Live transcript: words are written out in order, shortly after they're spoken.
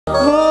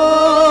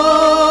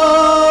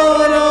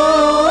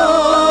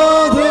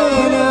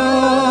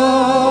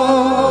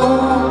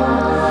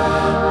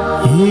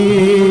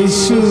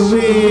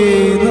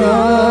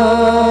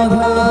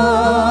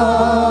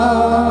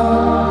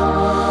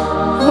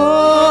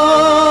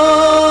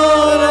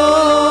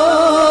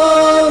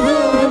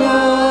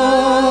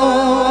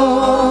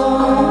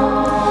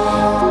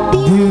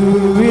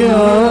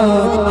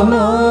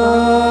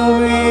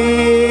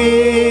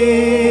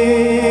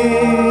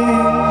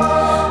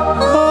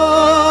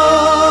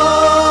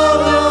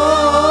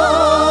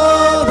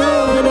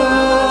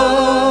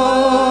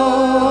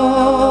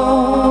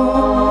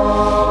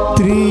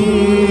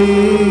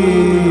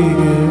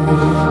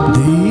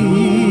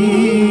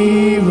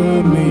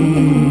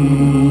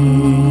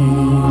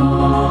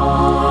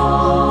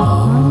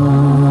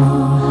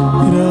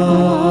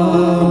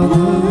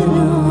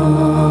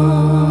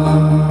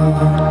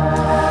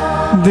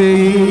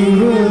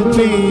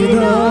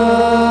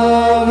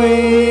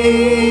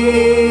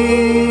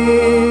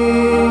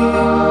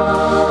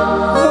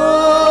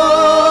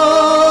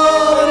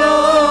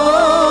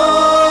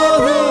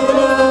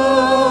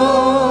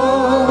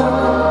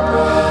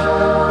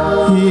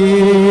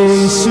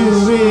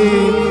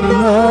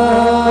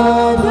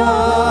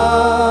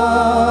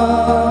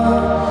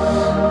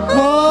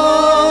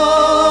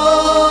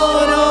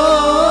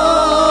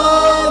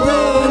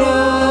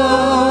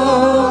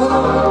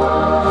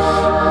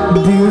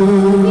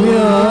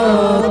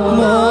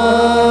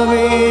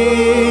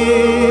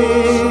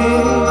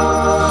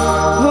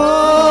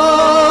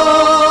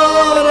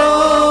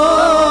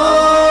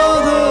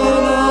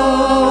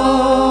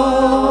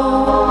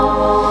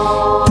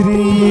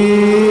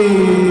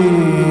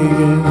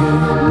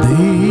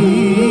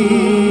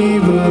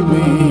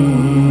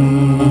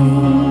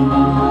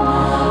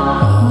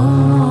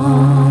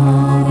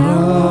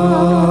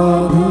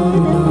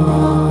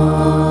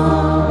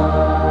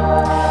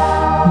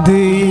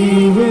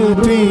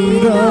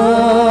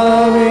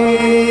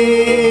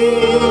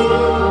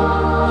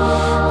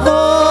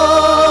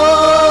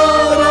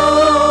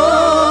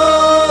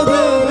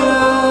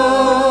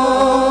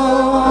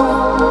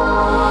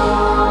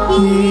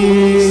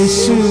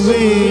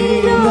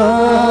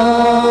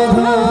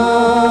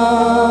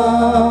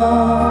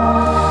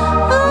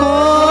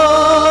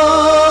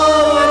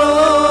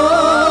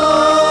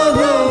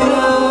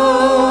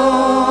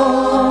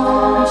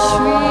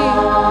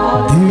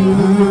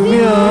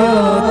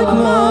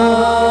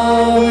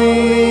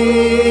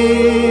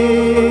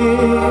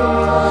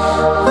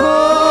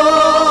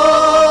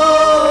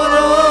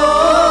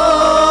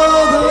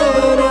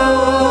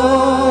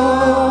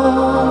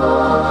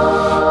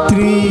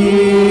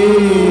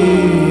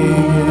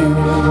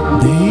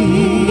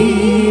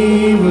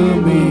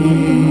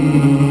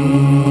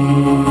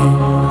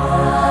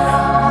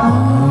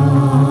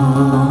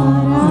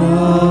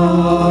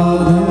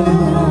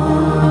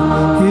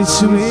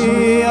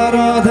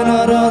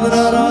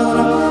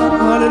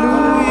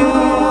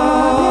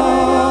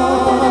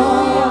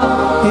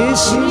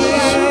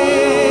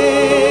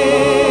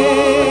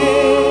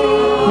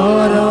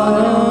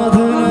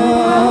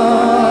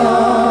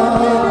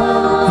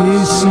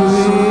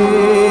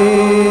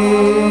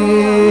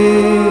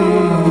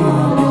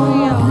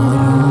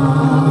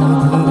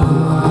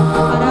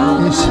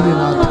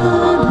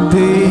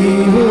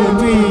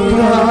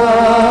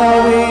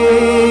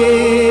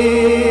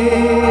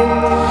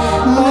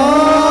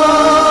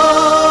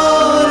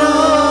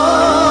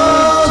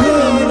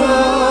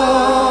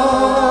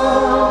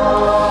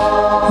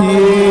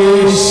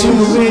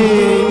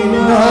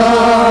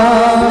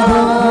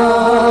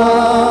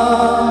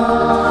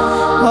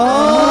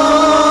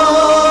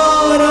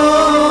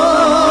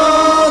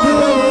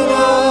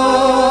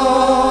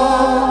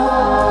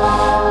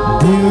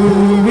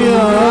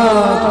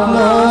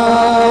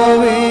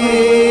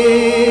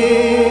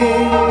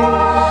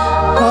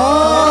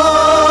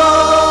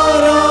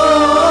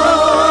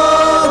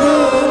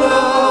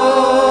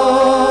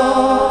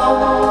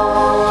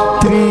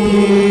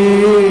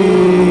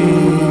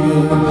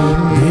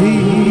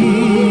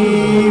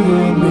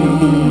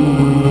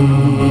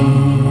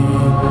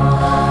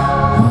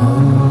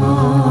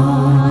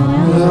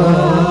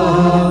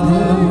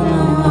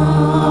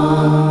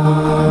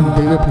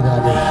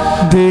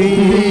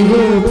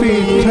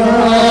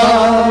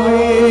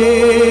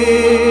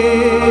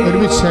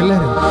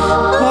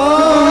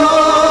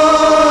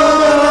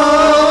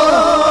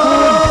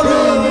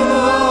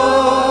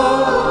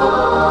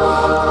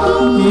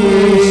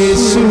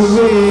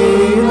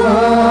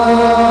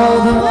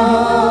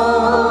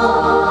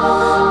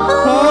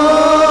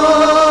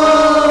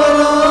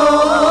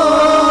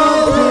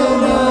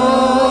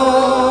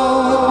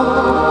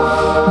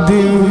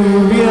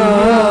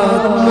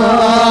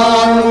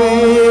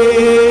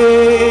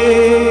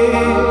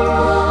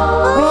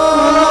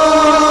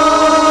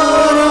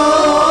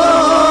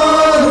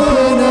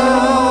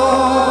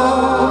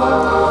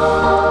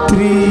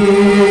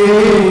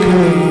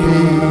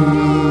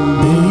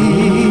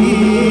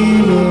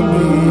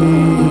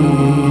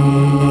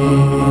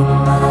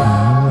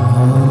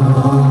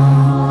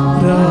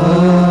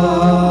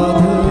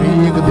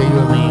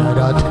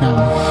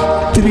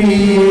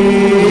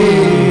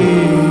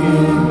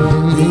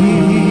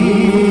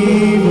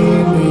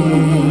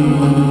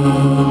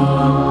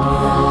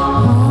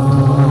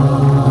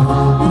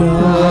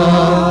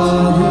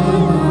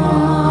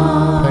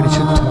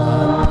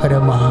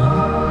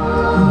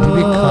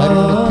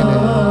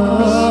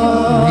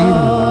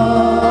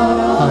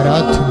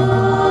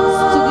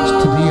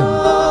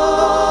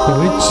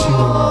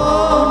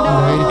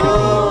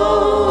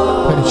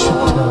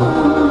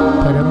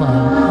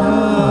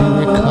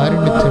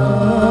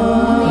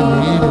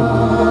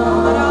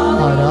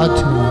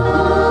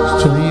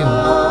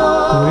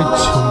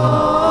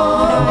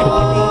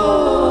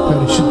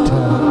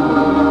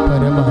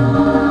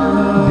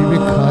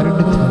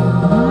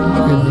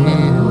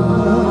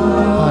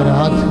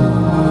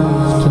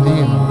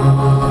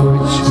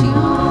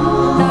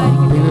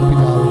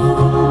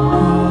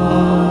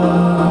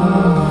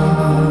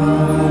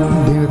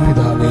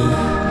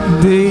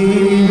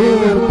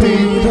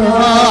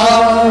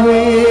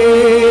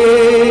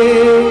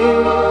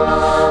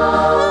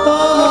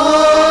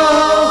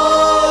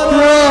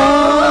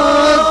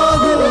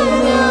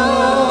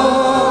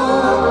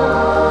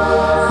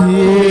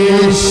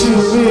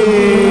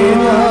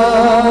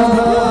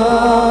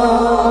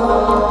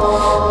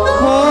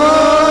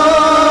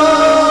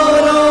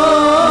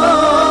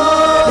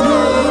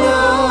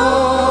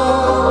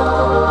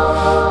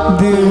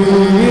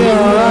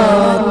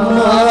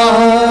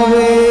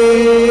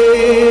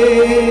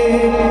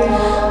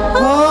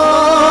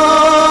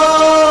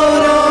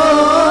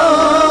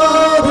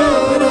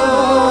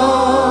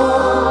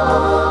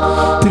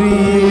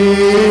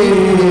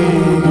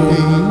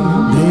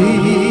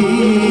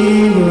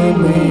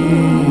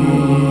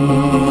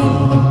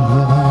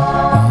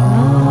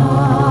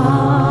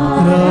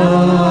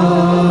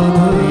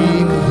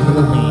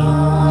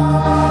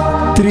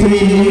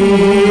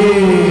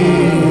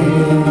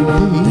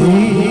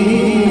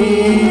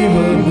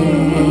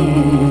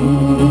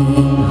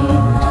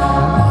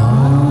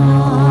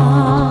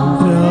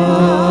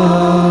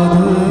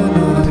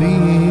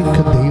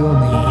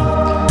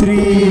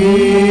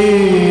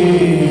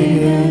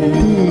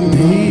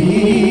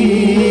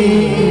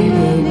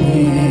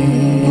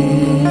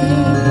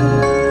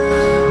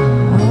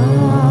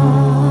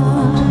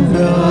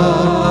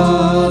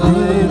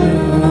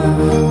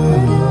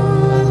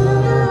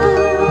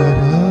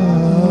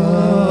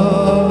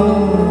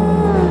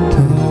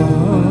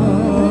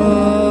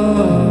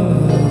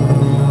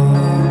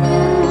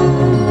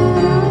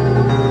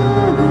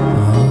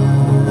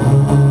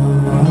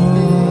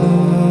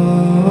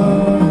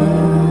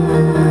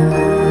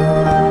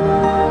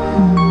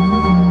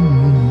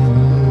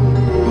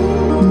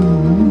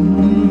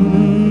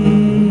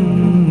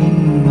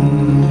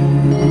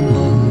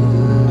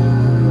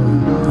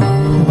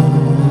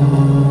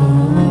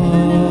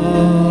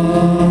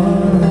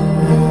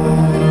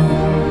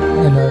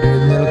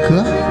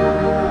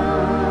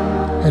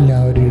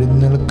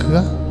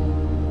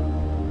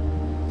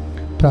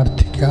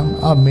പ്രാർത്ഥിക്കാം.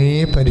 അമ്മേ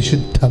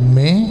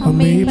പരിശുദ്ധമ്മേ,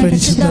 അമ്മേ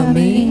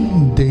പരിശുദ്ധമ്മേ,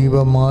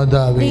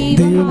 ദൈവമാതാവേ,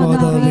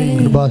 ദൈവമാതാവേ,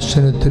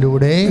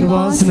 കൃപാസനത്തിലൂടെ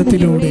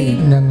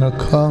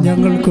ഞങ്ങൾക്കും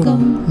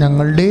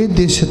ഞങ്ങളുടെ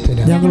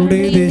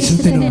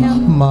ദേശത്തിനും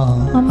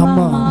അമ്മ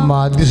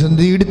മാധ്യസ്ഥം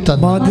തേടി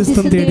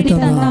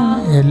തന്ന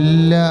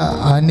എല്ലാ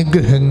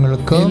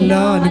അനുഗ്രഹങ്ങൾക്കും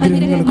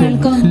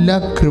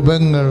എല്ലാ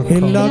കൃപകൾക്കും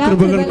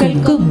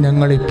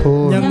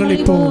ഞങ്ങളിപ്പോൾ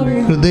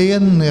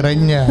ഹൃദയം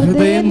നിറഞ്ഞ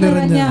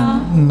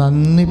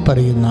നന്ദി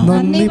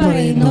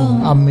പറയുന്നു.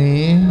 അമ്മേ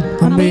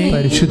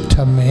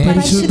പരിശുദ്ധമ്മേ,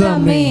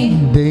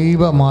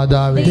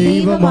 ദൈവമാതാവേ,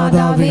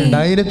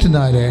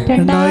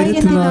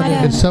 2004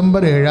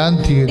 ഡിസംബർ 7-ാം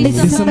തീയതി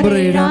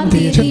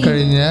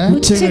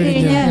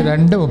ഉച്ചകഴിഞ്ഞ്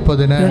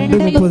 2:30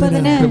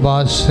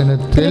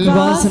 കൃപാസനത്തിൽ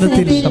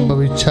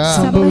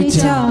സംഭവിച്ച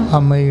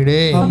അമ്മയുടെ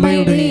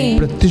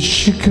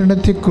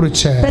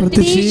പ്രത്യക്ഷീകരണത്തെക്കുറിച്ച്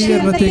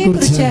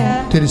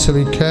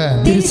തിരുസഭയ്ക്ക്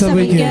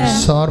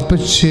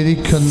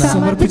സമർപ്പിച്ചിരിക്കുന്ന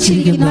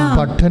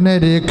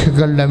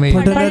പഠനരേഖകളുടെ മേൽ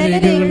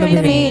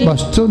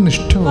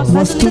വസ്തുനിഷ്ഠവും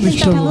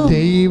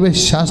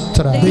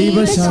ദൈവശാസ്ത്ര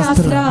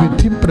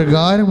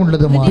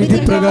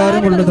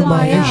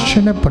വിധിപ്രകാരമുള്ളതുമായ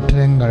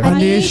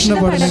അന്വേഷണ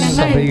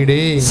പഠനങ്ങൾ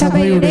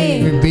സഭയുടെ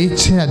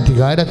വിവേചന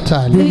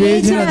അധികാരത്താൽ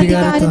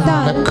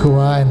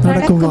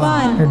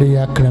നടക്കുവാൻ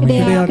ഇടയാക്കണമേ.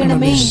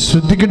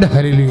 ശ്രദ്ധിക്കട്ടെ.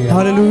 ഹല്ലേലൂയ,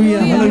 ഹല്ലേലൂയ,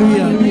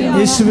 ഹല്ലേലൂയ.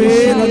 യേശുവേ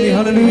നന്ദി.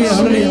 Hallelujah,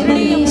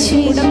 hallelujah.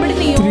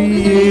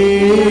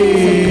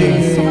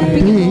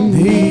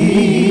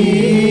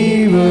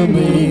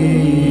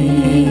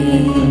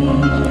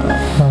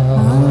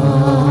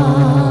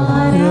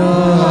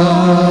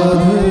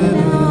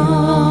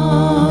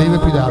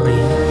 ദൈവപിതാവേ,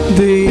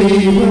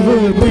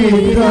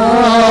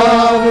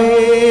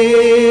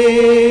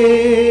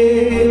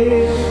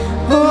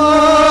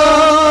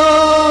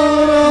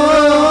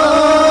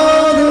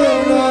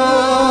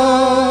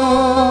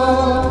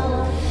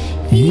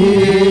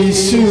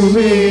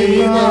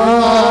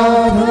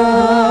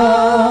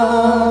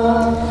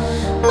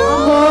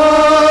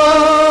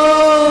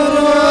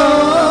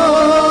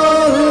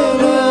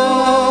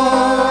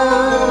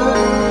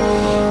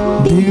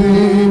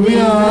 ദിവ്യ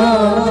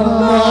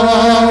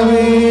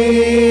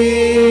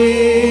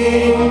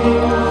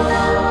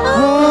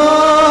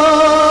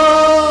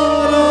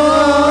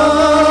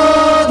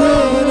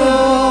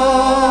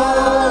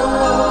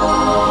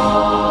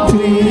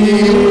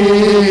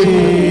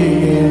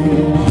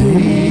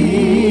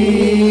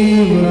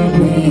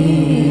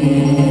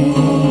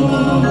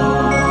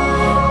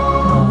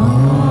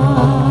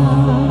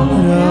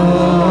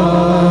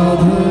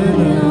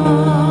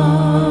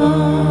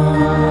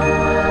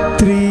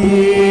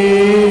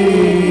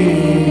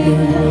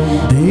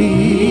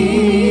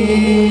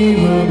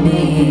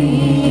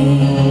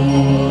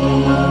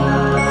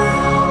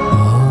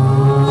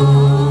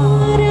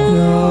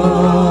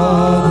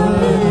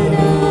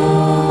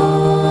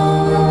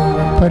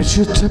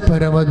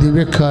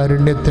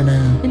ദിവ്യകാരുണ്യത്തിന്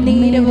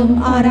നേരവും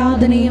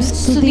ആരാധനയും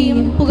സ്തുതിയും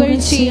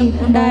പുകഴ്ചയും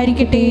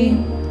ഉണ്ടായിരിക്കട്ടെ.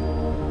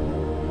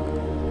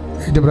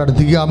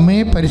 പ്രാർത്ഥിക്കുക. അമ്മേ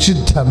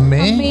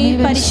പരിശുദ്ധമ്മേ,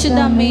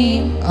 പരിശുദ്ധമ്മേ,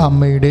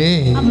 അമ്മയുടെ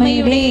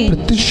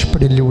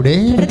പ്രത്യക്ഷപ്പെടലിലൂടെ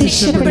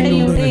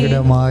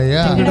പ്രകടമായ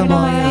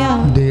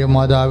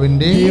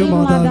ദേവമാതാവിന്റെ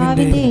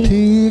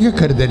പ്രത്യേക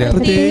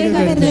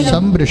കരുതലും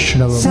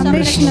സംരക്ഷണവും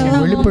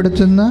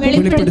വെളിപ്പെടുത്തുന്ന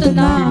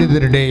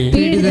പീഡിതരുടെ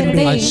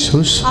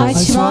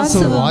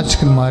ആശ്വാസവും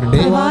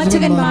വാചകന്മാരുടെ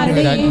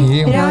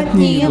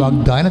രാജ്ഞിയും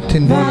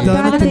വാഗ്ദാനത്തിന്റെ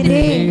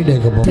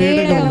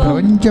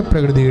പ്രപഞ്ച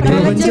പ്രകൃതിയുടെ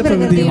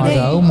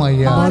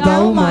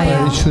മാതാവുമായ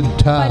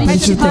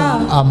പരിശുദ്ധ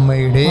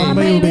അമ്മയുടെ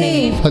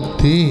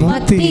ഭക്തി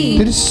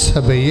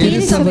തിരുസഭയിൽ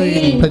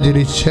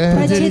പ്രചരിച്ച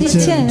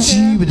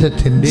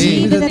ജീവിതത്തിന്റെ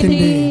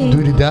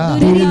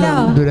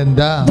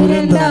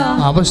ദുരന്ത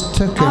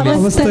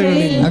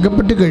അവസ്ഥകളിൽ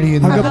അകപ്പെട്ട്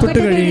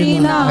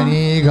കഴിയുന്ന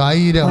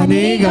അനേകായിരം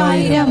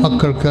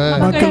മക്കൾക്ക്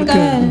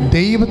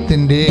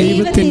ദൈവത്തിന്റെ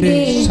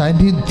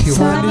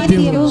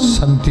സാന്നിധ്യവും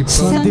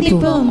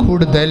സന്ധിപ്പും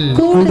കൂടുതൽ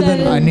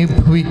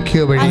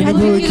അനുഭവിക്കുക വഴി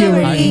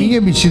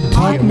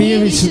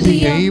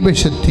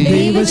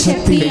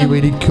ദൈവശക്തി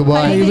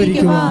കൈവരിക്കുവാൻ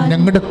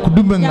ഞങ്ങളുടെ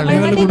കുടുംബങ്ങളെ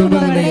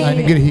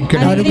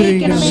അനുഗ്രഹിക്കണം.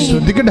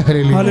 ശ്രദ്ധിക്കട്ടെ.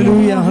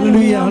 ഹല്ലേലൂയ,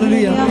 ഹല്ലേലൂയ,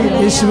 ഹല്ലേലൂയ.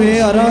 യേശുവേ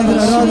ആരാധന,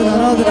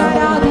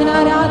 ആരാധന,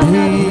 ആരാധന.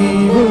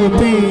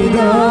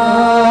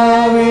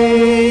 ദൈവപിതാവേ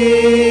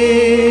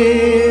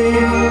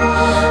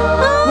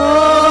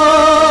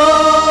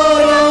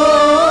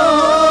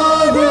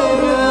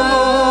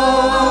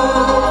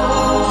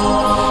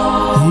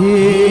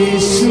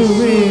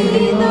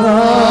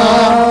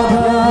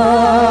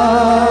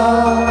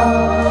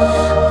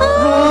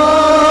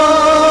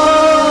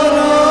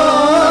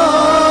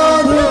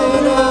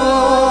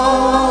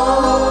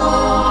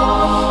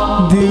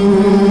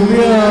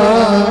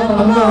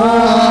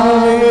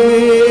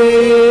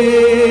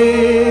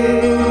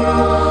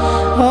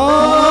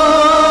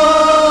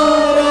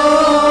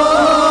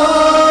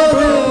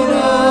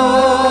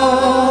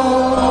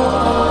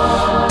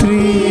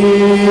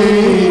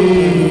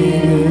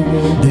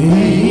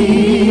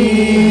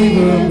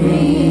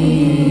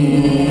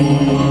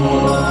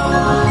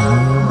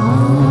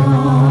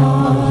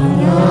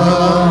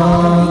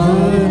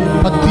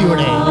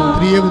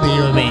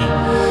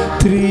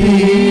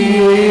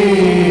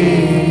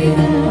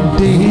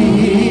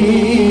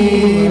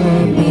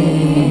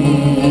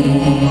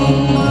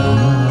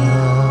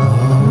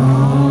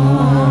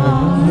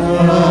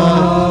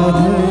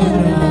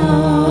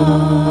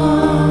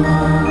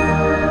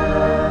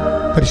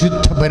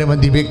പരിശുദ്ധ പരമ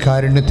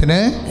ദിവ്യകാരുണ്യത്തിന്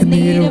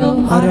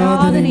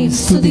ആരാധനയും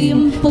സ്തുതിയും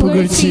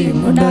പുകഴ്ചയും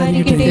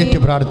ഉണ്ടായിരിക്കട്ടെ. ഏറ്റു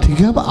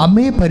പ്രാർത്ഥിക്കുക.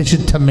 അമ്മേ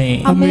പരിശുദ്ധമ്മേ,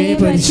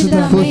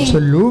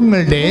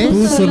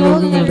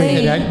 ഭൂസ്വലോകങ്ങളുടെ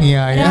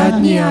രാജ്ഞിയായ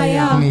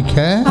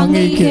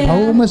അങ്ങേക്ക്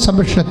ഭൗമ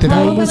സംരക്ഷണത്തിന്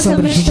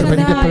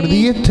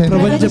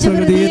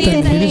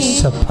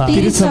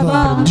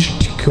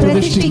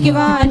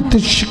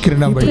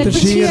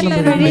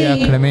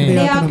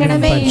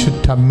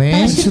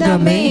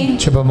പരിശുദ്ധമ്മേ,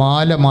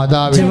 ജപമാല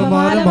മാതാവേ,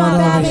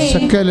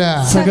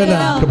 സകല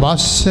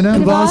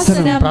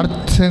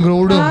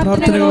പ്രാർത്ഥനകളോടും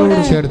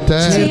ചേർത്ത്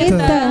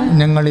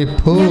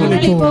ഞങ്ങളിപ്പോൾ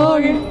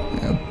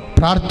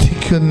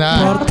പ്രാർത്ഥിക്കുന്ന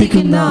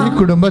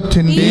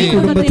ഈ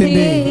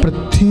കുടുംബത്തിന്റെ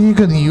പ്രത്യേക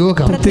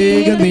നിയോഗം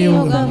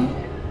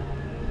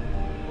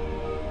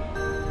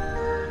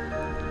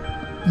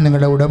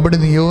നിങ്ങളുടെ ഉടമ്പടി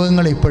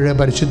നിയോഗങ്ങൾ ഇപ്പോഴേ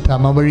പരിശുദ്ധ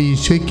അമ്മ വഴി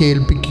ഈശോയ്ക്ക്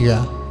ഏൽപ്പിക്കുക.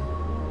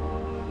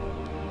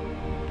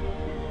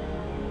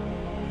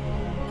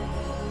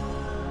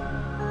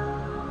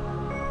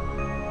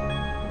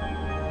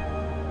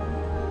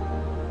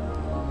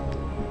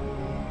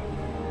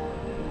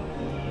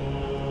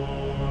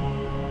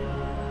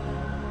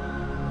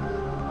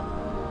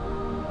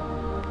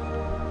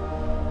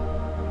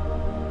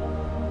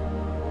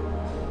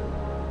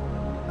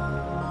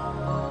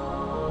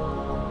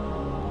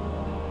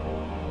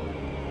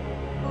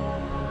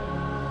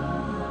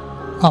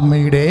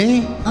 അമ്മയുടെ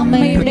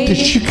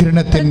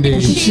പ്രത്യക്ഷീകരണത്തിന്റെ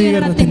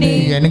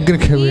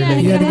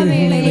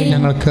അനുഗ്രഹവേളയിൽ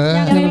ഞങ്ങൾക്ക്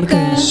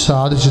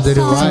സാധിച്ചു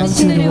തരുവാൻ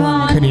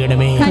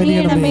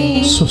കനിയണമേ.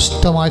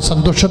 സ്വസ്ഥമായ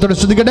സന്തോഷത്തോടെ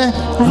ശ്രദ്ധിക്കട്ടെ.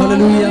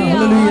 ഹല്ലേലൂയ,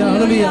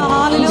 ഹല്ലേലൂയ,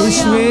 ഹല്ലേലൂയ.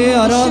 യേശുവേ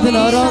ആരാധന,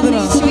 ആരാധന.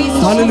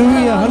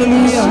 ഹല്ലേലൂയ,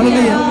 ഹല്ലേലൂയ,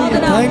 hallelujah.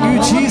 Thank you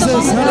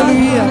Jesus.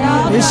 Hallelujah.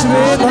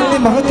 യേശുവേ നന്ദി,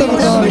 മഹത്വം.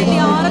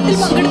 ആരാധനയിൽ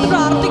പങ്കെടുത്ത്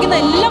പ്രാർത്ഥിക്കുന്ന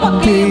എല്ലാ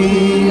മക്കളെയും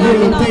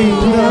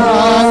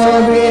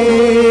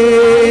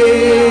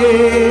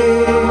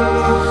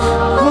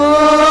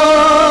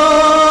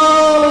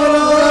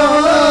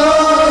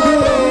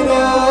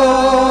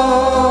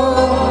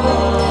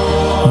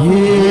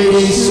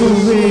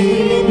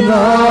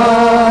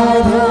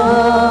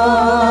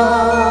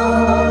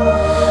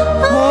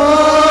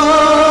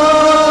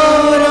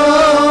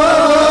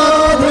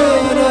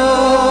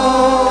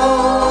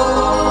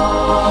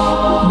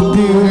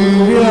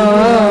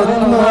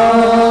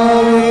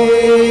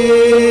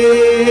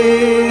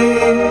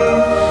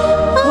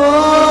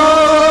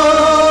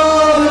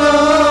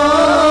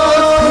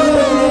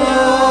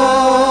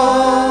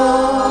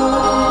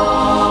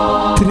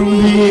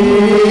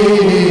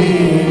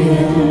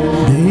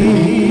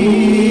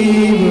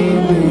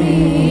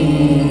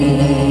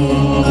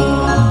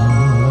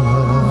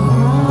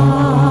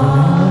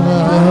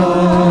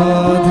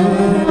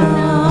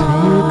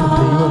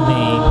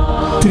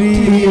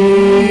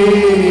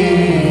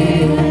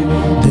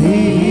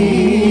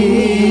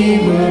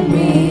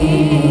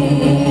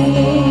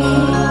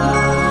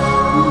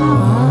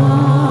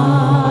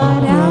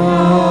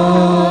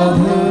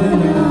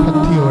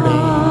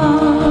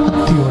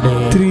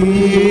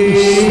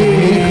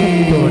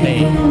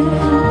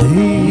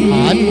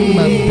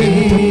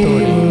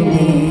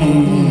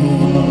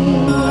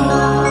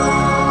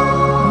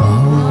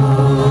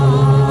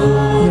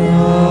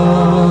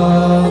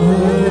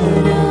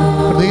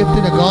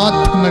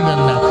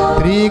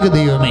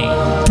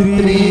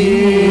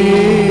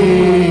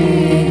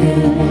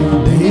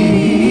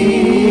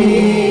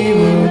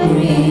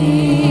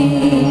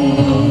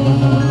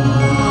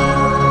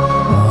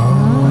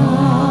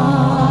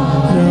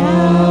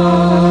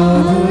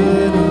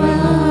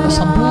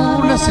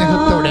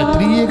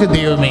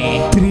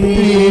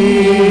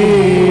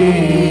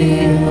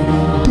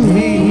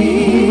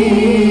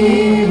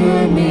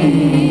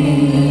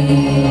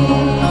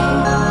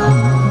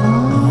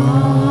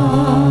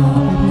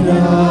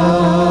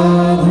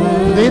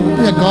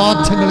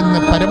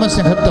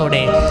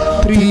വിശ്വാസത്തോടെ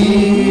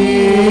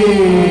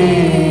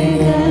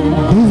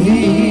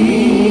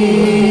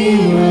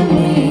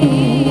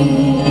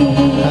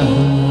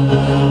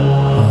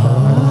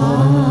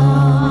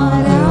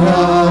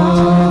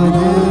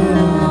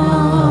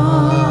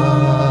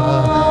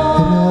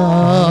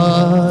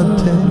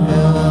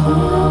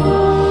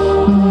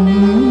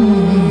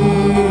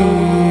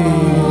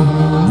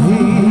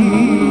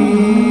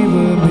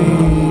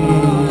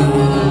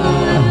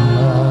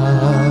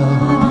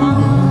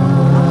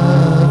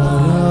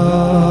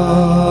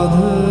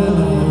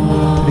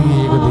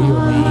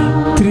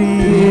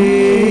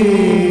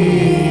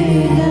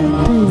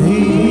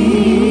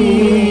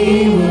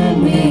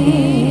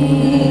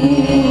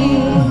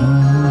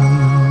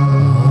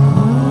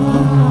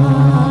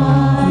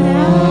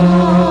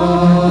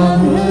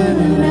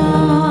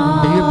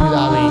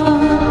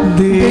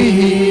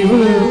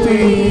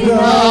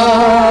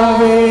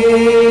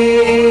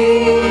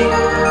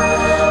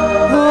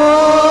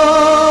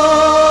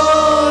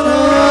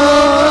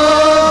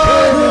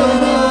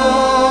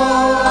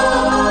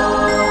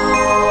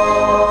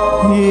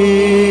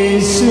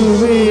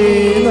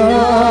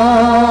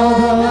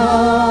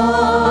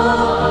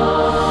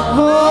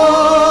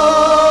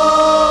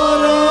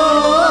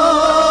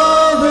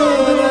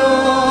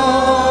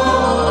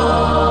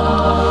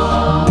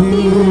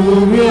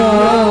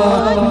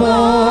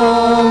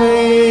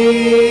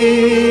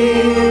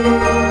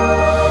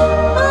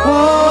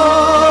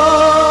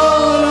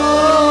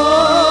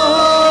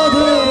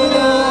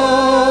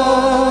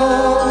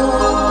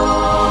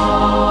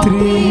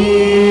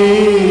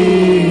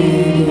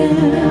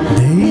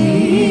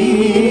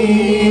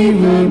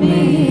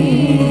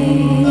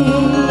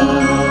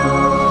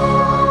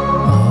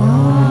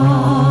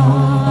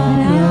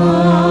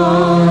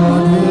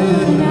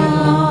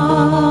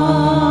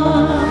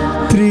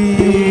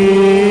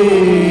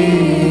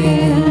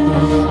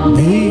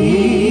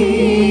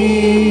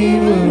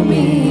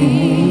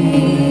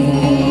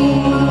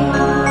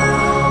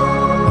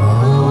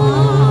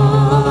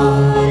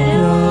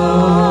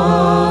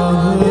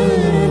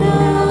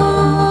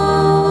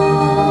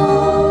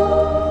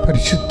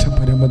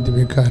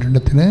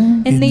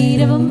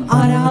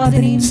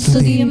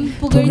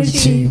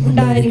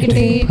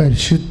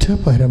പരിശുദ്ധ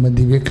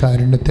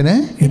പരമദിവ്യകാരുണ്യത്തിന്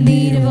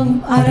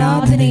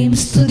ആരാധനയും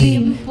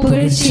സ്തുതിയും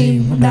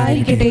പുകഴ്ചയും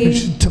ഉണ്ടായിരിക്കട്ടെ.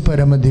 പരിശുദ്ധ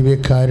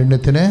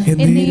പരമദിവ്യകാരുണ്യത്തിന്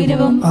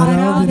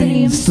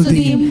ആരാധനയും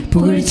സ്തുതിയും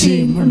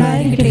പുകഴ്ചയും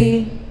ഉണ്ടായിരിക്കട്ടെ.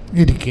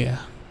 ഇരിക്കുക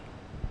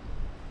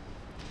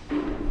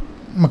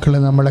മക്കളെ,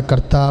 നമ്മളെ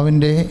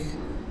കർത്താവിൻ്റെ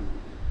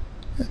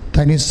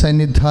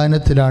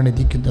തനിസന്നിധാനത്തിലാണ്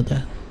ഇരിക്കുന്നത്.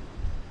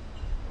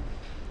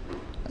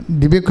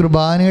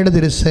 ദിവ്യകുർബാനയുടെ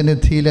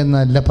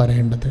തിരുസന്നിധിയിലെന്നല്ല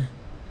പറയേണ്ടത്,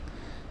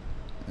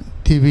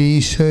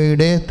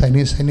 ദിവ്യീശോയുടെ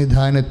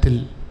തനിസന്നിധാനത്തിൽ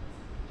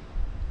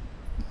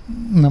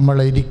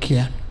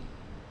നമ്മളിരിക്കുകയാണ്.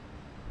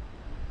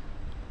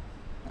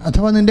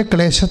 അഥവാ നിൻ്റെ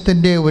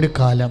ക്ലേശത്തിൻ്റെ ഒരു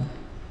കാലം,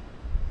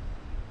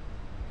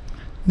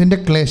 നിൻ്റെ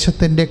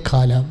ക്ലേശത്തിൻ്റെ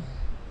കാലം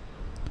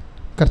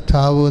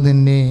കർത്താവ്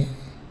നിന്നെ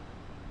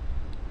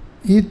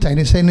ഈ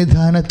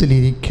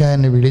തനിസന്നിധാനത്തിലിരിക്കാൻ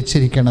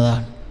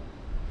വിളിച്ചിരിക്കുന്നതാണ്.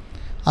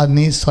 അത്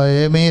നീ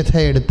സ്വയമേധ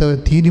എടുത്ത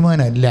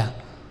തീരുമാനമല്ല.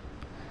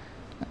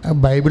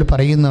 ബൈബിൾ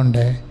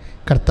പറയുന്നുണ്ട്,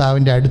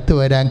 കർത്താവിൻ്റെ അടുത്ത്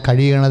വരാൻ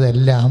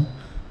കഴിയണതെല്ലാം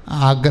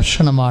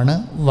ആകർഷണമാണ്,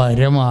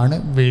 വരമാണ്,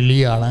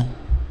 വിളിയാണ്.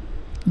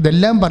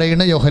 ഇതെല്ലാം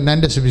പറയുന്ന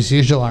യോഹന്നാൻ്റെ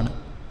സുവിശേഷമാണ്.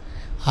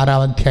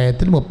 6-ാം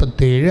അധ്യായത്തിൽ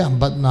 37,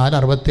 54,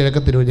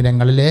 67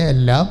 തിരുവചനങ്ങളിലെ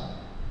എല്ലാം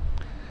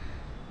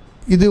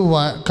ഇത്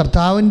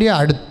കർത്താവിൻ്റെ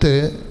അടുത്ത്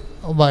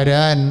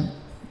വരാൻ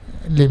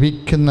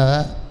ലഭിക്കുന്ന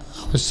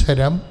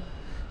അവസരം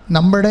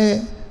നമ്മുടെ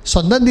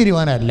സ്വന്തം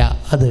തീരുമാനമല്ല,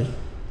 അത്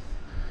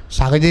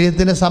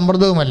സാഹചര്യത്തിൻ്റെ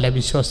സമ്മർദ്ദവുമല്ല.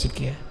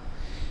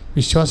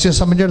 വിശ്വാസിയെ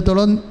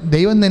സംബന്ധിച്ചിടത്തോളം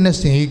ദൈവം നിന്നെ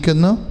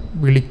സ്നേഹിക്കുന്നു,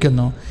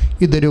 വിളിക്കുന്നു.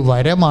 ഇതൊരു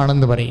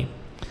വരമാണെന്ന് പറയും.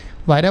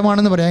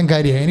 വരമാണെന്ന് പറയാൻ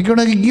കാര്യം,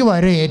 എനിക്കുണ്ടെങ്കിൽ ഈ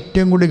വരം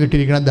ഏറ്റവും കൂടുതൽ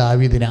കിട്ടിയിരിക്കുന്നത്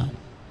ദാവീദിനാണ്,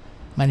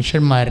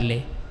 മനുഷ്യന്മാരിലെ.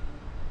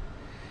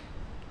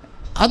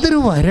 അതൊരു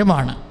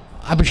വരമാണ്,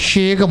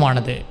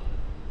 അഭിഷേകമാണത്.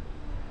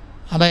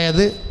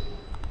 അതായത്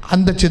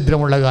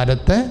അന്തഛിദ്രമുള്ള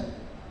കാലത്ത്,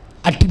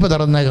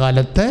 അട്ടിപ്പതറുന്ന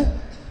കാലത്ത്,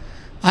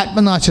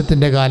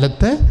 ആത്മനാശത്തിൻ്റെ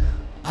കാലത്ത്,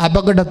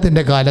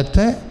 അപകടത്തിൻ്റെ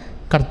കാലത്ത്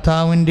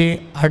കർത്താവിൻ്റെ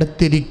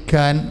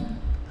അടുത്തിരിക്കാൻ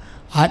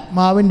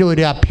ആത്മാവിൻ്റെ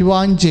ഒരു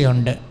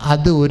അഭിവാഞ്ചയുണ്ട്.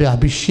 അത് ഒരു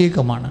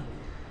അഭിഷേകമാണ്.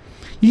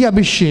 ഈ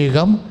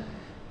അഭിഷേകം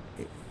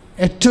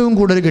ഏറ്റവും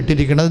കൂടുതൽ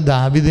കിട്ടിയിരിക്കുന്നത്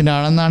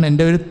ദാവീദിനാണെന്നാണ്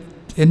എൻ്റെ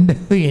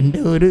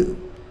ഒരു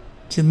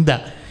ചിന്ത.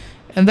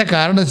 എന്താ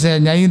കാരണം എന്ന്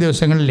വെച്ചാൽ, ഞാൻ ഈ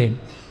ദിവസങ്ങളിലെ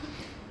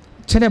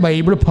ചില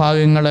ബൈബിൾ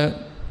ഭാഗങ്ങൾ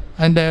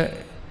അതിൻ്റെ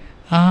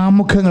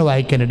ആമുഖങ്ങൾ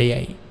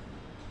വായിക്കാനിടയായി,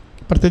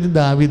 പ്രത്യേകിച്ച്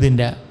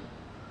ദാവീദിൻ്റെ.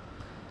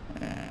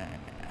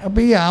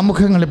 അപ്പോൾ ഈ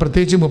ആമുഖങ്ങൾ,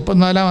 പ്രത്യേകിച്ച്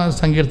 34-ാം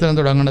സങ്കീർത്തനം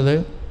തുടങ്ങുന്നത്,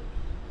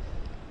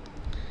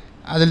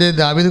 അതിൽ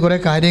ദാവീദ് കുറേ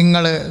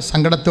കാര്യങ്ങൾ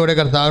സങ്കടത്തോടെ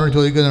കർത്താവിനോട്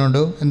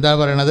ചോദിക്കുന്നുണ്ട്. എന്താ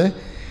പറയണത്?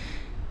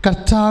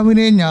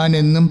 കർത്താവിനെ ഞാൻ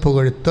എന്നും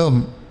പുകഴ്ത്തും.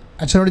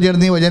 അച്ഛനോട്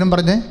ചേർന്ന് ഈ വചനം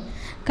പറഞ്ഞേ.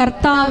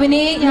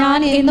 കർത്താവിനെ ഞാൻ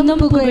എന്നും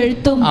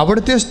പുകഴ്ത്തും.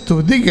 അവിടുത്തെ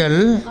സ്തുതികൾ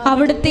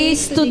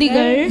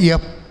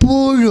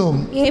എപ്പോഴും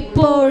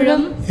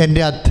എപ്പോഴും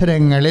എൻ്റെ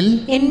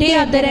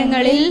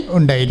അധരങ്ങളിൽ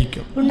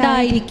ഉണ്ടായിരിക്കും.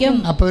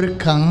 അപ്പോൾ ഒരു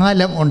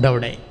കാലം ഉണ്ട്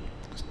അവിടെ,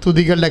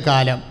 സ്തുതികളുടെ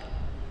കാലം.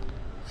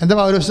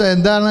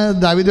 എന്താണ്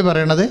ദാവീദ്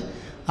പറയണത്?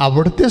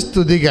 അവിടുത്തെ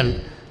സ്തുതികൾ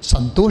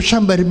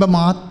സന്തോഷം വരുമ്പോൾ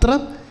മാത്രം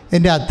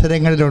എൻ്റെ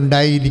അധരങ്ങളിൽ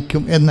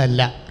ഉണ്ടായിരിക്കും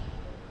എന്നല്ല,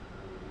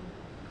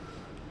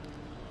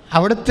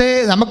 അവിടുത്തെ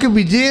നമുക്ക്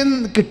വിജയം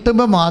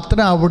കിട്ടുമ്പോൾ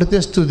മാത്രം അവിടുത്തെ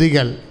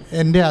സ്തുതികൾ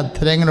എൻ്റെ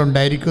അധരങ്ങളിൽ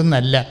ഉണ്ടായിരിക്കും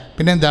എന്നല്ല.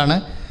 പിന്നെന്താണ്?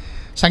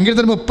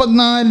 സങ്കീർത്തനം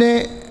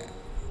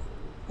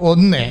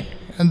 34:1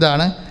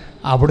 എന്താണ്?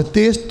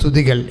 അവിടുത്തെ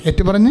സ്തുതികൾ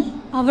പറഞ്ഞ്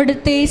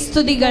അവിടുത്തെ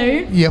സ്തുതികൾ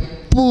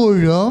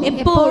എപ്പോഴും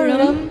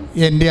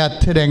എൻ്റെ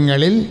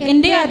അധരങ്ങളിൽ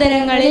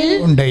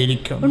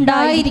ഉണ്ടായിരിക്കും.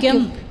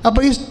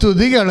 അപ്പോൾ ഈ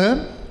സ്തുതികൾ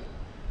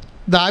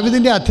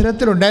ദാവീദിൻ്റെ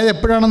അധരത്തിൽ ഉണ്ടായത്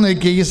എപ്പോഴാണെന്ന്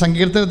നോക്കിയാൽ ഈ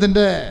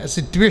സങ്കീർത്തനത്തിൻ്റെ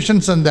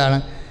സിറ്റുവേഷൻസ് എന്താണ്?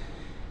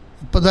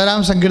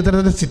 34-ാം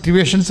സങ്കീർത്തനത്തിൻ്റെ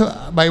സിറ്റുവേഷൻസ്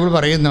ബൈബിൾ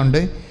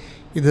പറയുന്നുണ്ട്.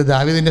 ഇത്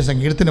ദാവീദിൻ്റെ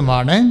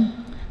സങ്കീർത്തനമാണ്.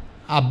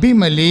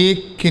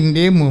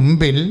 അബിമലേക്കിൻ്റെ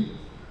മുമ്പിൽ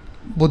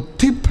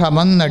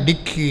ബുദ്ധിഭ്രമം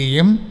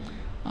നടിക്കുകയും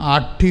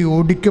ആട്ടി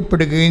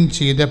ഓടിക്കപ്പെടുകയും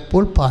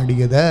ചെയ്തപ്പോൾ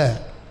പാടിയത്.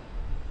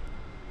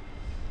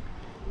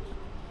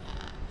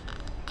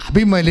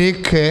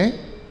 അബിമലേക്ക്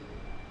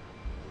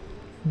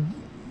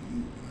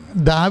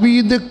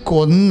ദാവീദ്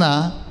കൊന്ന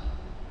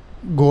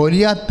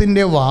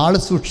ഗോലിയാത്തിൻ്റെ വാൾ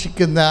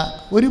സൂക്ഷിക്കുന്ന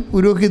ഒരു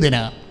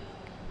പുരോഹിതനാണ്.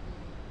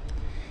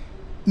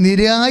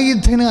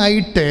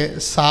 നിരായുധനായിട്ട്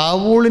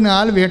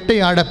സാവൂളിനാൽ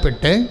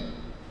വേട്ടയാടപ്പെട്ട്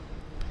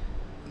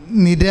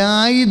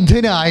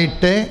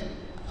നിരായുധനായിട്ട്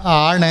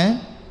ആണ്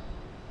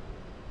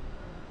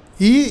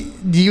ഈ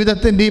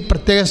ജീവിതത്തിൻ്റെ ഈ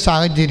പ്രത്യേക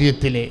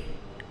സാഹചര്യത്തിൽ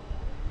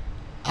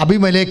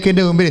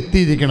അബിമലേക്കിൻ്റെ മുമ്പിൽ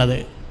എത്തിയിരിക്കുന്നത്.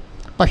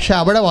 പക്ഷെ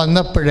അവിടെ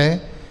വന്നപ്പോൾ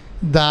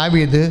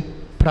ദാവീദ്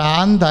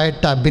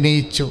ഭ്രാന്തായിട്ട്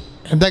അഭിനയിച്ചു.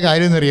 എന്താ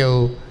കാര്യം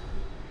എന്നറിയാവോ?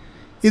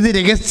 ഇത്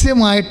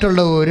രഹസ്യമായിട്ടുള്ള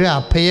ഒരു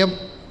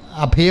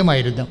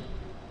അഭയമായിരുന്നു.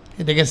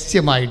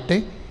 രഹസ്യമായിട്ട്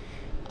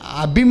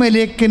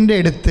അബിമലേക്കിൻ്റെ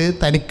അടുത്ത്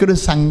തനിക്കൊരു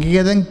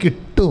സങ്കേതം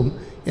കിട്ടും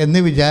എന്ന്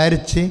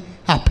വിചാരിച്ച്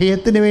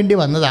അഭയത്തിന് വേണ്ടി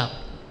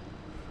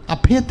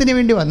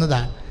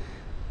വന്നതാണ്.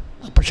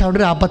 പക്ഷെ അവിടെ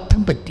ഒരു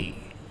അബദ്ധം പറ്റി.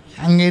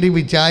 അങ്ങേര്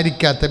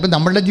വിചാരിക്കാത്ത, ഇപ്പം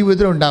നമ്മളുടെ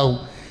ജീവിതത്തിലുണ്ടാവും,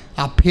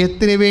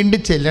 അഭയത്തിന് വേണ്ടി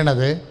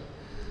ചെല്ലണത്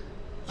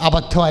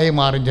അബദ്ധമായി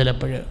മാറും.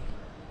 ചിലപ്പോൾ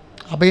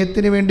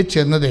അഭയത്തിന് വേണ്ടി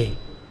ചെന്നതേ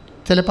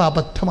ചിലപ്പോൾ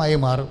അബദ്ധമായി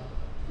മാറും.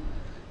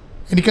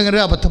 എനിക്കങ്ങനെ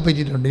ഒരു അബദ്ധം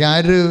പറ്റിയിട്ടുണ്ട്.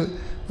 ഞാനൊരു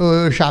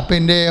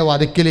ഷാപ്പിൻ്റെ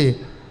വാതിക്കൽ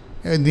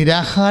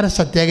നിരാഹാര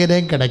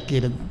സത്യാഗ്രഹം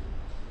കിടക്കിയിരുന്നു.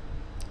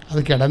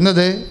 അത്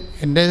കിടന്നത്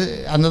എൻ്റെ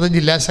അന്നത്തെ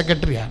ജില്ലാ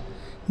സെക്രട്ടറിയാണ്.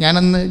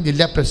 ഞാനന്ന്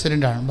ജില്ലാ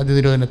പ്രസിഡൻ്റാണ്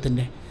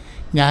മദ്യനിരോധനത്തിൻ്റെ.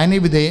 ഞാൻ ഈ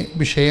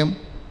വിഷയം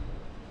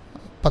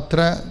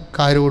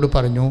പത്രക്കാരോട്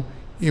പറഞ്ഞു.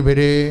 ഇവർ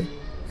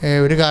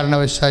ഒരു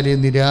കാരണവശാൽ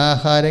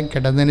നിരാഹാരം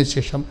കിടന്നതിന്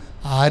ശേഷം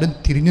ആരും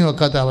തിരിഞ്ഞു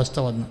നോക്കാത്ത അവസ്ഥ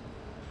വന്നു.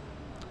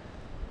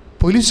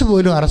 പോലീസ്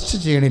പോലും അറസ്റ്റ്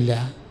ചെയ്യണില്ല.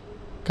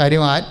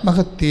 കാര്യം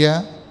ആത്മഹത്യ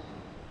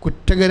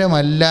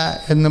കുറ്റകരമല്ല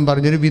എന്നും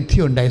പറഞ്ഞൊരു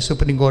വിധിയുണ്ടായി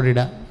സുപ്രീം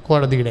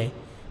കോടതിയുടെ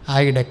ആ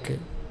ഇടയ്ക്ക്.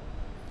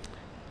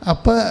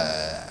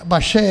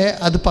 പക്ഷേ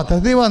അത്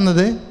പത്രത്തിൽ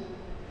വന്നത്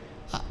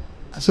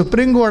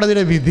സുപ്രീം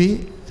കോടതിയുടെ വിധി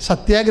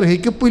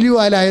സത്യാഗ്രഹിക്ക്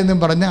പുലിവാലായെന്നും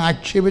പറഞ്ഞ്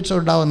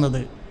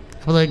ആക്ഷേപിച്ചുണ്ടാവുന്നത്.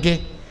 അപ്പോൾ നോക്കിയേ,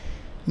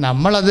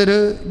 നമ്മളതൊരു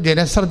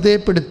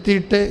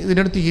ജനശ്രദ്ധയെപ്പെടുത്തിയിട്ട്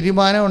ഇതിനൊരു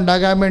തീരുമാനം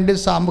ഉണ്ടാകാൻ വേണ്ടി,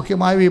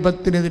 സാമൂഹ്യമായ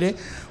വിപത്തിനെതിരെ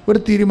ഒരു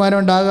തീരുമാനം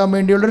ഉണ്ടാകാൻ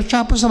വേണ്ടിയുള്ളൊരു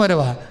ഷാപ്പ്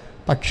സമരമാണ്.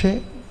 പക്ഷേ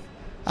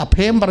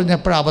അഭയം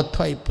പറഞ്ഞപ്പോൾ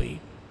അബദ്ധമായിപ്പോയി.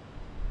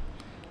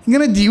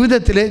 ഇങ്ങനെ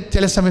ജീവിതത്തിൽ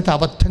ചില സമയത്ത്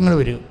അബദ്ധങ്ങൾ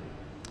വരും.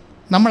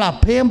 നമ്മൾ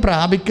അഭയം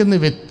പ്രാപിക്കുന്ന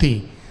വ്യക്തി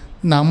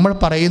നമ്മൾ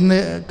പറയുന്ന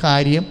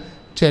കാര്യം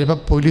ചിലപ്പോൾ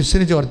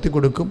പോലീസിന് ചോർത്തി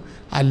കൊടുക്കും,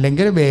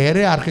 അല്ലെങ്കിൽ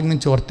വേറെ ആർക്കെങ്കിലും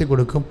ചോർത്തി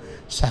കൊടുക്കും.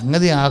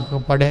 സംഗതി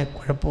ആകപ്പാടെ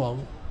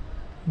കുഴപ്പമാകും.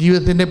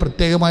 ജീവിതത്തിൻ്റെ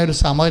പ്രത്യേകമായൊരു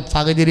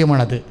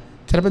സാഹചര്യമാണത്.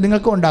 ചിലപ്പോൾ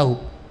നിങ്ങൾക്കും ഉണ്ടാകും.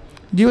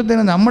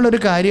 ജീവിതത്തിന് നമ്മളൊരു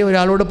കാര്യം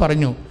ഒരാളോട്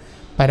പറഞ്ഞു,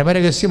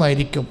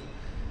 പരമരഹസ്യമായിരിക്കും.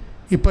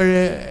 ഇപ്പോൾ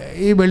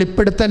ഈ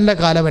വെളിപ്പെടുത്തലിൻ്റെ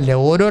കാലമല്ലേ,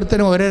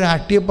 ഓരോരുത്തരും ഓരോ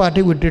രാഷ്ട്രീയ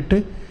പാർട്ടി വിട്ടിട്ട്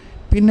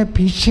പിന്നെ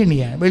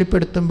ഭീഷണിയാണ്.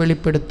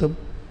 വെളിപ്പെടുത്തും.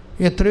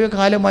 എത്രയോ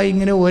കാലമായി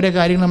ഇങ്ങനെ ഓരോ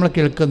കാര്യങ്ങൾ നമ്മൾ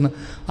കേൾക്കുന്നു.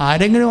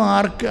 ആരെങ്കിലും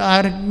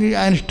ആരെങ്കിലും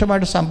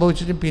അനിഷ്ടമായിട്ട്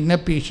സംഭവിച്ചിട്ട് പിന്നെ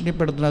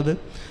ഭീഷണിപ്പെടുത്തുന്നത്,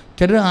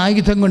 ചിലർ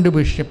ആയുധം കൊണ്ട്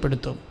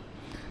ഭീഷണിപ്പെടുത്തും,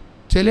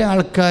 ചില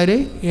ആൾക്കാർ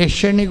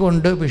ഏഷണി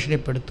കൊണ്ട്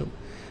ഭീഷണിപ്പെടുത്തും.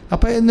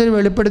 അപ്പോൾ എന്നൊരു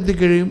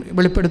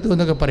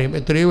വെളിപ്പെടുത്തുമെന്നൊക്കെ പറയും.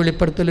 എത്രയോ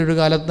വെളിപ്പെടുത്തലൊരു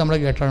കാലത്ത് നമ്മൾ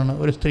കേട്ടാണ്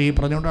ഒരു സ്ത്രീ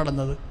പറഞ്ഞുകൊണ്ട്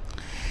നടന്നത്.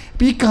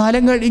 അപ്പോൾ ഈ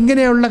കാലങ്ങൾ,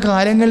 ഇങ്ങനെയുള്ള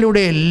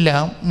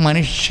കാലങ്ങളിലൂടെയെല്ലാം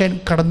മനുഷ്യൻ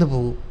കടന്നു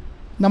പോകും.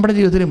 നമ്മുടെ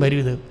ജീവിതത്തിലും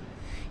വരും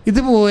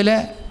ഇതുപോലെ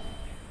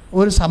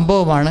ഒരു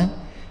സംഭവമാണ്.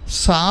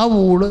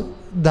 സാവൂൾ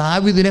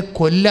ദാവീദിനെ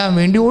കൊല്ലാൻ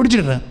വേണ്ടി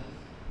ഓടിച്ചിട്ടുണ്ട്.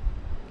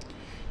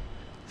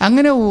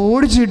 അങ്ങനെ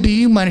ഓടിച്ചിട്ട്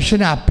ഈ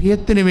മനുഷ്യന്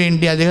അഭയത്തിന്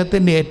വേണ്ടി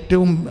അദ്ദേഹത്തിൻ്റെ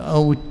ഏറ്റവും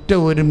ഉറ്റ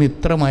ഒരു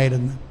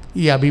മിത്രമായിരുന്നു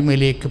ഈ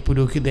അബിമേലെക്ക്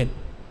പുരോഹിതൻ.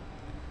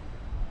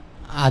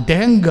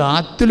 അദ്ദേഹം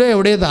ഗാത്തിലോ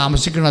എവിടെയാണ്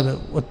താമസിക്കുന്നത്,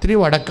 ഒത്തിരി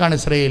വടക്കാണ്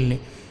ഇസ്രായേലിന്.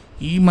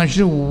 ഈ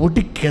മനുഷ്യൻ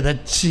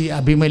ഓടിക്കിതച്ച്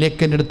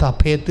അബിമേലെക്കിൻ്റെ അടുത്ത്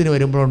അഭയത്തിന്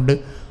വരുമ്പോഴുണ്ട്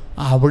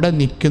അവിടെ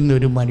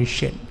നിൽക്കുന്നൊരു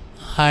മനുഷ്യൻ.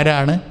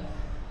 ആരാണ്?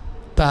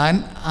 താൻ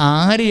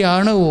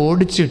ആരെയാണ്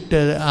ഓടിച്ചിട്ട്,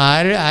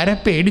 ആരെ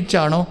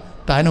പേടിച്ചാണോ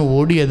താൻ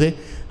ഓടിയത്,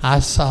 ആ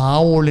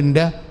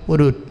സാവൂളിൻ്റെ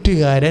ഒരു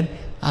ഒറ്റുകാരൻ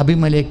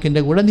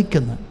അബിമേലെക്കിൻ്റെ കൂടെ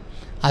നിൽക്കുന്നത്.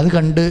 അത്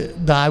കണ്ട്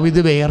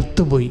ദാവീദ്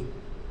വേർത്തുപോയി.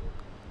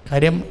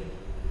 കാര്യം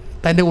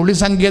തൻ്റെ ഒളി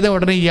സങ്കേതം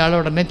ഉടനെ ഇയാൾ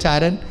ഉടനെ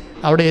ചാരൻ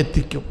അവിടെ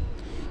എത്തിക്കും.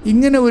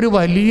 ഇങ്ങനെ ഒരു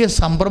വലിയ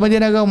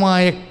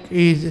സംഭ്രമജനകമായ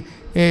ഈ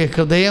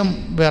ഹൃദയം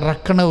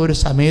വിറക്കണ ഒരു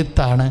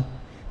സമയത്താണ്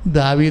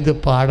ദാവീദ്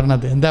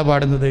പാടുന്നത്. എന്താ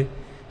പാടുന്നത്?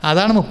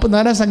 അതാണ്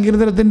 34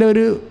 സങ്കീർത്തനത്തിൻ്റെ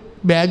ഒരു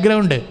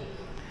ബാക്ക്ഗ്രൗണ്ട്.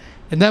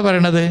 എന്താ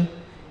പറയണത്?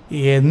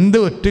 എന്ത്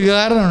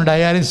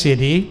ഒറ്റുകാരനുണ്ടായാലും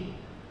ശരി,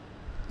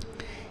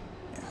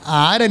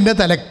 ആരെൻ്റെ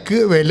തലക്ക്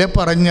വില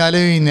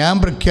പറഞ്ഞാലും ഞാൻ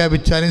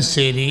പ്രഖ്യാപിച്ചാലും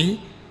ശരി,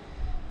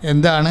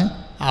 എന്താണ്?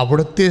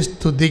 അവിടുത്തെ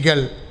സ്തുതികൾ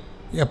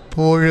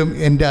എപ്പോഴും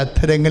എൻ്റെ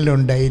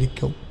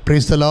അധരങ്ങളിലുണ്ടായിരിക്കും.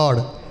 Praise the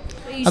Lord.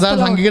 അതാണ്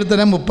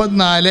സങ്കീർത്തനം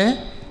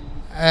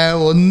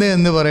 34:1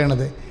 എന്ന്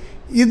പറയണത്.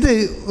 ഇത്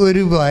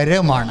ഒരു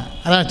വരമാണ്.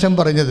 അതാണ് അച്ഛൻ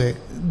പറഞ്ഞത്.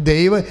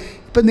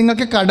 ഇപ്പം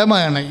നിങ്ങൾക്ക്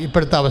കടമയാണ്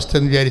ഇപ്പോഴത്തെ അവസ്ഥ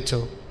എന്ന് വിചാരിച്ചോ,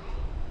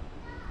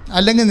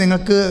 അല്ലെങ്കിൽ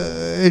നിങ്ങൾക്ക്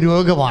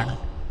രോഗമാണ്,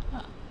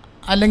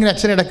 അല്ലെങ്കിൽ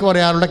അച്ഛനിടയ്ക്ക്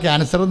പറയാറുള്ള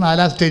ക്യാൻസർ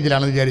 4ാം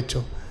സ്റ്റേജിലാണെന്ന്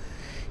വിചാരിച്ചോ.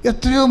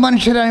 എത്രയോ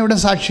മനുഷ്യരാണ് ഇവിടെ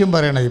സാക്ഷ്യം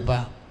പറയണത്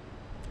ഇപ്പം,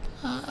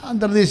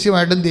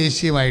 അന്തർദേശീയമായിട്ടും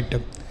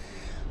ദേശീയമായിട്ടും.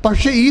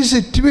 പക്ഷേ ഈ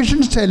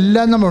സിറ്റുവേഷൻസ്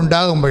എല്ലാം നമ്മൾ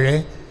ഉണ്ടാകുമ്പോഴേ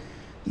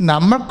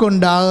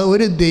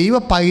ഒരു ദൈവ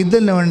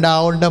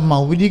പൈതലിനുണ്ടാവേണ്ട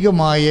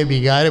മൗലികമായ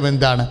വികാരം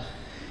എന്താണ്?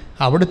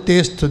 അവിടുത്തെ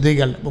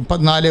സ്തുതികൾ.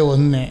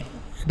 34:1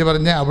 എന്ന്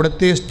പറഞ്ഞ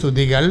അവിടുത്തെ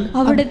സ്തുതികൾ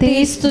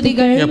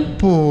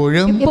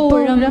എപ്പോഴും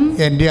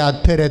എൻ്റെ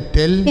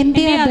അധരത്തിൽ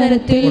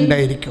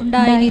ഉണ്ടായിരിക്കും.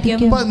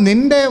 അപ്പം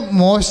നിൻ്റെ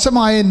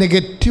മോശമായ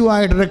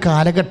നെഗറ്റീവായിട്ടൊരു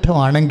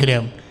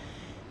കാലഘട്ടമാണെങ്കിലും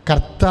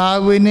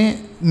കർത്താവിന്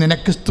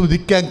നിനക്ക്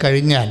സ്തുതിക്കാൻ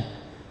കഴിഞ്ഞാൽ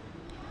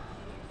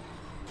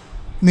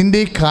നിൻ്റെ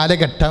ഈ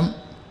കാലഘട്ടം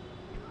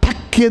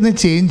ടക്കെന്ന്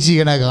ചേഞ്ച്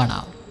ചെയ്യണ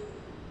കാണാം.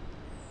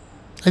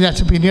 അത് ഞാൻ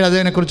പിന്നീട്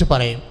അതിനെക്കുറിച്ച്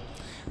പറയും.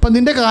 അപ്പം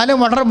നിൻ്റെ കാലം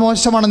വളരെ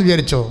മോശമാണെന്ന്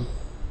വിചാരിച്ചോ.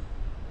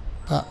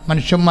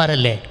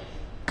 മനുഷ്യന്മാരല്ലേ,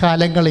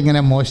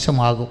 കാലങ്ങളിങ്ങനെ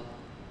മോശമാകും.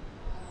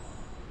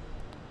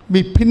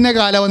 വിഭിന്ന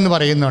കാലമെന്ന്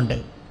പറയുന്നുണ്ട്.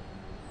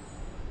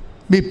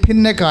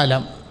 വിഭിന്ന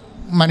കാലം,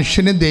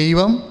 മനുഷ്യന്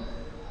ദൈവം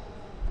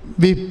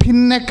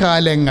വിഭിന്ന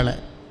കാലങ്ങൾ.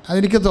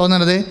 അതെനിക്ക്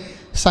തോന്നുന്നത്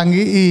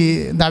ഈ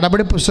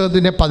നടപടി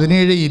പുസ്തകത്തിൻ്റെ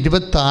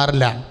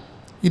 17:26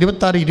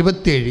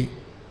 26-27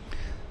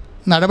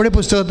 നടപടി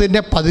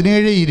പുസ്തകത്തിൻ്റെ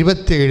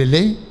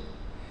 17:27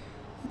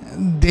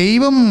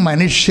 ദൈവം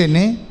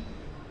മനുഷ്യന്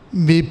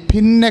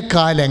വിഭിന്ന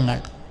കാലങ്ങൾ.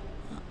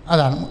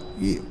 അതാണ്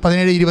ഈ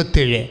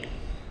 17:27.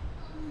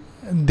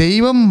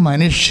 ദൈവം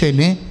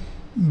മനുഷ്യന്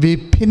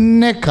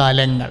വിഭിന്ന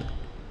കാലങ്ങൾ.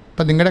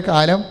 ഇപ്പം നിങ്ങളുടെ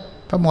കാലം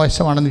ഇപ്പം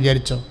മോശമാണെന്ന്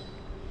വിചാരിച്ചോ.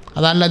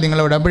 അതല്ല നിങ്ങൾ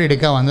ഉടമ്പടി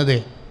എടുക്കാൻ വന്നത്.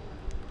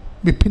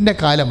 വിഭിന്ന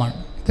കാലമാണ്.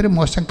 ഇതൊരു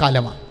മോശം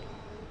കാലമാണ്.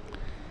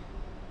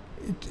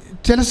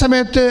 ചില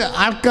സമയത്ത്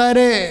ആൾക്കാർ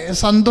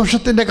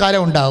സന്തോഷത്തിൻ്റെ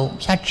കാലം ഉണ്ടാവും,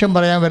 സാക്ഷ്യം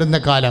പറയാൻ വരുന്ന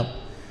കാലം.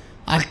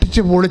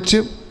 അട്ടിച്ച് പൊളിച്ച്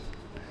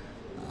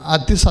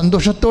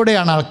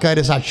അതിസന്തോഷത്തോടെയാണ് ആൾക്കാർ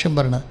സാക്ഷ്യം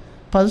പറയുന്നത്.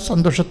 അപ്പം അത്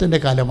സന്തോഷത്തിൻ്റെ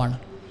കാലമാണ്.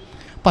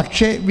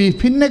 പക്ഷേ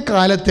വിഭിന്ന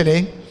കാലത്തിൽ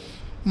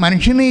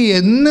മനുഷ്യന്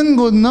എന്നും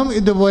കൊന്നും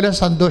ഇതുപോലെ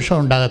സന്തോഷം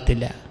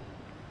ഉണ്ടാകത്തില്ല.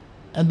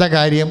 എന്താ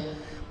കാര്യം?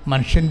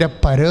 മനുഷ്യൻ്റെ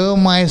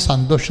പരമമായ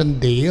സന്തോഷം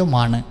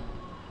ദൈവമാണ്.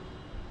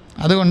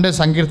 അതുകൊണ്ട്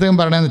സങ്കീർത്തകൻ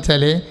പറയണമെന്ന്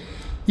വെച്ചാൽ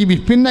ഈ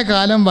വിഭിന്ന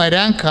കാലം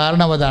വരാൻ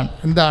കാരണം അതാണ്.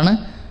 എന്താണ്?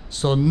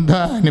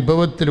 സ്വന്തം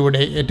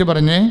അനുഭവത്തിലൂടെ. ഏറ്റു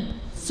പറഞ്ഞേ,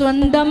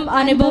 സ്വന്തം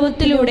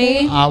അനുഭവത്തിലൂടെ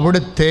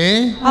അവിടുത്തെ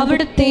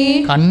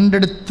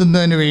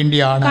കണ്ടെടുത്തുന്നതിന്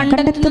വേണ്ടിയാണ്.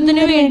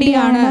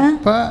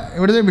 അപ്പം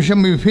ഇവിടുത്തെ വിഷയം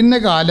വിഭിന്ന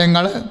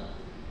കാലങ്ങൾ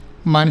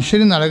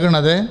മനുഷ്യന്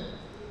നൽകുന്നത്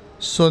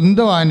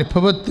സ്വന്തം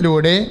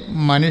അനുഭവത്തിലൂടെ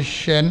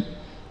മനുഷ്യൻ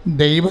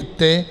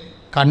ദൈവത്തെ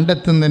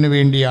കണ്ടെത്തുന്നതിന്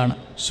വേണ്ടിയാണ്.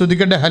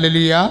 ശ്രുതിക്കട്ടെ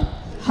ഹല്ലേലൂയ.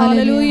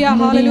 ഹല്ലേലൂയ,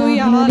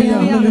 ഹല്ലേലൂയ,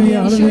 ഹല്ലേലൂയ.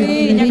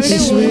 ഈശോയെ, ഞങ്ങളുടെ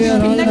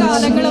വിഭിന്ന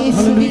കാലങ്ങളും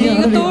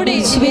ദൈവത്തോടെ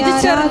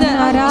വിധിച്ചറിഞ്ഞ്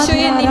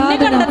ഈശോയെ നിന്നെ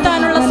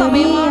കണ്ടെത്താനുള്ള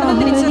സമയമാണെന്ന്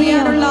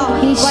തിരിച്ചറിയാനുള്ള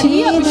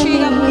വലിയ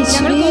അഭിഷേകം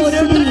ഞങ്ങൾക്ക്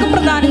ഓരോരുത്തർക്കും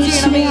പ്രദാനം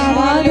ചെയ്യണമേ.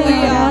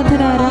 ഹല്ലേലൂയ,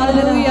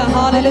 ഹല്ലേലൂയ,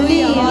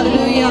 ഹല്ലേലൂയ,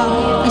 ഹല്ലേലൂയ.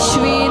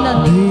 ഈശോയെ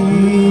നന്ദി.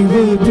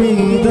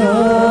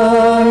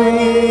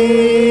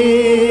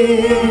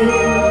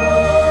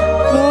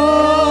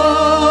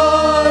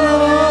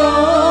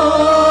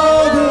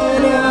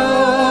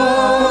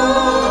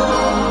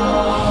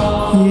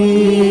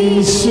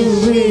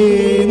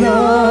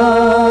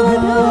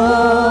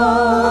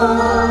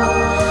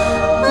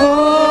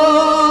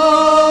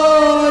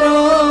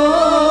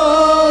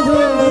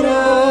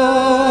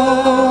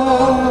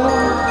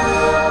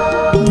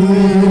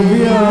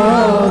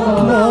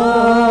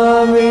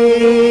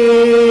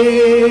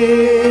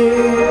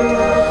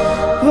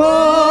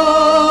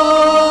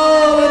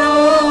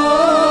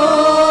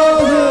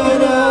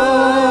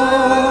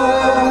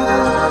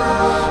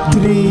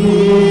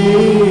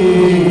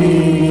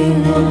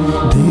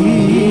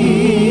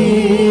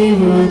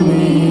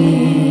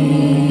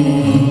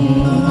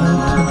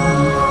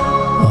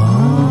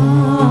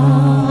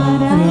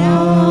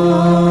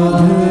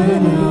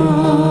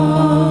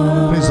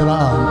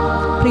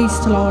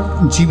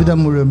 ജീവിതം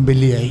മുഴുവൻ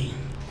ബലിയായി.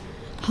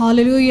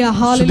 ഹല്ലേലൂയ,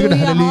 ഹല്ലേലൂയ,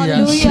 ഹല്ലേലൂയ.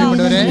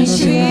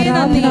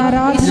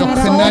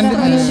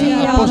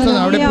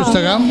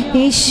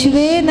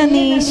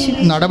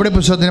 നടപടി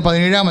പുസ്തകത്തിന്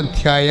 17-ാം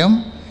അധ്യായം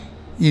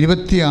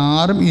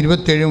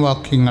 26-27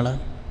 വാക്യങ്ങൾ.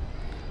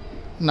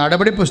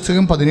 നടപടി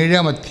പുസ്തകം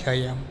 17-ാം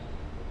അധ്യായം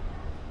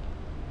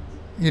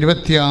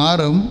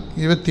 26ഉം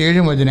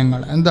 27ഉം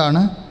വചനങ്ങൾ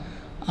എന്താണ്?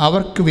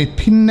 അവർക്ക്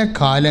വിഭിന്ന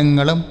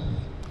കാലങ്ങളും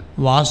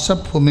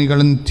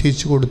വാസഭൂമികളും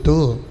നിശ്ചയിച്ചു കൊടുത്തു.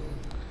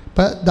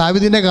 ഇപ്പം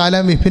ദാവീദിൻ്റെ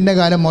കാലം വിഭിന്ന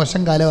കാലം,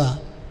 മോശം കാലമാണ്.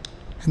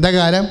 എന്താ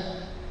കാലം?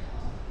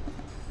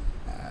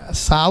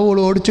 സാവൂൾ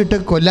ഓടിച്ചിട്ട്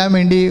കൊല്ലാൻ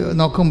വേണ്ടി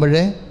നോക്കുമ്പോൾ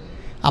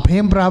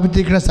അഭയം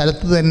പ്രാപിച്ചിരിക്കുന്ന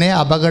സ്ഥലത്ത് തന്നെ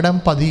അപകടം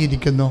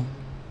പതിയിരിക്കുന്നു.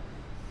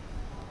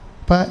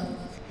 അപ്പം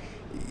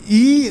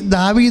ഈ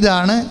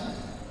ദാവീദാണ്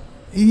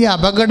ഈ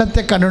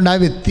അപകടത്തെ കണ്ടുകൊണ്ട്, ആ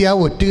വ്യക്തി, ആ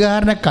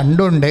ഒറ്റുകാരനെ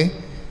കണ്ടുകൊണ്ട്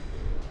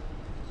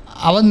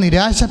അവൻ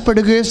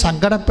നിരാശപ്പെടുകയോ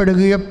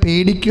സങ്കടപ്പെടുകയോ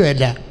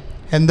പേടിക്കുകയല്ല.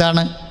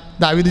 എന്താണ്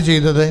ദാവീദ്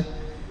ചെയ്തത്?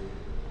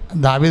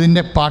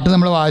 ദാവീദിൻ്റെ പാട്ട്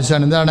നമ്മൾ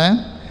വായിച്ചാണ്. എന്താണ്?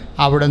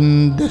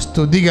 അവിടുത്തെ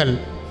സ്തുതികൾ.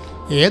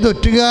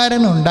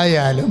 ഏതൊറ്റുകാരൻ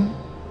ഉണ്ടായാലും,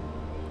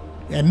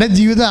 എൻ്റെ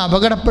ജീവിതം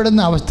അപകടപ്പെടുന്ന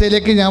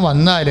അവസ്ഥയിലേക്ക് ഞാൻ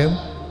വന്നാലും,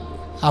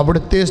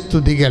 അവിടുത്തെ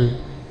സ്തുതികൾ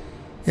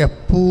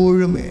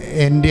എപ്പോഴും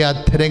എൻ്റെ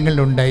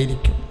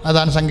അധരങ്ങളിലുണ്ടായിരിക്കും.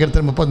 അതാണ്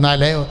സങ്കീർത്തനം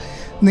 34.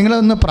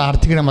 നിങ്ങളൊന്ന്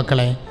പ്രാർത്ഥിക്കണം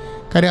മക്കളെ.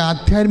 കാര്യം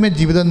ആധ്യാത്മിക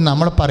ജീവിതം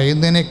നമ്മൾ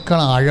പറയുന്നതിനേക്കാൾ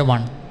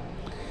ആഴമാണ്.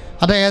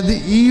 അതായത്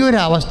ഈ ഒരു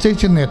അവസ്ഥയിൽ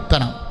ചെന്ന്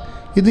എത്തണം.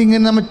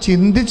 ഇതിങ്ങനെ നമ്മൾ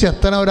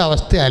ചിന്തിച്ചെത്തണ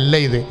ഒരവസ്ഥയല്ല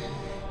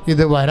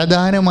ഇത്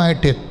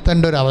വരദാനമായിട്ട്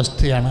എത്തേണ്ട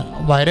ഒരവസ്ഥയാണ്,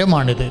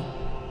 വരമാണിത്.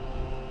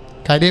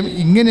 കാര്യം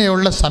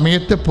ഇങ്ങനെയുള്ള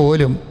സമയത്ത്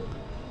പോലും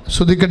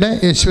സ്തുതിക്കട്ടെ.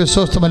 യേശുവേ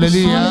സ്തോത്രം.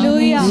 ഹല്ലേലൂയ.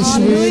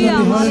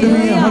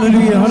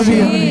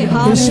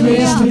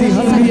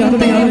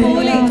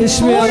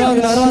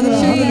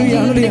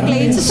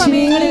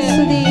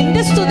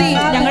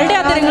 ഞങ്ങളുടെ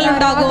അധരങ്ങളിൽ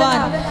ഉണ്ടാകുവാൻ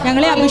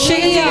ഞങ്ങളെ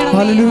അഭിഷേകം ചെയ്യണം.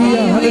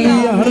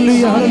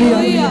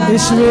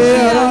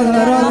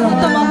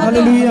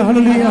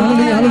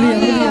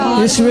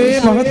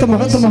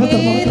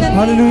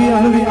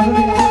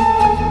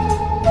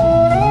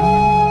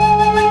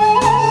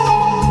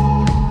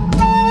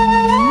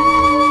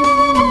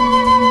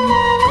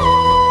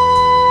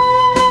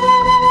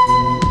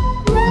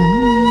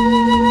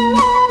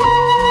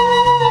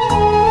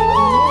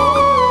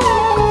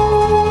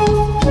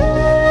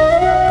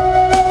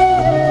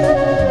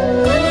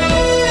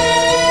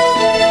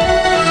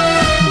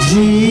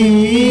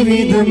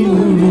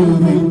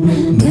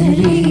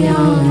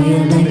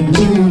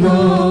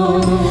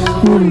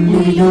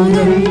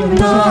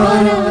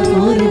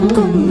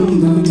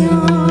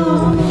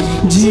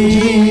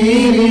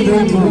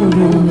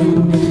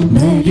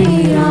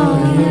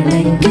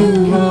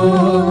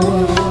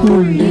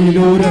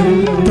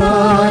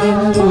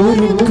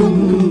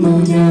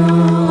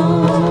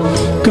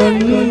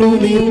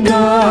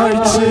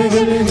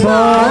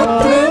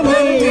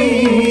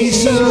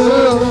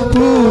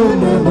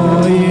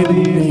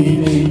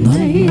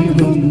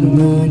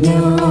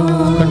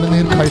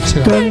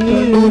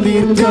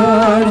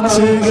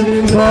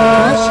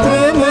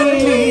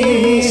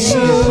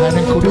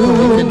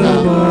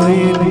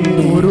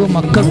 ഓരോ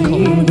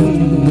മക്കൾക്കും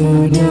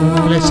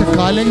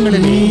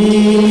ക്ലേശകാലങ്ങളിൽ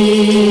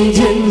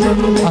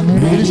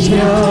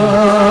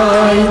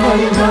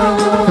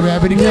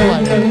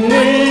വ്യാപരിക്കുവാൻ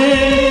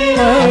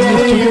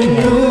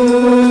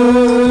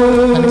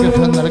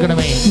അനുഗ്രഹം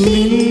നൽകണമേ,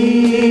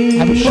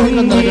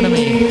 അഭിഷേകം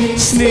നൽകണമേ,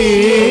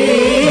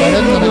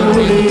 വരം നൽകണമേ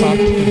എന്ന്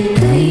പ്രാർത്ഥിക്കുന്നു.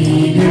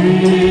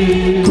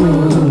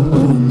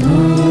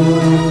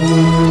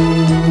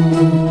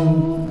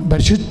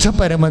 പരിശുദ്ധ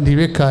പരമ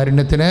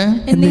ദിവ്യകാരുണ്യത്തിന്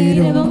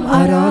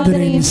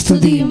ആരാധനയും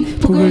സ്തുതിയും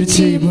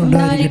പുകഴ്ചയും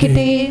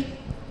ഉണ്ടായിരിക്കട്ടെ.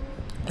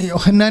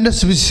 യോഹന്നാൻ്റെ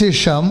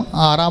സുവിശേഷം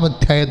 6-ാം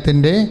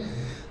അധ്യായത്തിൻ്റെ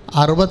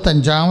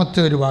 65-ാമത്തെ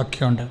ഒരു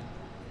വാക്യമുണ്ട്.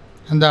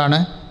 എന്താണ്?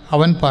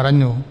 അവൻ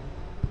പറഞ്ഞു,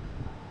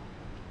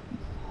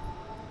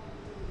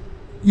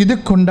 ഇത്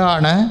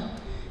കൊണ്ടാണ്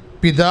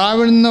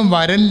പിതാവിൽ നിന്ന്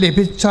വരം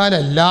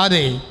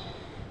ലഭിച്ചാലല്ലാതെ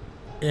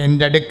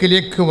എൻ്റെ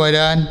അടുക്കിലേക്ക്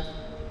വരാൻ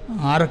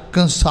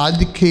ആർക്കും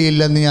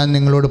സാധിക്കുകയില്ലെന്ന് ഞാൻ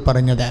നിങ്ങളോട്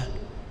പറഞ്ഞത്.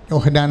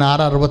 യോഹന്നാൻ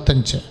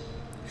 6:65.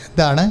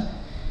 എന്താണ്?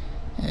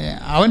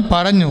 അവൻ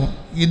പറഞ്ഞു,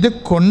 ഇത്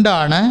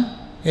കൊണ്ടാണ്,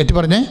 ഏറ്റു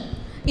പറഞ്ഞേ,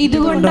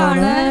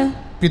 ഇതുകൊണ്ടാണ്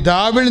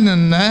പിതാവിൽ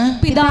നിന്ന്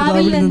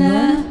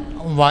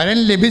വരം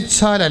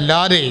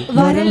ലഭിച്ചാലല്ലാതെ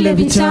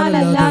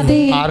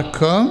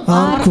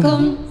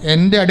ആർക്കും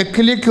എൻ്റെ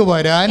അടുക്കിലേക്ക്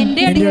വരാൻ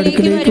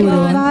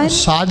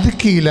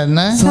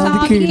സാധിക്കില്ലെന്ന്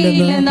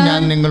ഞാൻ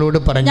നിങ്ങളോട്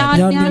പറഞ്ഞു.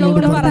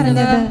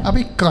 അപ്പം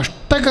ഈ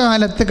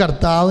കഷ്ടകാലത്ത്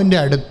കർത്താവിൻ്റെ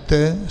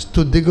അടുത്ത്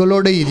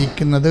സ്തുതികളോടെ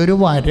ഇരിക്കുന്നത് ഒരു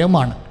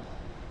വരമാണ്.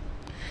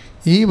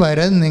 ഈ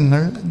വരം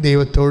നിങ്ങൾ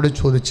ദൈവത്തോട്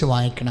ചോദിച്ച്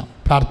വാങ്ങിക്കണം.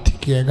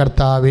 പ്രാർത്ഥിക്കുക,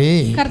 കർത്താവേ,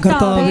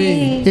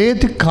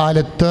 ഏത്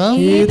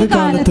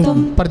കാലത്തും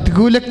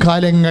പ്രതികൂല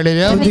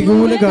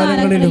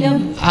കാലങ്ങളിലും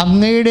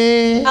അങ്ങയുടെ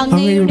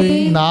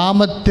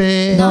നാമത്തെ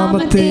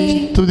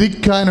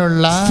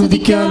സ്തുതിക്കാനുള്ള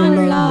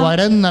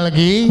വരം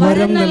നൽകി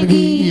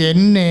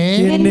എന്നെ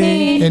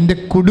എൻ്റെ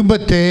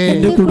കുടുംബത്തെ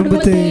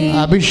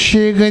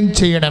അഭിഷേകം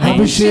ചെയ്യണമേ.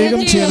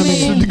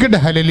 സ്തുതിക്കട്ടെ.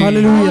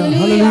 ഹല്ലേലൂയ.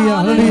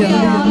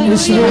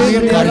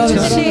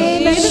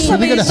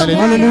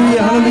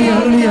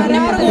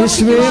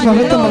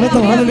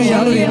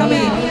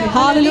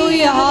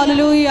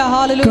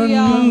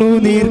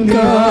 കണ്ണുനീർ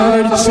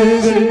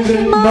കാഴ്ചകൾ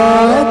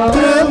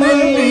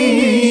മാത്രമല്ല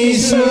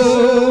ഈശോ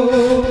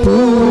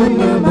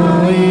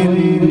പൂർണ്ണമായി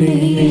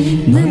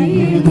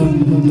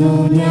നൽകുന്നു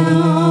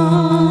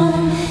ഞാൻ.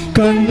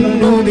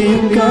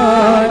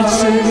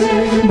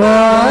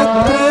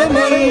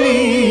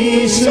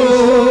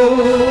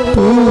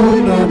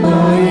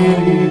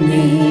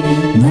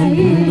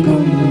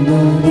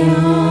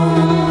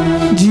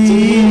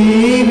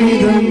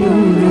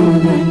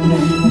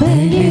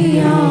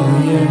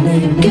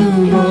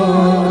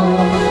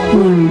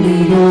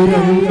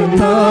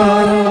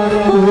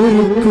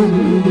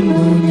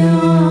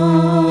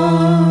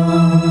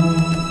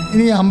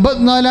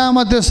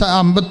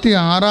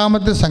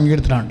 56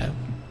 സങ്കീർത്തനമുണ്ട്.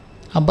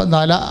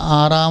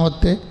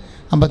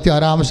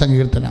 56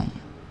 സങ്കീർത്തനം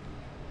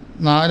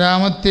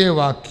 4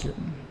 വാക്യം.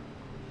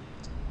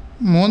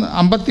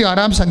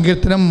 56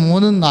 സങ്കീർത്തനം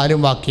 3-4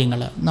 വാക്യങ്ങൾ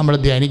നമ്മൾ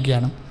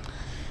ധ്യാനിക്കുകയാണ്.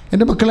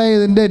 എൻ്റെ മക്കളെ,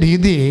 ഇതിൻ്റെ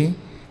രീതി,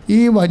 ഈ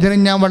വചനം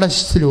ഞാൻ വളരെ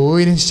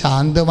സ്ലോയിലും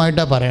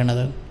ശാന്തമായിട്ടാണ്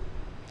പറയണത്.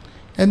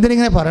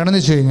 എന്തിനിങ്ങനെ പറയണമെന്ന്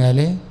വെച്ച് കഴിഞ്ഞാൽ,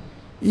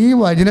 ഈ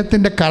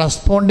വചനത്തിൻ്റെ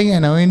കറസ്പോണ്ടിങ്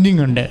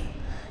അനോയിൻറ്റിങ് ഉണ്ട്.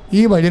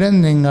 ഈ വചനം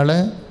നിങ്ങൾ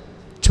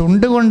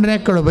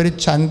ചുണ്ടുകൊണ്ടിനേക്കാൾ ഉപരി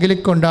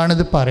ചങ്കിലിക്കൊണ്ടാണ്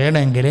ഇത്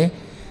പറയണമെങ്കിൽ,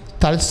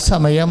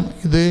 തത്സമയം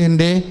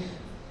ഇതിൻ്റെ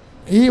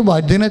ഈ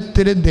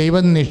വചനത്തിൽ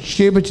ദൈവം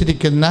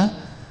നിക്ഷേപിച്ചിരിക്കുന്ന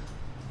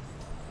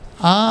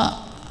ആ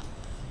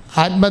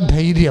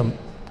ആത്മധൈര്യം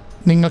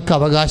നിങ്ങൾക്ക്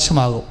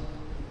അവകാശമാകും.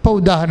 ഇപ്പോൾ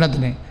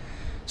ഉദാഹരണത്തിന്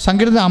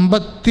സങ്കീർത്തനം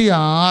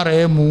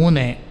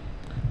 56:3,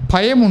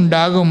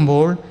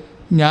 ഭയമുണ്ടാകുമ്പോൾ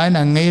ഞാൻ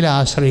അങ്ങയിൽ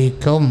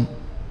ആശ്രയിക്കും.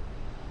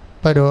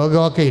 ഇപ്പോൾ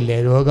രോഗമൊക്കെ ഇല്ലേ,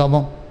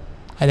 രോഗമോ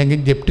അല്ലെങ്കിൽ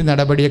ജപ്തി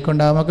നടപടിയൊക്കെ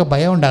ഉണ്ടാകുമ്പോൾ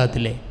ഭയം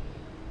ഉണ്ടാകത്തില്ലേ?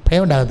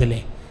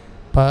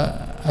 അപ്പോൾ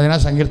അതിനാ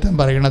സങ്കീർത്തനം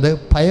പറയുന്നത്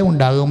ഭയം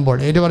ഉണ്ടാകുമ്പോൾ.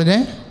 ഏത് പറഞ്ഞേ?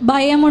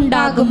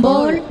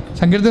 ഭയമുണ്ടാകുമ്പോൾ.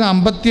 സങ്കീർത്തനം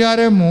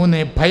 56:3,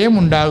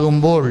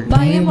 ഭയമുണ്ടാകുമ്പോൾ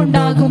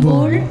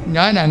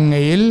ഞാൻ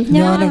അങ്ങയിൽ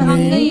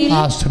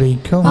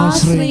ആശ്രയിക്കും.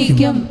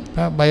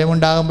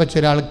 ഭയമുണ്ടാകുമ്പോൾ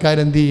ചില ആൾക്കാർ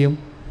എന്ത് ചെയ്യും?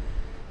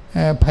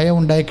 ഭയം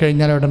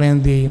ഉണ്ടായിക്കഴിഞ്ഞാൽ ഉടനെ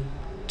എന്ത് ചെയ്യും?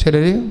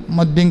 ചിലർ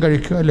മദ്യം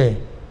കഴിക്കും അല്ലേ?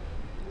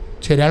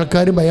 ചില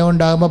ആൾക്കാർ ഭയം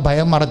ഉണ്ടാകുമ്പോൾ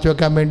ഭയം മറച്ചു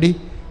വെക്കാൻ വേണ്ടി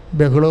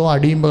ബഹളവും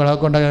അടിയും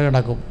ബഹളമൊക്കെ ഉണ്ടാക്കി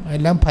കിടക്കും.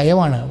 എല്ലാം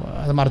ഭയമാണ്.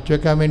 അത് മറച്ചു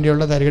വെക്കാൻ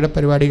വേണ്ടിയുള്ള തരികിട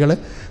പരിപാടികൾ,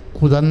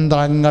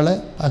 കുതന്ത്രങ്ങൾ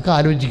ഒക്കെ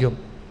ആലോചിക്കും.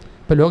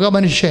 ഇപ്പോൾ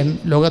ലോകമനുഷ്യൻ,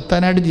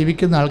 ലോകത്താനായിട്ട്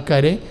ജീവിക്കുന്ന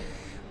ആൾക്കാർ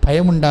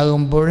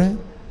ഭയമുണ്ടാകുമ്പോൾ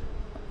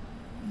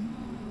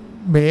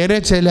വേറെ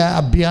ചില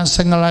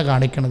അഭ്യാസങ്ങളാണ്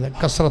കാണിക്കുന്നത്.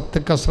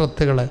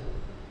 കസരത്തുകൾ.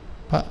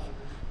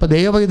 ഇപ്പോൾ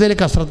ദൈവഭക്തിയിൽ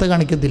കസരത്ത്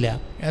കാണിക്കത്തില്ല.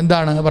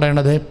 എന്താണ്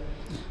പറയണത്?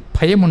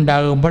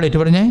 ഭയമുണ്ടാകുമ്പോൾ ഏറ്റു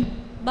പറഞ്ഞേ,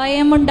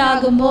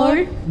 ഭയമുണ്ടാകുമ്പോൾ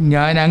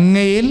ഞാൻ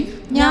അങ്ങയിൽ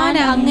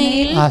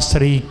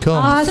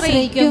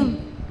ആശ്രയിക്കും.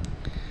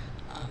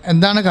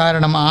 എന്താണ്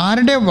കാരണം?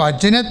 ആരുടെ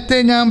വചനത്തെ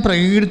ഞാൻ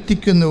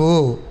പ്രകീർത്തിക്കുന്നുവോ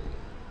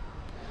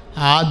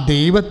ആ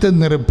ദൈവത്തെ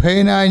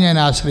നിർഭയനായി ഞാൻ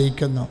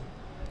ആശ്രയിക്കുന്നു.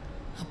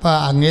 അപ്പോൾ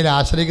അങ്ങയിൽ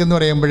ആശ്രയിക്കുന്നു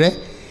പറയുമ്പോഴേ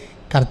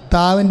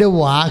കർത്താവിൻ്റെ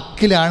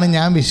വാക്കിലാണ്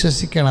ഞാൻ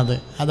വിശ്വസിക്കണത്.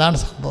 അതാണ്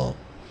സംഭവം.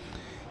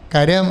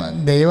 കാര്യം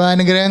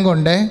ദൈവാനുഗ്രഹം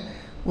കൊണ്ട്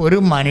ഒരു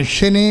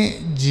മനുഷ്യന്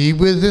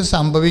ജീവിതത്തിൽ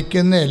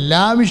സംഭവിക്കുന്ന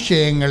എല്ലാ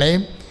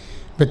വിഷയങ്ങളെയും,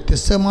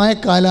 വ്യത്യസ്തമായ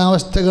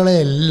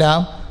കാലാവസ്ഥകളെയെല്ലാം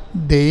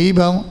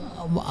ദൈവം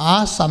ആ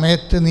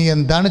സമയത്ത് നീ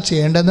എന്താണ്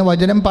ചെയ്യേണ്ടതെന്ന്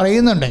വചനം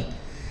പറയുന്നുണ്ട്.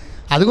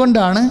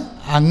 അതുകൊണ്ടാണ്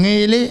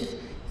അങ്ങയിൽ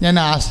ഞാൻ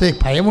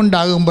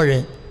ഭയമുണ്ടാകുമ്പോഴേ.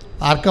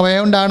 ആർക്ക്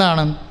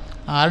ഭയമുണ്ടാകണം?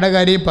 ആരുടെ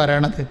കാര്യം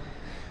പറയണത്?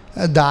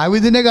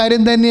 ദാവീദിൻ്റെ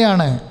കാര്യം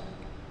തന്നെയാണ്.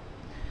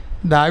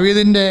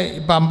 ദാവീദിൻ്റെ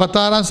ഇപ്പം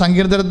 56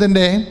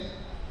 സങ്കീർത്തനത്തിൻ്റെ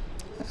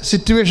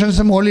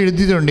സിറ്റുവേഷൻസ് മുകളിൽ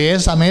എഴുതിയിട്ടുണ്ട്.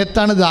 ഏത്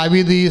സമയത്താണ്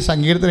ദാവീദ് ഈ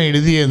സങ്കീർത്തനം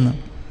എഴുതിയെന്ന്.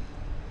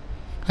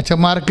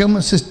 അച്ഛന്മാർക്കും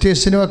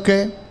സിസ്റ്റേഴ്സിനുമൊക്കെ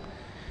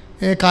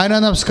കാന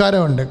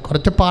നമസ്കാരമുണ്ട്.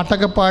 കുറച്ച്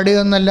പാട്ടൊക്കെ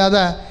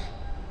പാടിയതെന്നല്ലാതെ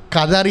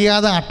കഥ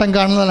അറിയാതെ ആട്ടം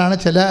കാണുന്നതാണ്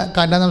ചില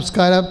കാന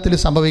നമസ്കാരത്തിൽ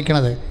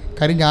സംഭവിക്കുന്നത്.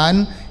 കാര്യം ഞാൻ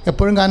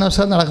എപ്പോഴും കാന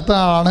നമസ്കാരം നടത്തുന്ന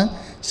ആളാണ്.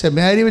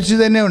 സെമിനാരി വെച്ച്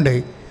തന്നെ ഉണ്ട്.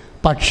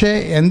 പക്ഷേ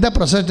എന്താ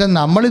പ്രശ്നം വെച്ചാൽ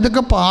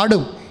നമ്മളിതൊക്കെ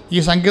പാടും. ഈ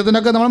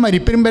സങ്കീർത്തനമൊക്കെ നമ്മൾ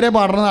മരിപ്പിനും വരെ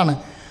പാടുന്നതാണ്.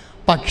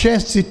 പക്ഷേ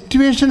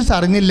സിറ്റുവേഷൻസ്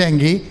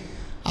അറിഞ്ഞില്ലെങ്കിൽ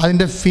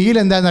അതിൻ്റെ ഫീൽ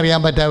എന്താണെന്ന് അറിയാൻ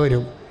പറ്റാതെ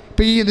വരും.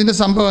 ഇപ്പോൾ ഇതിൻ്റെ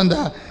സംഭവം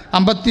എന്താ?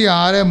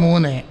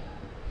 56:3,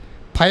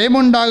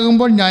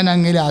 ഭയമുണ്ടാകുമ്പോൾ ഞാൻ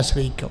അങ്ങയിൽ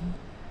ആശ്രയിക്കും.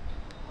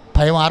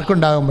 ഭയം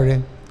ആർക്കുണ്ടാകുമ്പോൾ?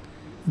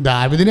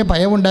 ദാവീദിന്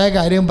ഭയമുണ്ടായ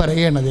കാര്യം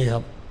പറയുകയാണ്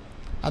അദ്ദേഹം.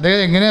 അദ്ദേഹം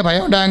എങ്ങനെ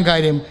ഭയം ഉണ്ടാകാൻ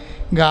കാര്യം?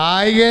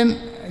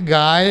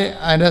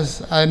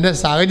 അതിൻ്റെ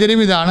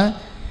സാഹചര്യം ഇതാണ്.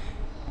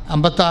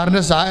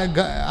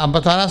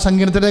 56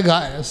 സങ്കീർത്തനത്തിൻ്റെ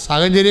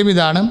സാഹചര്യം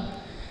ഇതാണ്.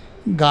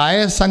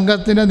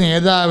 ഗായസംഘത്തിൻ്റെ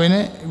നേതാവിന്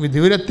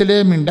വിദൂരത്തിലെ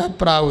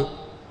മിണ്ടാപ്രാവ്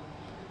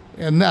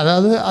എന്ന്,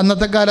 അതായത്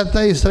അന്നത്തെ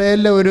കാലത്ത്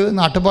ഇസ്രായേലിലെ ഒരു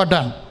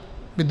നാട്ടുപാട്ടാണ്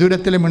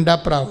വിദൂരത്തിലെ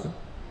മിണ്ടാപ്രാവ്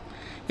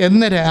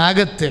എന്ന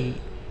രാഗത്തിൽ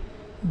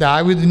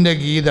ദാവീദിൻ്റെ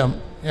ഗീതം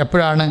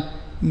എപ്പോഴാണ്?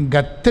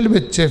 ഗത്തിൽ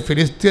വെച്ച്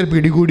ഫിലിസ്തീർ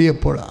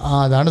പിടികൂടിയപ്പോൾ.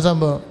 അതാണ്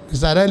സംഭവം.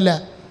 നിസ്സാരമല്ല.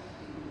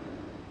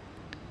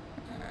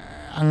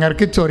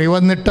 അങ്ങർക്ക് ചൊറി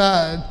വന്നിട്ട,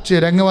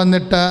 ചിരങ്ങ്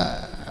വന്നിട്ട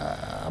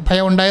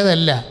ഭയം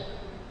ഉണ്ടായതല്ല.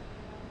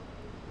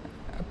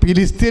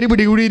 ഫിലിസ്തീർ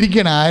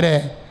പിടികൂടിയിരിക്കുകയാണ്. ആരെ?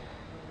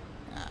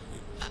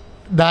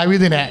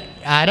 ദാവീദിനെ.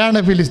 ആരാണ്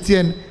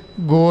ഫിലിസ്തീൻ?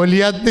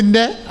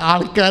 ഗോലിയാത്തിൻ്റെ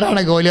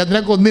ആൾക്കാരാണ്.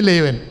 ഗോലിയാത്തിനെ കൊന്നില്ലേ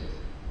ഇവൻ?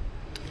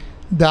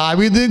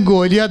 ദാവീദ്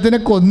ഗോലിയാത്തിനെ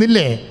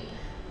കൊന്നില്ലേ?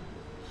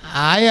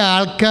 ആ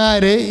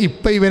ആൾക്കാർ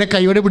ഇപ്പം ഇവനെ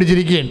കൈയോടെ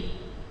പിടിച്ചിരിക്കുകയാണ്.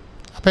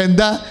 അപ്പം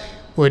എന്താ?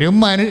 ഒരു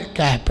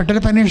ക്യാപിറ്റൽ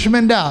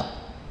പനിഷ്മെൻറ്റാ.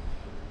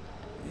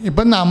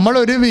 ഇപ്പം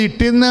നമ്മളൊരു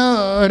വീട്ടിൽ നിന്ന്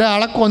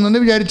ഒരാളെ കൊന്നെന്ന്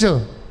വിചാരിച്ചോ,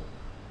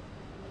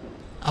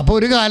 അപ്പോൾ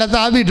ഒരു കാലത്ത്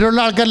ആ വീട്ടിലുള്ള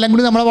ആൾക്കാരെല്ലാം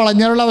കൂടി നമ്മളെ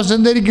വളഞ്ഞാലുള്ള അവസ്ഥ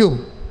എന്തായിരിക്കും?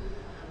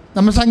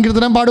 നമ്മൾ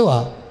സങ്കീർത്തനം പാടുക.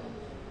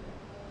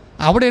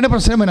 അവിടെയാണ്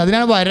പ്രശ്നം വരുന്നത്.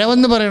 അതിനാണ്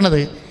വരവെന്ന്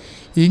പറയണത്.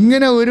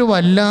 ഇങ്ങനെ ഒരു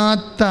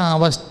വല്ലാത്ത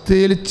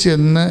അവസ്ഥയിൽ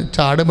ചെന്ന്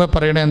ചാടുമ്പോൾ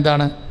പറയണത്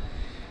എന്താണ്?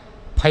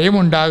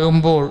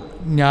 ഭയമുണ്ടാകുമ്പോൾ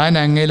ഞാൻ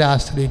അങ്ങയിൽ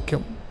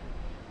ആശ്രയിക്കും.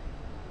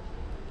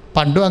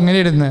 പണ്ടും അങ്ങനെ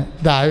ഇരുന്ന്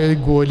ദാവീദ്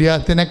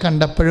ഗോലിയാത്തിനെ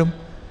കണ്ടപ്പോഴും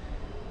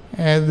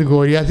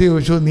ഗോലിയാത്ത്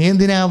ചോദിച്ചു, നീ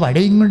എന്തിനാ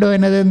വടിയും കൊണ്ട്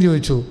വന്നതെന്ന്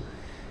ചോദിച്ചു.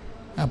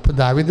 അപ്പോൾ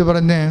ദാവീദ്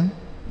പറഞ്ഞ്,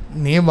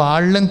 നീ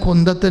വാളിലും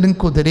കുന്തത്തിലും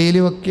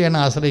കുതിരയിലും ഒക്കെയാണ്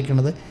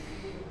ആശ്രയിക്കുന്നത്,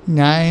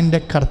 ഞാൻ എൻ്റെ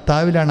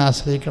കർത്താവിലാണ്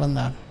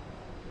ആശ്രയിക്കണമെന്നാണ്.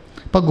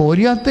 അപ്പോൾ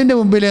ഗോലിയാത്തിൻ്റെ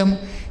മുമ്പിലും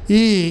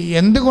ഈ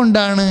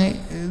എന്തുകൊണ്ടാണ്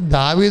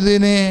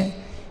ദാവീദിനെ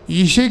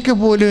ഈശോയ്ക്ക്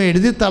പോലും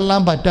എഴുതി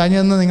തള്ളാൻ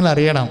പറ്റാഞ്ഞെന്ന് നിങ്ങൾ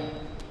അറിയണം.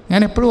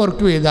 ഞാൻ എപ്പോഴും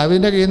ഓർക്കുകയും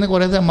ദാവീദിൻ്റെ കയ്യിൽ നിന്ന്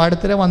കുറേ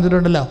തെമ്മാടത്തിനെ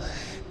വന്നിട്ടുണ്ടല്ലോ,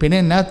 പിന്നെ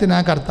എന്നാത്തിനാ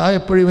കർത്താവ്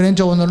എപ്പോഴും ഇവനെയും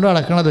ചുവന്നുകൊണ്ട്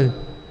നടക്കണത്.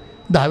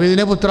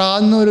 ദാവീദിനെ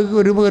പുത്രാന്ന്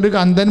ഒരു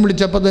കന്തൻ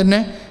വിളിച്ചപ്പോൾ തന്നെ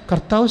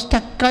കർത്താവ്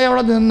സ്റ്റക്കായി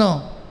അവിടെ നിന്നോ.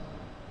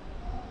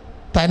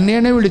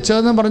 തന്നെയാണ്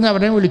വിളിച്ചതെന്ന് പറഞ്ഞ്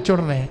അവനെ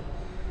വിളിച്ചുടനെ.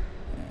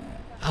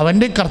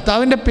 അവൻ്റെ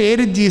കർത്താവിൻ്റെ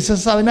പേര്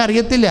ജീസസ്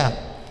അവനറിയത്തില്ല,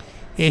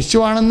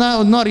 യേശുവാണെന്ന്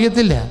ഒന്നും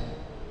അറിയത്തില്ല.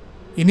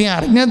 ഇനി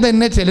അറിഞ്ഞാൽ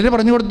തന്നെ ചിലർ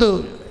പറഞ്ഞു കൊടുത്തു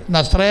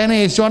നസ്രായനെ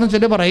യേശുവാണെന്ന്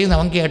ചിലർ പറയുന്നു,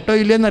 അവൻ കേട്ടോ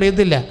ഇല്ലയെന്ന്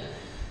അറിയത്തില്ല.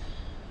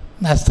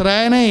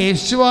 നസ്രായനെ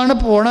യേശുവാണ്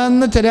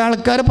പോണതെന്ന് ചില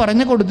ആൾക്കാർ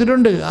പറഞ്ഞു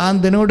കൊടുത്തിട്ടുണ്ട് ആ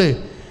അന്തനോട്,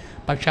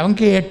 പക്ഷെ അവൻ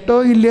കേട്ടോ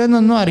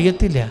ഇല്ലയെന്നൊന്നും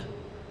അറിയത്തില്ല.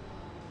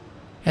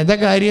 എന്താ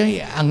കാര്യം?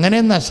 അങ്ങനെ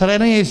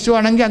നസ്രായനെ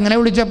യേശുവാണെങ്കിൽ അങ്ങനെ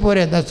വിളിച്ചാൽ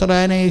പോരെ,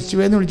 നസ്രായനെ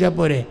യേശുവെന്ന് വിളിച്ചാൽ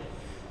പോരെ.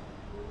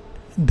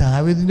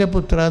 ദാവീദിൻ്റെ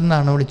പുത്രൻ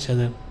എന്നാണ്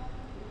വിളിച്ചത്.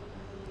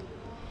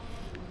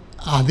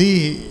 അത്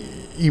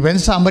ഇവൻ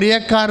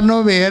സമറിയക്കാരനോ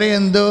വേറെ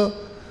എന്തോ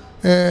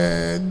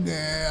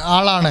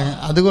ആളാണ്.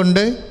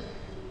 അതുകൊണ്ട്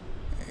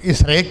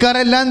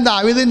ഇസ്രായേൽക്കാരെല്ലാം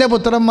ദാവീദിൻ്റെ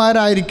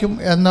പുത്രന്മാരായിരിക്കും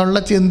എന്നുള്ള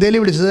ചിന്തയിൽ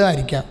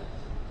വിളിച്ചതായിരിക്കാം.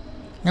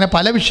 അങ്ങനെ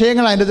പല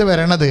വിഷയങ്ങൾ അതിൻ്റെ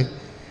വരണത്.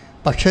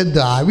 പക്ഷേ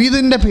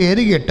ദാവീദിൻ്റെ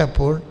പേര്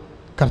കേട്ടപ്പോൾ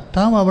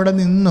കർത്താവ് അവിടെ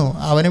നിന്നു,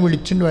 അവനെ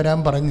വിളിച്ചുകൊണ്ട് വരാൻ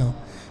പറഞ്ഞു.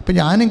 അപ്പോൾ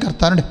ഞാനും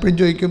കർത്താവിനോട് എപ്പോഴും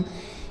ചോദിക്കും,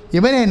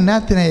 ഇവൻ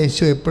എന്നാത്തിനാണ്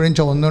യേശു എപ്പോഴും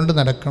ചുവന്നുകൊണ്ട്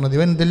നടക്കുന്നത്?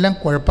 ഇവൻ ഇതെല്ലാം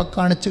കുഴപ്പം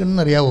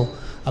കാണിച്ചതെന്നറിയാവോ?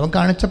 അവൻ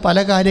കാണിച്ച പല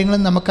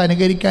കാര്യങ്ങളും നമുക്ക്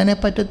അനുകരിക്കാനേ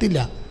പറ്റത്തില്ല.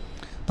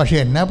 പക്ഷേ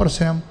എന്നാ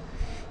പ്രശ്നം?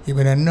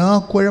 ഇവൻ എന്നാ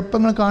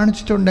കുഴപ്പങ്ങൾ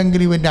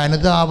കാണിച്ചിട്ടുണ്ടെങ്കിൽ ഇവൻ്റെ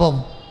അനുതാപം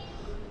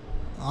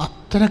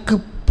അത്രക്ക്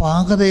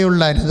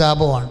പാകതയുള്ള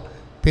അനുതാപമാണ്.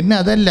 പിന്നെ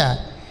അതല്ല,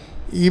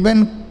 ഇവൻ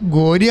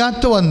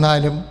ഗോലിയാത്ത്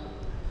വന്നാലും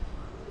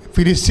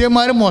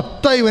ഫിലിസ്ത്യന്മാർ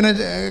മൊത്തം ഇവനെ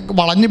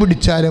വളഞ്ഞു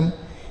പിടിച്ചാലും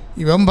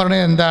ഇവൻ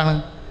പറഞ്ഞത് എന്താണ്?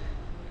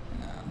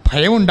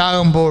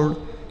 ഭയമുണ്ടാകുമ്പോൾ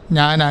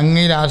ഞാൻ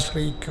അങ്ങയിൽ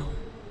ആശ്രയിക്കും.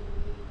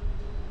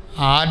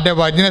 ആരുടെ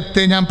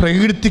വചനത്തെ ഞാൻ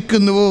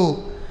പ്രകീർത്തിക്കുന്നുവോ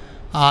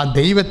ആ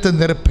ദൈവത്തെ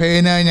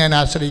നിർഭയനായി ഞാൻ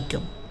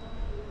ആശ്രയിക്കും.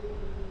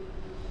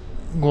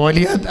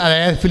 ഗോലിയാത്ത്,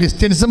 അതായത്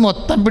ഫിലിസ്ത്യൻസ്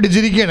മൊത്തം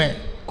പിടിച്ചിരിക്കുകയാണ്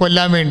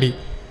കൊല്ലാൻ വേണ്ടി,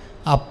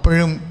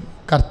 അപ്പോഴും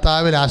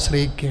കർത്താവിൽ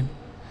ആശ്രയിക്കുകയാണ്.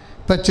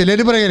 ഇപ്പം ചിലർ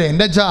പറയല്ലേ,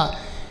 എൻ്റെ അച്ഛാ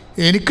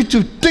എനിക്ക്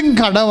ചുറ്റും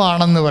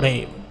കടമാണെന്ന്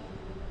പറയും.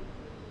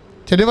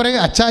 ചിലർ പറയും,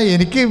 അച്ഛാ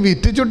എനിക്ക്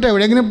വിറ്റ് ചുട്ട്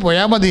എവിടെയെങ്കിലും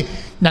പോയാൽ മതി,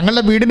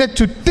 ഞങ്ങളുടെ വീടിൻ്റെ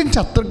ചുറ്റും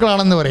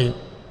ശത്രുക്കളാണെന്ന് പറയും.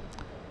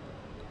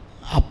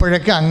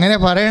 അപ്പോഴൊക്കെ അങ്ങനെ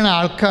പറയുന്ന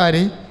ആൾക്കാർ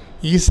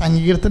ഈ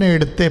സങ്കീർത്തനം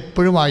എടുത്ത്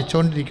എപ്പോഴും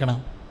വായിച്ചുകൊണ്ടിരിക്കണം.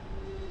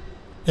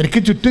 എനിക്ക്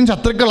ചുറ്റും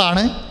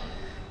ശത്രുക്കളാണ്,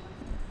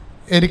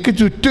 എനിക്ക്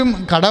ചുറ്റും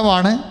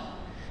കടമാണ്,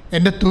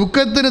 എൻ്റെ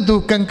തൂക്കത്തിന്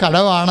തൂക്കം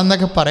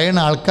കടമാണെന്നൊക്കെ പറയുന്ന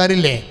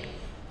ആൾക്കാരില്ലേ,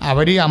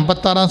 അവർ ഈ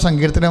 56-ാം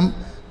സങ്കീർത്തനം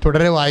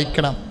തുടരെ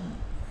വായിക്കണം.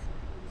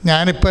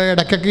 ഞാനിപ്പോൾ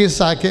ഇടയ്ക്കൊക്കെ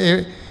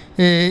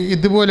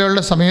ഇതുപോലെയുള്ള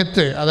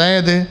സമയത്ത്,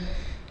 അതായത്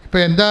ഇപ്പോൾ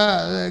എന്താ,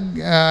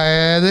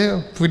 അതായത്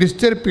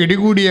ഫിലിസ്ത്യർ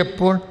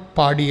പിടികൂടിയപ്പോൾ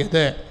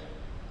പാടിയത്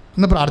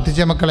ഒന്ന്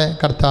പ്രാർത്ഥിച്ച മക്കളെ.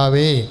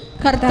 കർത്താവേ,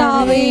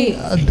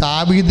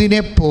 ദാവീദിനെ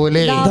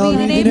പോലെ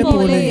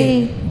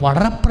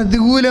വളരെ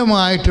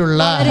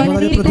പ്രതികൂലമായിട്ടുള്ള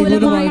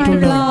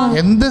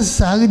എന്ത്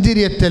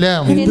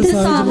സാഹചര്യത്തിലും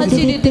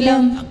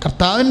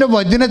കർത്താവിന്റെ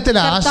വചനത്തിൽ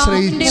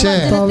ആശ്രയിച്ച്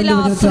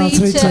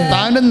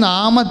കർത്താവിന്റെ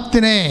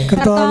നാമത്തിനെ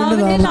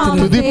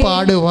സ്തുതി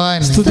പാടുവാൻ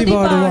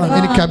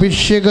എനിക്ക്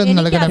അഭിഷേകം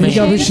നൽകണമേ.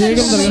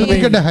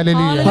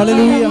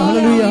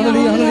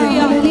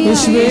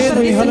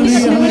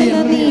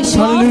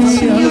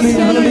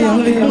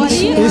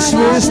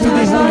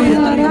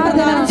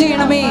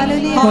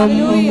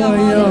 ഹല്ലേലൂയ,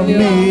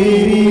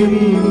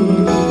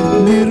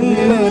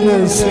 നിർമ്മല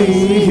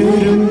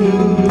സ്നേഹരും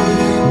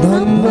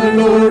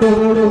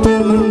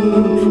നമ്മളോടൊപ്പം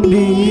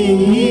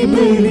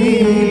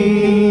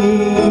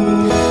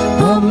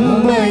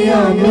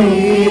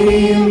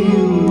അമ്മയമേയും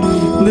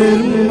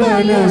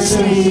നിർമ്മല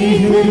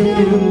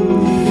സ്നേഹരും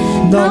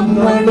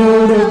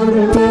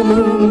നമ്മളോടൊപ്പം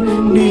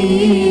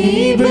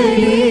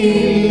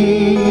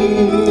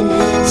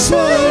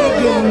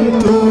സ്വർഗം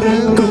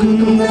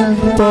തുറക്കുന്ന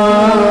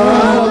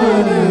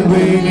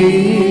പാവനബലി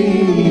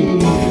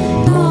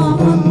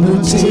നാമൊന്നു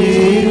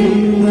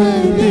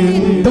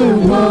ചേരുന്നതെന്തു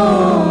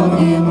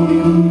ഭാഗ്യം.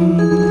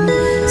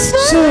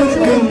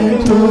 സ്വർഗം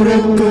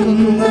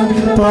തുറക്കുന്ന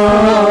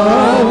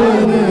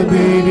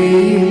പാവനബലി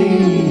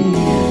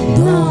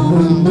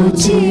നാമൊന്നു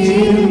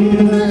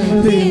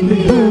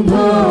ചേരുന്നതെന്തു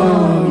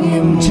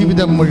ഭാഗ്യം.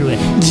 ജീവിതം മുഴുവൻ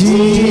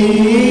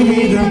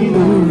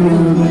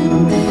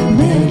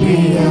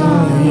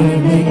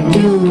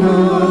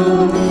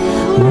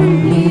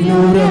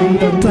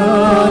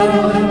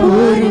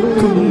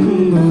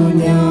ഒരുക്കുന്നു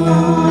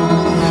ഞാൻ.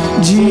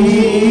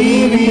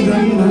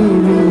 ജീവിതം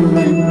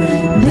മുഴുവൻ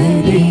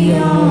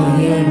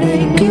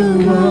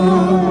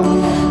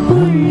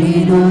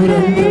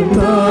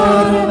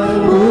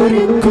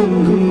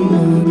ഒരുക്കുന്നു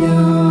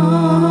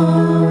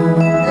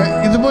ഞാൻ.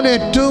 ഇതുപോലെ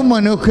ഏറ്റവും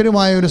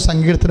മനോഹരമായ ഒരു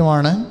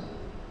സങ്കീർത്തനമാണ്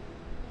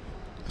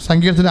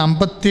സങ്കീർത്തനം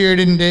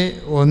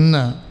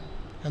 57:1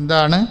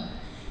 എന്താണ്?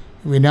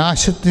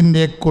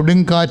 വിനാശത്തിൻ്റെ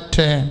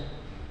കൊടുങ്കാറ്റ്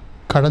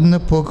കടന്നു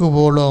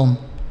പോകുമ്പോഴും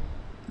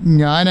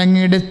ഞാൻ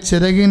അങ്ങയുടെ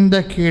ചിറകിൻ്റെ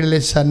കീഴിൽ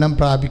ശരണം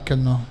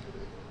പ്രാപിക്കുന്നു.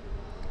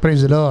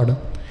 Praise the Lord.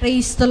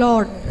 Praise the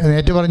Lord.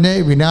 നേരത്തെ പറഞ്ഞേ,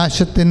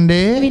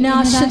 വിനാശത്തിൻ്റെ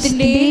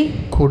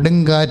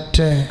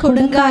കൊടുങ്കാറ്റ്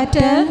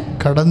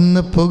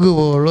കടന്നു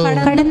പോകുമ്പോഴും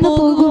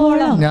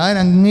ഞാൻ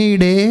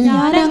അങ്ങയുടെ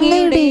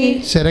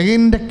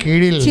ചിറകിൻ്റെ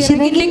കീഴിൽ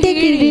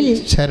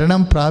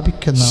ശരണം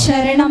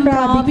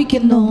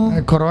പ്രാപിക്കുന്നു.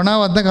 കൊറോണ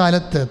വന്ന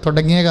കാലത്ത്,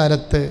 തുടങ്ങിയ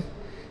കാലത്ത്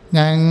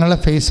ഞങ്ങളെ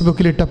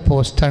ഫേസ്ബുക്കിലിട്ട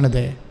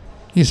പോസ്റ്റാണിത്.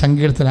 ഈ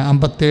സങ്കീർത്തനം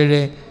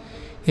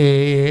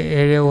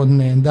 57:1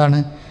 എന്താണ്?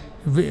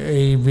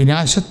 ഈ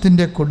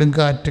വിനാശത്തിൻ്റെ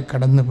കൊടുങ്കാറ്റ്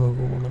കടന്നു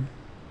പോകുമ്പോഴും.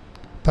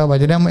 ഇപ്പോൾ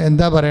വചനം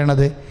എന്താ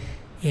പറയണത്?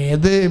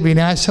 ഏത്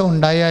വിനാശം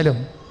ഉണ്ടായാലും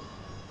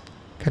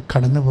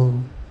കടന്നു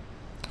പോകും.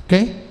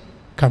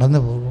 കടന്നു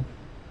പോകും.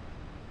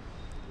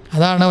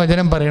 അതാണ്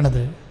വചനം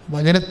പറയണത്.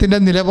 വചനത്തിൻ്റെ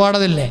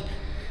നിലപാടതല്ലേ.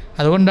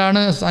 അതുകൊണ്ടാണ്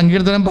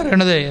സങ്കീർത്തനം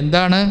പറയണത്.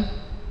 എന്താണ്?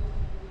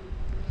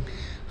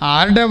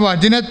 ആരുടെ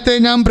വചനത്തെ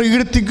ഞാൻ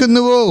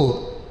പ്രകീർത്തിക്കുന്നുവോ,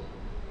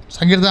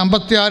 സങ്കീർത്തനം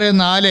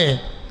 56:4,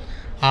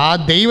 ആ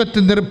ദൈവത്തെ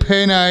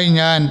നിർഭയനായി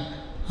ഞാൻ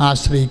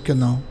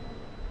ആശ്രയിക്കുന്നു.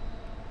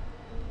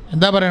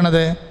 എന്താ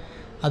പറയണത്?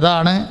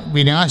 അതാണ്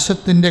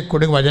വിനാശത്തിൻ്റെ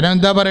വചനം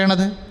എന്താ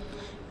പറയണത്?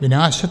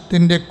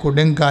 വിനാശത്തിൻ്റെ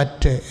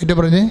കൊടുങ്കാറ്റ്. എന്നിട്ട്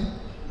പറഞ്ഞ്,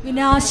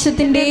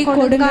 വിനാശത്തിൻ്റെ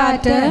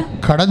കൊടുങ്കാറ്റ്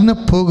കടന്നു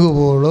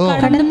പോകുവോളം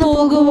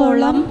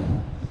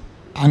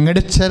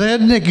അങ്ങയുടെ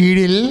ചിറകിൻ്റെ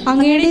കീഴിൽ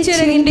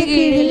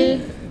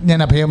ഞാൻ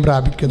അഭയം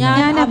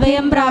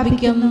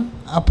പ്രാപിക്കുന്നു.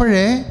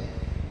 അപ്പോഴേ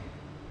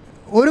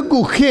ഒരു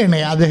ഗുഹയാണ്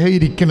അദ്ദേഹം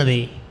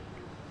ഇരിക്കണതേ.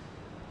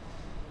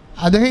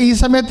 അദ്ദേഹം ഈ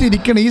സമയത്ത്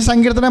ഇരിക്കണം. ഈ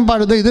സങ്കീർത്തനം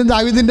പാടുന്നത്, ഇത്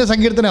ദാവീദിൻ്റെ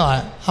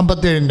സങ്കീർത്തനമാണ്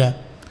 57.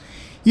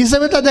 ഈ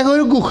സമയത്ത് അദ്ദേഹം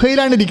ഒരു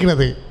ഗുഹയിലാണ്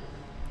ഇരിക്കുന്നത്.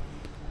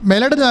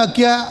 മേലോട്ട്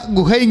നോക്കിയ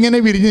ഗുഹ ഇങ്ങനെ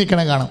വിരിഞ്ഞ്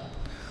നിൽക്കണം കാണും.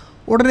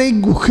 ഉടനെ ഈ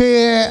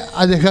ഗുഹയെ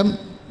അദ്ദേഹം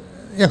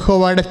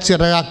യഹോവയുടെ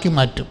ചിറകാക്കി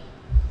മാറ്റും.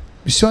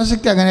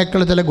 വിശ്വാസിക്ക്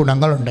അങ്ങനെയൊക്കെയുള്ള ചില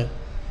ഗുണങ്ങളുണ്ട്.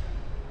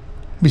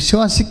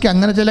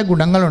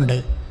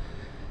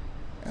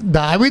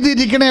 ദാവീദ്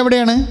ഇരിക്കണ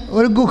എവിടെയാണ്?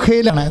 ഒരു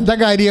ഗുഹയിലാണ്. എന്താ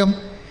കാര്യം?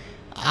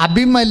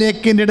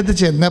 അബിമേലെക്കിൻ്റെ അടുത്ത്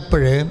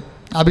ചെന്നപ്പോൾ,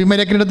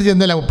 അബിമേലെക്കിൻ്റെ അടുത്ത്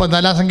ചെന്നില്ല.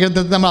 34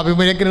 സങ്കീർത്തനത്തിൽ നമ്മൾ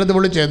അബിമേലെക്കിൻ്റെ അടുത്ത്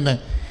പോലും ചെന്ന്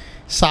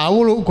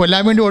സാവൂൾ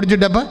കൊല്ലാൻ വേണ്ടി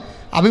ഓടിച്ചിട്ടപ്പോൾ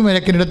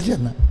അബിമേലെക്കിൻ്റെ അടുത്ത്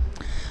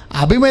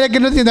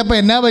ചെന്നപ്പോൾ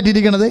എന്നാ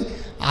പറ്റിയിരിക്കണത്?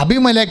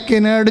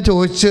 അബിമേലെക്കിനോട്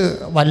ചോദിച്ച്,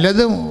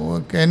 വല്ലതും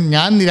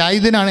ഞാൻ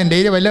നിരായുധനാണ്,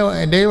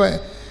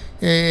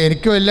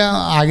 എനിക്ക് വല്ല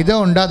ആയുധം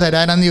ഉണ്ടാ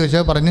തരാനെന്ന്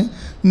ചോദിച്ചാൽ പറഞ്ഞ്,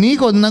 നീ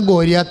കൊന്ന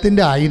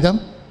ഗോലിയാത്തിൻ്റെ ആയുധം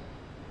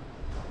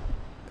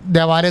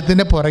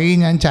ദേവാലയത്തിൻ്റെ പുറകിൽ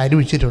ഞാൻ ചാരി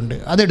വെച്ചിട്ടുണ്ട്,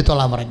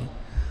 അതെടുത്തോളാൻ പറഞ്ഞു.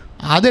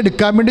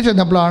 അതെടുക്കാൻ വേണ്ടി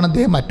ചെന്നപ്പോഴാണ്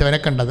അദ്ദേഹം മറ്റവനെ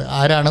കണ്ടത്.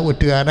 ആരാണ്?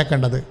 ഒറ്റുകാരനെ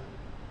കണ്ടത്,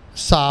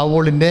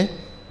 സാവൂളിൻ്റെ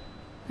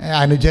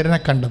അനുചരനെ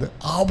കണ്ടത്.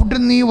 അവിടെ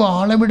നീ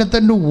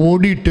വാളമെടുത്തന്നെ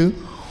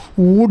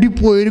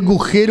ഓടിപ്പോയൊരു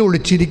ഗുഹയിൽ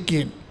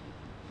ഒളിച്ചിരിക്കുകയാണ്.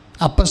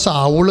 അപ്പം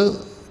സാവൂള്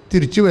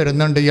തിരിച്ചു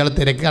വരുന്നുണ്ട്. ഇയാൾ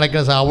തിരക്കി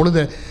കിടക്കുന്ന സാവൂള്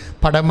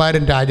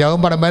രാജാവും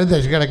പടന്മാരും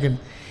തിരക്കി കിടക്കുന്നു.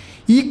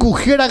 ഈ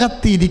ഗുഹയുടെ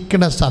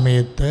അകത്തിരിക്കുന്ന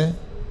സമയത്ത്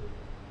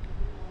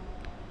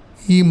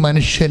ഈ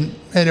മനുഷ്യൻ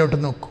മേലോട്ട്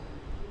നോക്കും.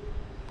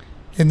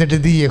 എന്നിട്ട്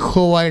ഇത്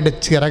യഹോവയുടെ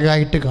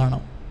ചിറകായിട്ട്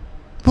കാണും.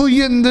 അപ്പോൾ ഈ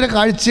എന്തൊരു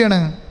കാഴ്ചയാണ്!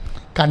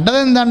 കണ്ടത്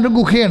എന്താണ്ട്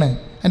ഗുഹയാണ്,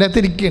 അതിൻ്റെ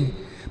അകത്തിരിക്കുകയാണ്.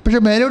 പക്ഷെ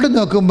മേലോട്ട്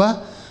നോക്കുമ്പോൾ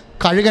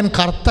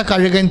കറുത്ത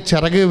കഴുകൻ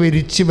ചിറക്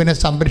വിരിച്ച് ഇവനെ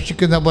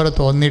സംരക്ഷിക്കുന്ന പോലെ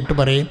തോന്നിയിട്ട്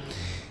പറയും,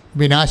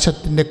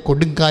 വിനാശത്തിൻ്റെ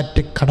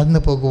കൊടുങ്കാറ്റ് കടന്നു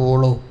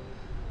പോകുവോളൂ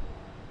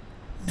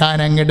ഞാൻ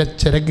അങ്ങയുടെ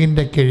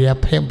ചിറകിൻ്റെ കീഴിൽ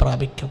അഭയം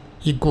പ്രാപിക്കും.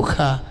 ഈ ഗുഹ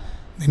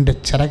നിൻ്റെ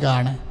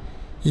ചിറകാണ്,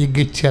 ഈ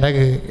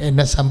ചിറക്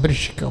എന്നെ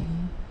സംരക്ഷിക്കും.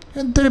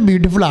 എന്തൊരു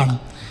ബ്യൂട്ടിഫുള്ളാണ്.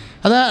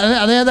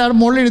 അതായത് അവിടെ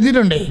മുകളിൽ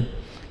എഴുതിയിട്ടുണ്ടേ,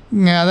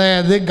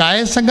 അതായത്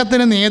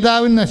ഗായസംഘത്തിൻ്റെ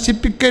നേതാവിനെ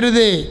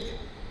നശിപ്പിക്കരുതേ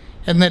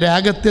എന്ന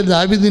രാഗത്തിൽ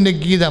ദാവീദിൻ്റെ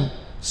ഗീതം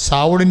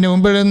സാവൂളിൻ്റെ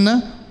മുമ്പിൽ നിന്ന്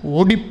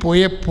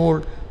ഓടിപ്പോയപ്പോൾ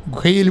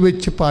ഗുഹയിൽ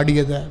വെച്ച്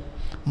പാടിയത്.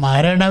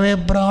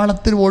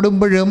 മരണവേപ്രാളത്തിൽ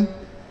ഓടുമ്പോഴും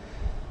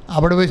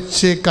അവിടെ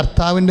വെച്ച്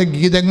കർത്താവിൻ്റെ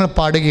ഗീതങ്ങൾ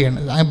പാടുകയാണ്.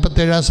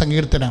 57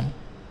 സങ്കീർത്തനം.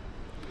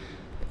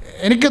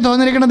 എനിക്ക്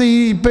തോന്നിയിരിക്കുന്നത്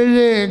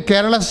ഇപ്പോഴേ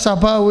കേരള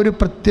സഭ ഒരു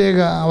പ്രത്യേക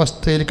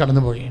അവസ്ഥയിൽ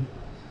കടന്നുപോവുകയാണ്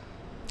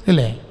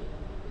അല്ലേ?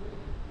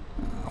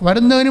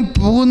 വരുന്നവനും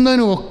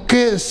പോകുന്നവനും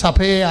ഒക്കെ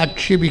സഭയെ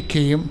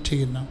ആക്ഷേപിക്കുകയും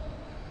ചെയ്യുന്നു.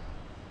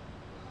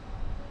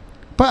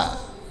 അപ്പം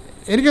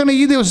എനിക്കാണ്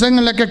ഈ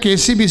ദിവസങ്ങളിലൊക്കെ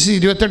KCBC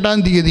 28-ാം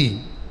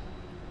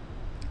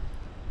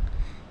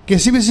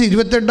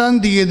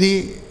തീയതി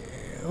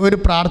ഒരു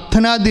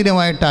പ്രാർത്ഥനാ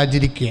ദിനമായിട്ട്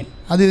ആചരിക്കുകയാണ്.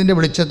 അതിതിൻ്റെ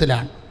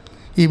വെളിച്ചത്തിലാണ്.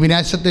 ഈ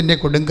വിനാശത്തിൻ്റെ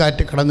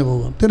കൊടുങ്കാറ്റ് കടന്നു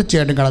പോകും,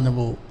 തീർച്ചയായിട്ടും കടന്നു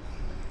പോകും.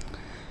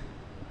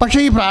 പക്ഷേ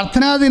ഈ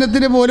പ്രാർത്ഥനാ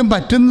ദിനത്തിന് പോലും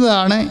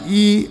പറ്റുന്നതാണ്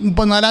ഈ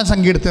 34-ാം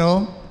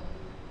സങ്കീർത്തനവും,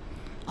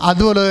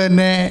 അതുപോലെ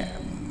തന്നെ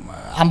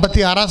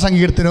 56-ാം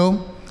സങ്കീർത്തനവും,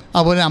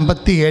 അതുപോലെ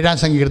 57-ാം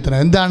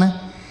സങ്കീർത്തനവും. എന്താണ്?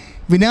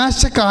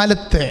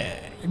 വിനാശകാലത്ത്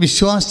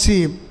വിശ്വാസി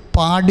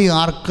പാടി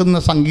ആർക്കുന്ന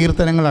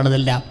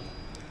സങ്കീർത്തനങ്ങളാണിതെല്ലാം.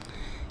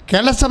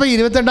 കേരളസഭ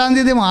 28-ാം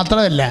തീയതി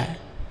മാത്രമല്ല,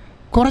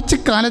 കുറച്ച്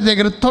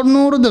കാലത്തേക്ക്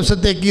 90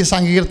 ദിവസത്തേക്ക് ഈ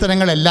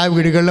സങ്കീർത്തനങ്ങൾ എല്ലാ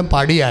വീടുകളിലും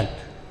പാടിയാൽ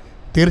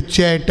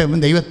തീർച്ചയായിട്ടും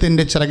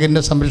ദൈവത്തിൻ്റെ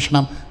ചിറകിൻ്റെ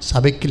സംരക്ഷണം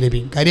സഭയ്ക്ക്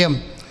ലഭിക്കും. കാര്യം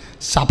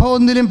സഭ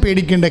ഒന്നിലും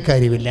പേടിക്കേണ്ട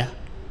കാര്യമില്ല.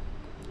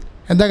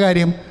 എന്താ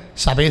കാര്യം?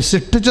 സഭയെ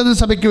സൃഷ്ടിച്ചതും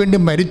സഭയ്ക്ക് വേണ്ടി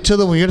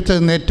മരിച്ചതും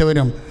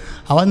ഉയർത്തെഴുന്നേറ്റവനും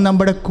അവൻ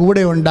നമ്മുടെ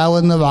കൂടെ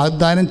ഉണ്ടാവുമെന്ന്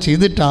വാഗ്ദാനം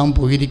ചെയ്തിട്ടാവും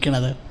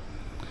പോയിരിക്കുന്നത്.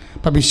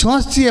 അപ്പം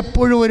വിശ്വാസി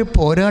എപ്പോഴും ഒരു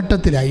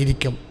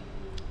പോരാട്ടത്തിലായിരിക്കും.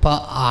 അപ്പം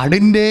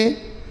ആടിൻ്റെ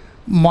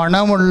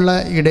മണമുള്ള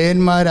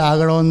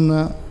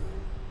ഇടയന്മാരാകണമെന്ന്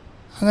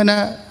അങ്ങനെ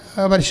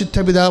പരിശുദ്ധ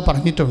പിതാവ്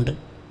പറഞ്ഞിട്ടുണ്ട്.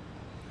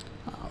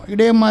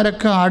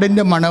 ഇടയന്മാരൊക്കെ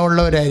ആടിൻ്റെ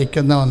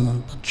മണമുള്ളവരായിരിക്കുന്നതെന്നും.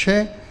 പക്ഷേ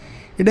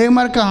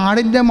ഇടയന്മാർക്ക്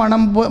ആടിൻ്റെ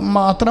മണം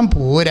മാത്രം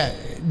പോരാ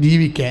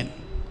ജീവിക്കാൻ.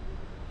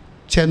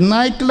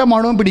 ചെന്നായ്ക്കുള്ള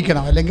മണവും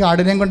പിടിക്കണം, അല്ലെങ്കിൽ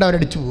ആടിനെയും കൊണ്ട്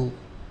അവരടിച്ചു പോകും.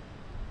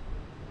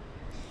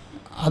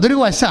 അതൊരു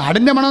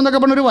ആടിൻ്റെ മണം എന്നൊക്കെ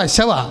പറഞ്ഞൊരു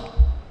വശമാണ്.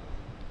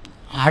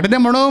 ആടിൻ്റെ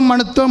മണവും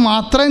മണത്വം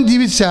മാത്രം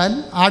ജീവിച്ചാൽ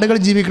ആടുകൾ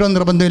ജീവിക്കണമെന്ന്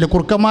നിർബന്ധമില്ല.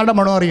 കുറുക്കന്മാരുടെ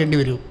മണം അറിയേണ്ടി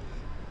വരും,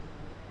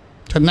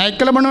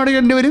 ചെന്നായ്ക്കളുടെ മണം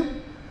അറിയേണ്ടി വരും.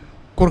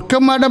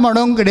 കുറുക്കന്മാരുടെ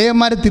മണവും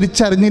ഇടയന്മാരെ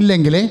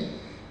തിരിച്ചറിഞ്ഞില്ലെങ്കിൽ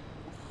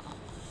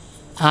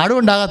ആടും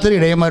ഉണ്ടാകത്തില്ല,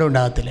 ഇടയന്മാരും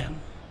ഉണ്ടാകത്തില്ല.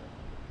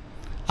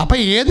 അപ്പോൾ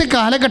ഏത്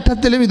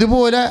കാലഘട്ടത്തിലും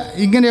ഇതുപോലെ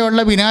ഇങ്ങനെയുള്ള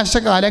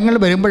വിനാശകാലങ്ങൾ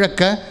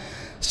വരുമ്പോഴൊക്കെ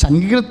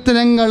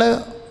സങ്കീർത്തനങ്ങൾ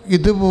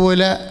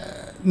ഇതുപോലെ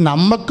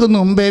നമുക്ക്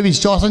മുമ്പേ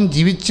വിശ്വാസം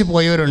ജീവിച്ചു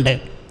പോയവരുണ്ട്.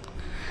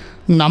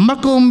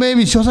 നമുക്ക് മുമ്പേ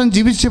വിശ്വാസം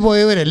ജീവിച്ചു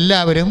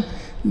പോയവരെല്ലാവരും,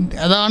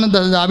 അതാണ്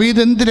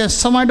ദാവീദ് എന്ത്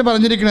രസമായിട്ട്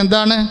പറഞ്ഞിരിക്കുന്നത്.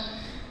 എന്താണ്?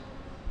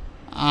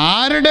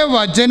 ആരുടെ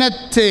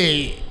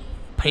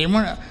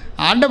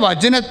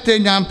വചനത്തെ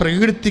ഞാൻ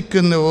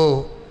പ്രകീർത്തിക്കുന്നുവോ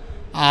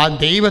ആ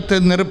ദൈവത്തെ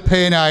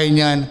നിർഭയനായി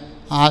ഞാൻ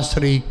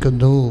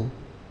ആശ്രയിക്കുന്നു.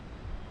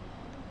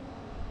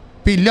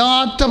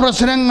 ഇല്ലാത്ത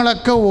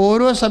പ്രശ്നങ്ങളൊക്കെ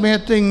ഓരോ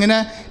സമയത്തും ഇങ്ങനെ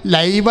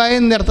ലൈവായി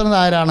നിർത്തുന്നത്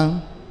ആരാണ്?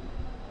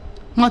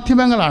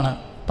 മാധ്യമങ്ങളാണ്.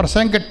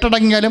 പ്രശ്നം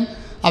കെട്ടടങ്ങിയാലും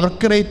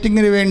അവർക്ക്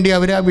റേറ്റിങ്ങിന് വേണ്ടി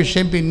അവർ ആ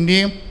വിഷയം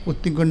പിന്നെയും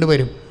കുത്തിക്കൊണ്ട്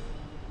വരും.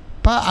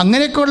 അപ്പം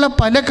അങ്ങനെയൊക്കെയുള്ള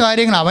പല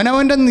കാര്യങ്ങൾ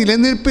അവനവൻ്റെ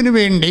നിലനിൽപ്പിന്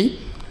വേണ്ടി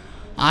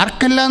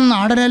ആർക്കെല്ലാം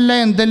നാടനെല്ലാം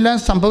എന്തെല്ലാം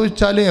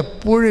സംഭവിച്ചാലും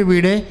എപ്പോഴും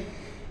ഇവിടെ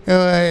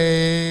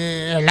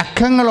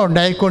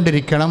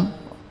ഇളക്കങ്ങളുണ്ടായിക്കൊണ്ടിരിക്കണം,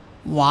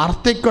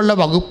 വാർത്തയ്ക്കുള്ള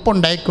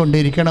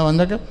വകുപ്പുണ്ടായിക്കൊണ്ടിരിക്കണം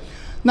എന്നൊക്കെ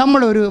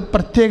നമ്മളൊരു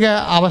പ്രത്യേക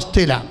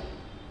അവസ്ഥയിലാണ്.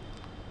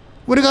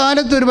 ഒരു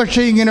കാലത്തൊരു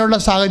പക്ഷേ ഇങ്ങനെയുള്ള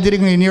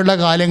സാഹചര്യങ്ങൾ ഇനിയുള്ള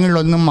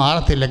കാലങ്ങളിലൊന്നും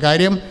മാറത്തില്ല.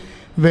 കാര്യം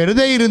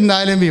വെറുതെ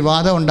ഇരുന്നാലും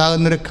വിവാദം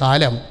ഉണ്ടാകുന്നൊരു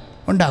കാലം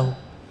ഉണ്ടാകും.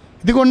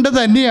 ഇതുകൊണ്ട്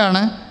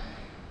തന്നെയാണ്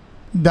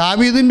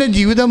ദാവീദിൻ്റെ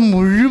ജീവിതം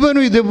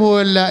മുഴുവനും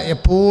ഇതുപോലെ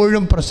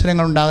എപ്പോഴും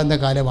പ്രശ്നങ്ങൾ ഉണ്ടാകുന്ന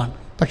കാലമാണ്.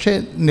 പക്ഷേ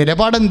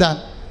നിലപാടെന്താ?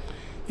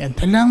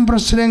 എന്തെല്ലാം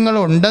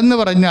പ്രശ്നങ്ങളുണ്ടെന്ന്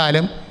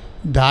പറഞ്ഞാലും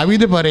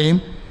ദാവീദ് പറയും,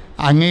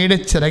 അങ്ങയുടെ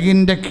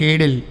ചിറകിൻ്റെ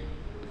കീഴിൽ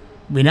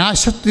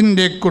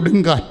വിനാശത്തിൻ്റെ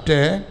കൊടുങ്കാറ്റ്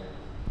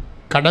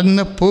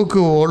കടന്നു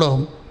പോകുവോളം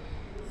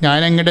ഞാൻ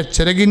അങ്ങയുടെ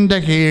ചിറകിൻ്റെ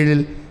കീഴിൽ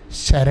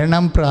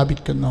ശരണം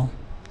പ്രാപിക്കുന്നു.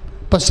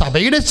 അപ്പോൾ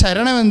സഭയുടെ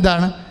ശരണം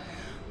എന്താണ്?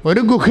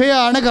 ഒരു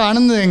ഗുഹയാണ്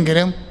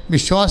കാണുന്നതെങ്കിലും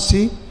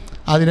വിശ്വാസി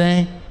അതിനെ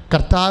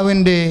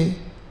കർത്താവിൻ്റെ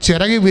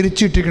ചിറക്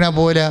വിരിച്ചിട്ടിരിക്കണ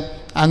പോലെ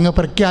അങ്ങ്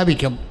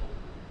പ്രഖ്യാപിക്കും.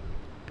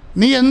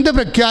 നീ എന്ത്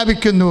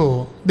പ്രഖ്യാപിക്കുന്നുവോ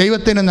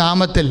ദൈവത്തിൻ്റെ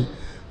നാമത്തിൽ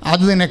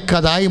അത്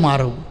നിനക്കതായി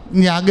മാറും,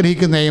 നീ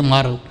ആഗ്രഹിക്കുന്നതായി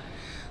മാറും.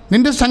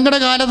 നിൻ്റെ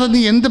സങ്കടകാലത്ത്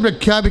നീ എന്ത്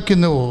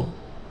പ്രഖ്യാപിക്കുന്നുവോ,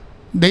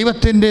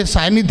 ദൈവത്തിൻ്റെ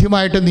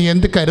സാന്നിധ്യമായിട്ട് നീ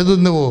എന്ത്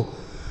കരുതുന്നുവോ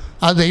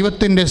അത്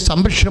ദൈവത്തിൻ്റെ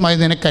സംരക്ഷണമായി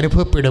നിനക്ക്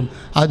അനുഭവപ്പെടും.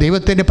 അത്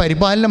ദൈവത്തിൻ്റെ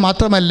പരിപാലനം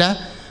മാത്രമല്ല,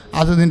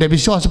 അത് നിൻ്റെ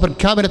വിശ്വാസ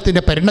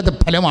പ്രഖ്യാപനത്തിൻ്റെ പരിണത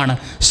ഫലമാണ്.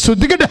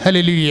 സ്തുതിക്കട്ടെ.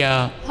 ഹല്ലേലൂയ,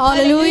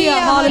 ഹല്ലേലൂയ,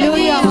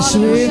 ഹല്ലേലൂയ,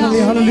 യേശുവേ നന്ദി,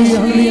 ഹല്ലേലൂയ,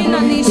 ഹല്ലേലൂയ,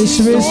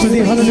 യേശുവേ സ്തുതി,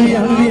 ഹല്ലേലൂയ,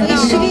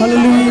 ഹല്ലേലൂയ,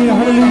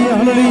 ഹല്ലേലൂയ,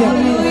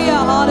 ഹല്ലേലൂയ,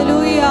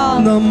 ഹല്ലേലൂയ.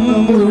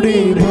 നമ്മുടെ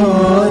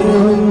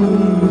ഭാരം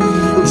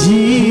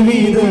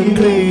ജീവിത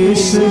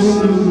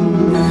ക്ലേശവും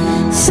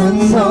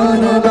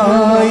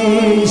സമ്മാനമായി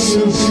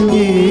യേശു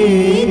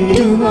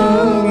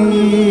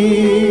ഏറ്റുവാങ്ങി.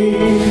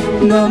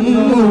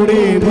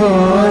 നമ്മുടെ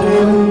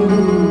ഭാരം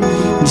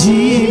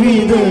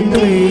ജീവിത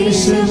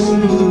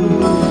ക്ലേശവും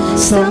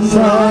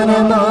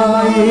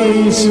സമ്മാനമായി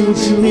യേശു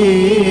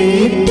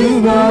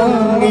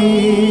ഏറ്റുവാങ്ങി.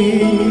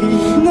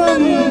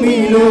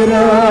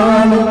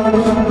 നമ്മിലൊരാളും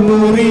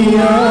മുറിയാതിരിക്കുവാൻ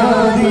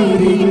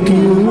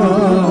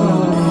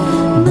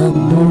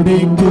നമ്മുടെ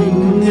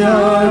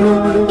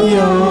കുഞ്ഞാടും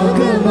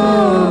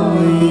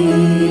യാഗമായി.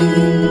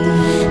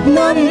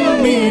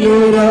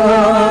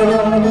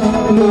 നമ്മിലൊരാളും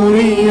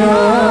മുറിയാതിരിക്കുവാൻ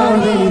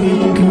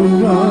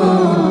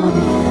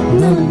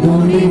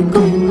നമ്മുടെ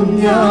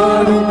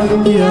കുഞ്ഞാടും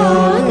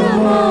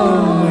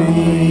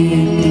യാഗമായി.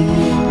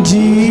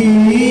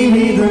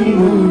 ജീവിതം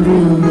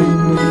മുഴുവൻ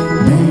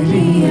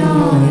ബലിയായണയ്ക്കുവാൻ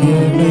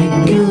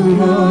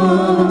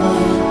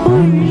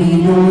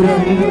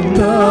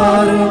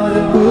ഉള്ളിലൊരത്താരം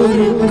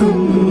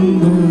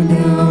ഒരുക്കുന്നു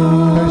ഞാൻ.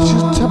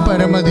 പരിശുദ്ധ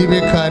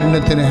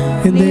പരമദിവ്യകാരുണ്യത്തിന്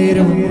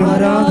എന്നേരം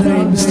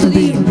ആരാധനയും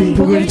സ്തുതിയും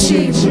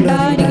പുകഴ്ചയും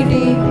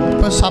ഉണ്ടായിരിക്കട്ടെ.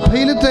 ഇപ്പോൾ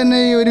സഭയിൽ തന്നെ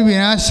ഈ ഒരു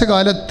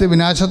വിനാശകാലത്ത്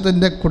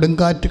വിനാശത്തിൻ്റെ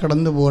കൊടുങ്കാറ്റ്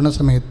കടന്നു പോകുന്ന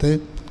സമയത്ത്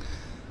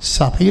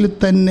സഭയിൽ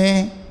തന്നെ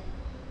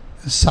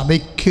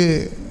സഭയ്ക്ക്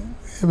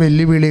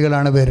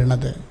വെല്ലുവിളികളാണ്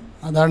വരുന്നത്.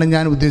 അതാണ്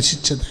ഞാൻ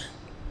ഉദ്ദേശിച്ചത്.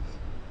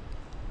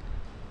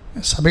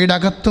 സഭയുടെ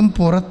അകത്തും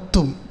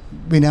പുറത്തും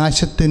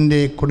വിനാശത്തിൻ്റെ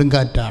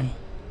കൊടുങ്കാറ്റാണ്.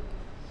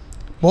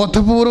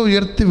 ബോധപൂർവ്വം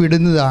ഉയർത്തി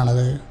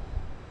വിടുന്നതാണത്.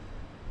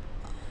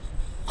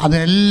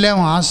 അതിനെല്ലാം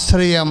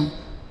ആശ്രയം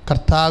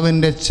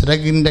കർത്താവിൻ്റെ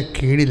ചിറകിൻ്റെ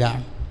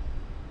കീഴിലാണ്.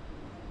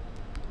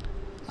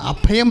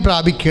 അഭയം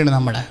പ്രാപിക്കുകയാണ്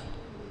നമ്മൾ.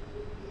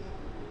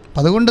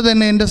 അതുകൊണ്ട്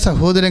തന്നെ എൻ്റെ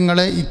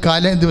സഹോദരങ്ങളെ,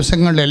 ഇക്കാല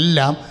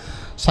ദിവസങ്ങളിലെല്ലാം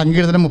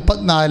സങ്കീർത്തനം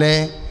 34,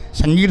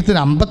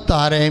 സങ്കീർത്തനം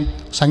 56,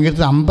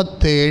 സങ്കീർത്തനം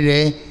 57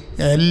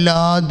 എല്ലാ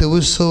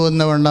ദിവസവും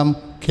എന്ന വണ്ണം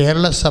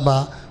കേരള സഭ,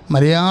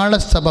 മലയാള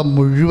സഭ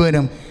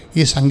മുഴുവനും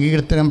ഈ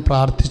സങ്കീർത്തനം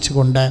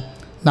പ്രാർത്ഥിച്ചുകൊണ്ട്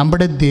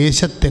നമ്മുടെ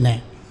ദേശത്തിന്,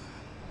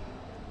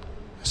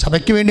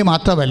 സഭയ്ക്ക് വേണ്ടി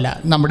മാത്രമല്ല,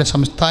 നമ്മുടെ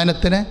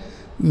സംസ്ഥാനത്തിന്,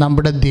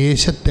 നമ്മുടെ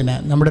ദേശത്തിന്,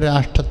 നമ്മുടെ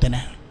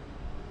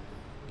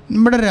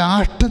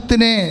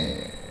രാഷ്ട്രത്തിനെ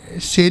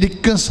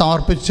ശരിക്കും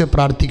സമർപ്പിച്ച്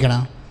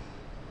പ്രാർത്ഥിക്കണം.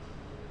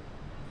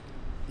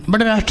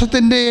 നമ്മുടെ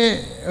രാഷ്ട്രത്തിൻ്റെ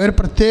ഒരു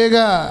പ്രത്യേക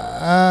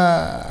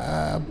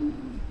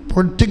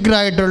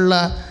പൊളിറ്റിക്കലായിട്ടുള്ള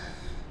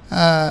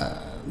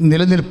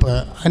നിലനിൽപ്പ്,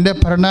 അതിൻ്റെ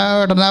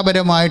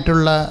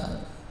ഭരണഘടനാപരമായിട്ടുള്ള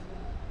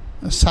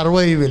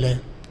സർവൈവൽ,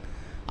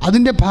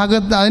 അതിൻ്റെ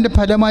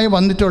ഫലമായി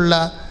വന്നിട്ടുള്ള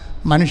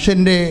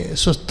മനുഷ്യൻ്റെ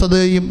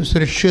സ്വസ്ഥതയും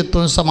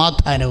സുരക്ഷിതത്വവും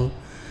സമാധാനവും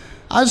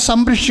അത്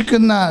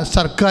സംരക്ഷിക്കുന്ന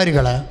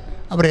സർക്കാരുകൾ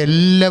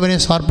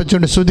അവരെല്ലാവരെയും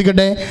സമർപ്പിച്ചുകൊണ്ട്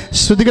സ്തുതിക്കട്ടെ,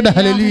 സ്തുതിക്കട്ടെ.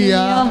 ഹല്ലേലൂയ,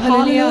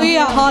 ഹല്ലേലൂയ,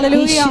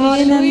 ഹല്ലേലൂയ,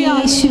 ഹല്ലേലൂയ.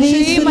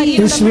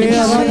 യേശുവേ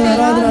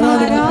ആരാധന,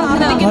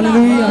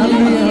 ഹല്ലേലൂയ,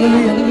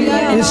 ഹല്ലേലൂയ,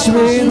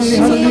 യേശുവേ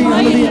ഹല്ലേലൂയ,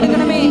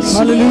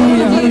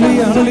 ഹല്ലേലൂയ,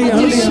 ഹല്ലേലൂയ,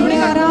 യേശുവേ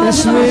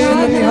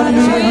ഹല്ലേലൂയ,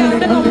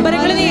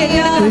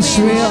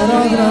 യേശുവേ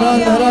ആരാധന,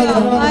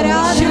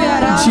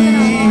 ആരാധന.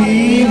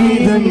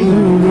 ജീവിതം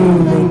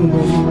മുഴുവൻ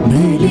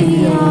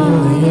ബലിയായണയ്ക്കുക,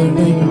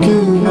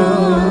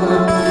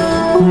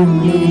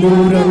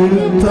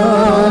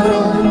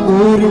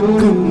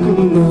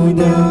 ഒരുക്കുന്നു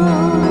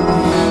ഞാൻ.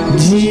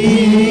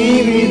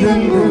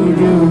 ജീവിതം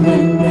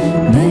മുഴുവൻ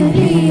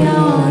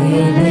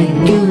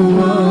ബലിയായണയ്ക്കുക,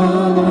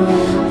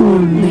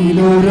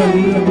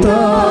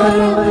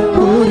 ഉള്ളിലൊരൽത്താരം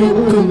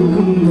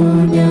ഒരുക്കുന്നു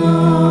ഞാൻ.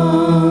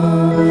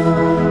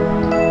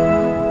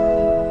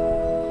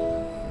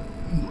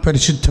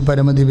 പരിശുദ്ധ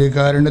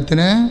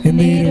പരമദിവ്യകാരുണ്യത്തിന്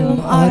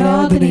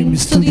ആരാധനയും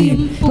സ്തുതിയും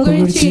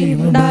പുകഴ്ചയും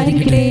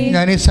ഉണ്ടായിരിക്കട്ടെ.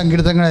 ഞാൻ ഈ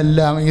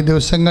സങ്കീർത്തനങ്ങളെല്ലാം ഈ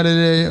ദിവസങ്ങളിൽ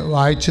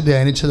വായിച്ച്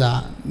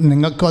ധ്യാനിച്ചതാണ്.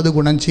 നിങ്ങൾക്കും അത്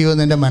ഗുണം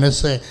ചെയ്യുമെന്ന് എൻ്റെ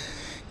മനസ്സ്.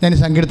 ഞാൻ ഈ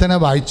സങ്കീർത്തനം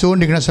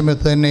വായിച്ചുകൊണ്ടിരിക്കുന്ന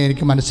സമയത്ത് തന്നെ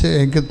എനിക്ക്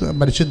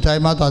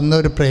പരിശുദ്ധാത്മാവ് തന്ന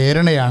ഒരു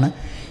പ്രേരണയാണ്.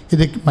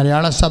 ഇത്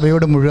മലയാള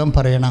സഭയോട് മുഴുവൻ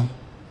പറയണം.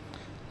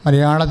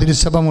 മലയാള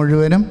തിരുസഭ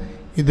മുഴുവനും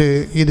ഇത്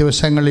ഈ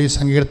ദിവസങ്ങളിൽ ഈ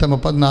സങ്കീർത്തനം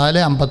 34,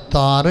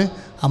 56,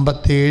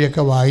 57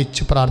 ഒക്കെ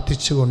വായിച്ച്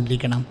പ്രാർത്ഥിച്ചു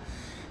കൊണ്ടിരിക്കണം.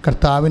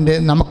 കർത്താവിൻ്റെ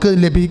നമുക്ക്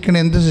ലഭിക്കുന്ന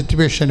എന്ത്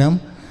സിറ്റുവേഷനും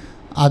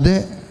അത്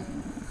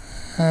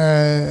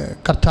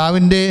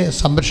കർത്താവിൻ്റെ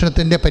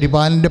സംരക്ഷണത്തിൻ്റെ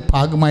പരിപാലനൻ്റെ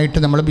ഭാഗമായിട്ട്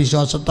നമ്മൾ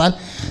വിശ്വാസത്താൽ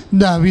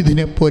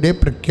ദാവീദിനെ പോലെ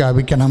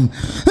പ്രഖ്യാപിക്കണം.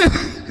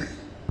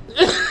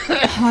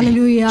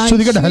 ഹല്ലേലൂയ,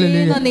 സ്തുതിക്കട്ടെ,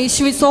 ഹല്ലേലൂയ.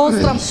 യേശുവേ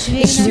സ്തോത്രം,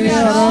 യേശുവേ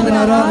ആരാധന,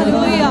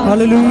 ഹല്ലേലൂയ,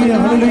 ഹല്ലേലൂയ,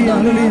 ഹല്ലേലൂയ,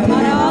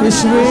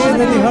 യേശുവേ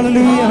നന്ദി,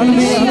 ഹല്ലേലൂയ,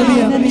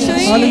 ഹല്ലേലൂയ,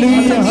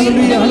 ഹല്ലേലൂയ, ഹല്ലേലൂയ,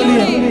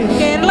 ഹല്ലേലൂയ.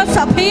 കേരള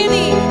സഭയെ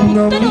നീ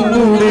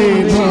നമ്മുടെ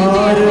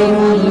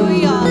ഭാരവും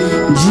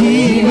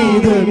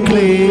ജീവിത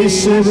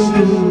ക്ലേശവും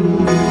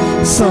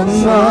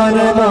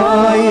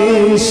സമ്മാനമായ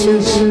യേശു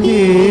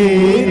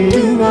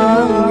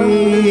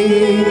ഏറ്റുവാങ്ങി.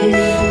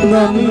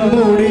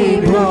 നമ്മുടെ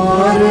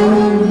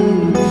ഭാരവും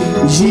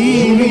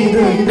ജീവിത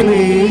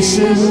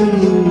ക്ലേശവും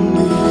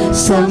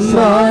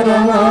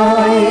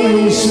സമ്മാനമായ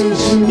യേശു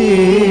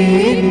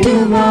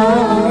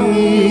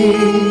ഏറ്റുവാങ്ങി.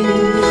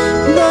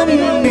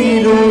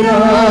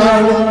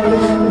 നമ്മിലൊരാളും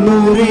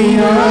മുറിയാതിരിക്കുവാൻ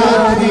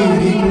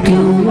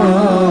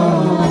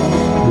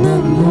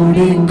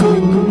നമ്മുടെ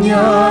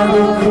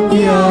കുഞ്ഞാട്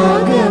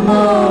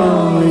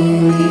യാഗമായി.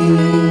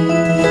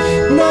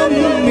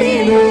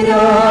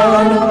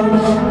 നമ്മിലൊരാളും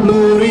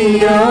മുറിയാതിരിക്കുവാൻ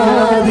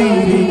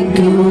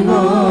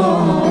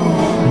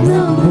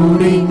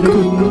നമ്മുടെ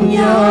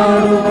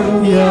കുഞ്ഞാട്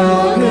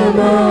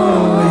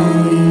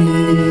യാഗമായി.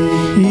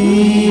 ഈ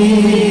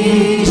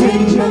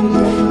ജന്മം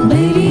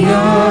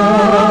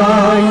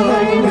ബലിയായി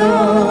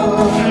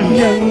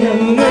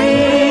ഞങ്ങൾ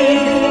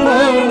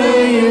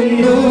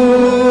അണയുന്നു.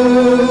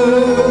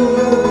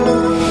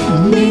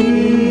 നിൻ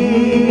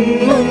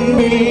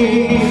മുൻപിൽ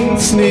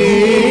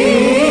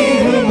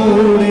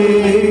സ്നേഹമോടെ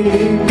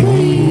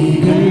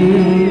കൈകൾ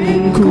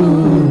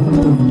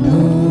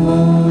കൂപ്പുന്നു.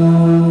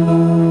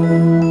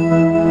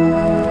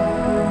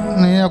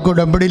 നമുക്ക്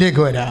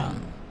ഉടമ്പടിയിലേക്ക് വരാം.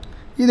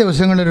 ഈ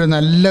ദിവസങ്ങളിലൊരു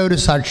നല്ലൊരു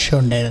സാക്ഷ്യം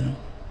ഉണ്ടായിരുന്നു.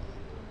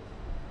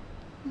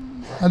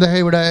 അദ്ദേഹം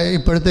ഇവിടെ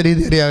ഇപ്പോഴത്തെ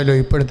രീതി അറിയാമല്ലോ.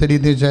 ഇപ്പോഴത്തെ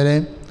രീതി വെച്ചാൽ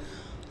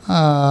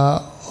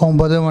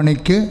 9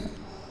 മണിക്ക്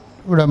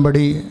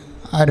ഉടമ്പടി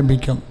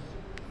ആരംഭിക്കും.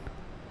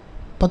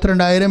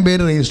 12,000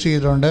 പേര് രജിസ്റ്റർ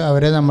ചെയ്തിട്ടുണ്ട്.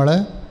 അവരെ നമ്മൾ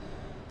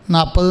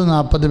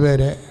 40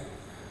 പേരെ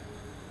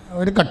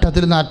ഒരു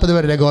ഘട്ടത്തിൽ 40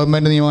 പേരല്ലേ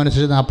ഗവൺമെൻറ് നിയമം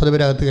അനുസരിച്ച് 40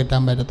 പേരെ അകത്ത്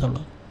കയറ്റാൻ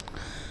പറ്റത്തുള്ളൂ.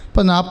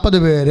 അപ്പോൾ 40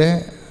 പേരെ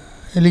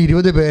അല്ലെങ്കിൽ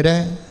 20 പേരെ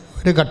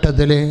ഒരു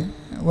ഘട്ടത്തിൽ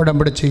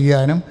ഉടമ്പടി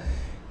ചെയ്യാനും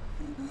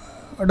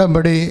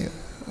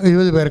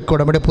 20 പേർക്ക്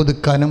ഉടമ്പടി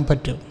പുതുക്കാനും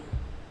പറ്റും.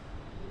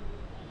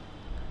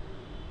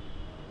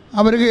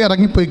 അവർ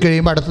ഇറങ്ങിപ്പോയി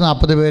കഴിയുമ്പോൾ അടുത്ത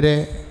 40 പേര്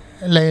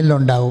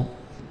ലൈനിലുണ്ടാവും.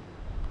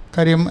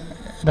 കാര്യം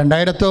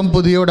 2000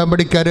 പുതിയ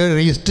ഉടമ്പടിക്കാർ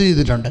രജിസ്റ്റർ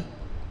ചെയ്തിട്ടുണ്ട്.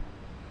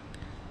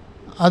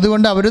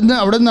 അതുകൊണ്ട് അവിടെ നിന്ന്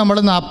നമ്മൾ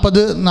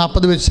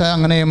 40 വെച്ച്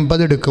അങ്ങനെ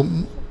 80 എടുക്കും.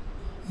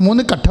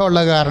 3 ഘട്ടമുള്ള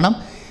കാരണം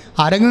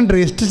ആരെങ്കിലും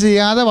രജിസ്റ്റർ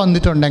ചെയ്യാതെ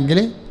വന്നിട്ടുണ്ടെങ്കിൽ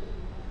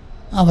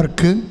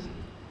അവർക്ക്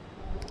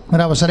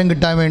ഒരവസരം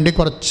കിട്ടാൻ വേണ്ടി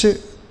കുറച്ച്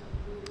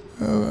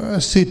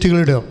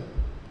സീറ്റുകളിടും.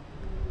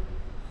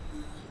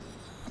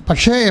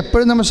 പക്ഷേ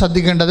എപ്പോഴും നമ്മൾ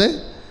ശ്രദ്ധിക്കേണ്ടത്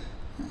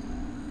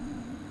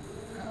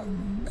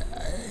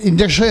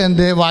ഇഞ്ചക്ഷൻ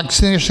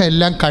വാക്സിനേഷൻ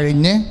എല്ലാം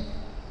കഴിഞ്ഞ്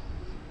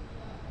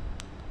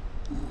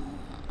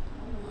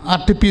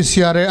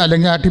RT-PCR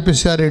അല്ലെങ്കിൽ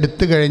RT-PCR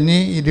എടുത്തു കഴിഞ്ഞ്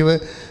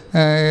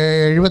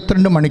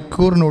 72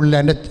 മണിക്കൂറിനുള്ളിൽ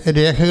അതിൻ്റെ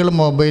രേഖകൾ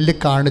മൊബൈലിൽ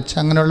കാണിച്ച്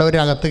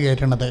അങ്ങനെയുള്ളവരകത്ത്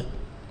കയറ്റണത്.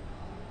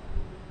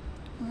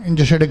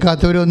 ഇഞ്ചക്ഷൻ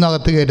എടുക്കാത്തവരൊന്നും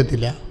അകത്ത്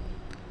കയറ്റത്തില്ല.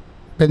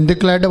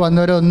 ബന്ധുക്കളായിട്ട്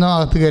വന്നവരൊന്നും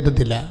അകത്ത്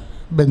കയറ്റത്തില്ല.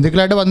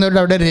 ബന്ധുക്കളായിട്ട്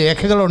വന്നവരുടെ അവിടെ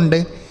രേഖകളുണ്ട്,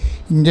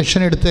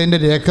 ഇഞ്ചക്ഷൻ എടുത്തതിൻ്റെ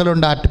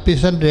രേഖകളുണ്ട്,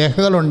 RT-PCR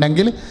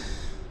രേഖകളുണ്ടെങ്കിൽ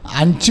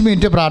 5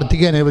 മിനിറ്റ്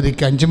പ്രാർത്ഥിക്കാൻ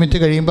അനുവദിക്കുക. 5 മിനിറ്റ്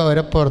കഴിയുമ്പോൾ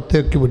അവരെ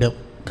പുറത്തേക്ക് വിടും.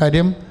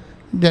 കാര്യം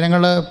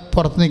ജനങ്ങൾ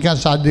പുറത്ത് നിൽക്കാൻ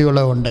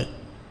സാധ്യതയുള്ളതുകൊണ്ട്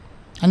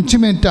 5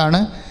 മിനിറ്റാണ്.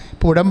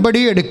 ഇപ്പോൾ ഉടമ്പടി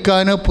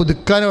എടുക്കാനോ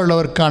പുതുക്കാനോ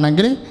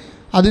ഉള്ളവർക്കാണെങ്കിൽ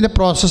അതിൻ്റെ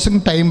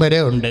പ്രോസസ്സിങ് ടൈം വരെ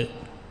ഉണ്ട്.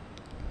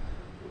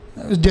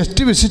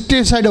 ജസ്റ്റ്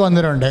വിസിറ്റേഴ്സായിട്ട്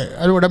വന്നവരുണ്ട്,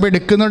 അത് ഉടമ്പടി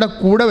എടുക്കുന്നവരുടെ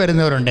കൂടെ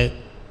വരുന്നവരുണ്ട്.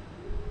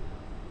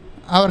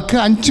 അവർക്ക്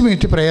 5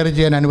 മിനിറ്റ് പ്രെയർ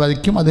ചെയ്യാൻ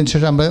അനുവദിക്കും.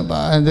 അതിനുശേഷം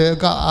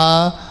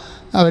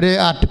അവർ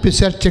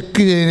RT-PCR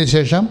ചെക്ക് ചെയ്തതിന്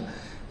ശേഷം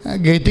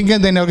ഗേറ്റിംഗ്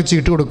തന്നെ അവർക്ക്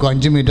ചീട്ട് കൊടുക്കും.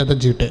 5 മിനിറ്റത്തെ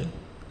ചീട്ട്.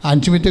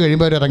 5 മിനിറ്റ്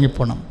കഴിയുമ്പോൾ അവർ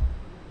ഇറങ്ങിപ്പോണം.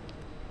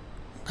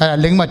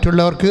 അല്ലെങ്കിൽ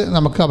മറ്റുള്ളവർക്ക്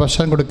നമുക്ക്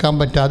അവസരം കൊടുക്കാൻ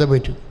പറ്റാതെ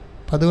പറ്റും.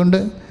 അപ്പം അതുകൊണ്ട്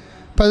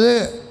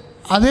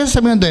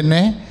അതേസമയം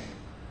തന്നെ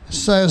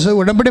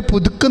ഉടമ്പടി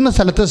പുതുക്കുന്ന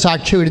സ്ഥലത്ത്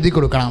സാക്ഷ്യം എഴുതി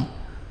കൊടുക്കണം.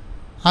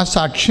 ആ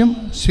സാക്ഷ്യം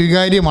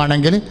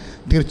സ്വീകാര്യമാണെങ്കിൽ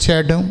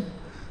തീർച്ചയായിട്ടും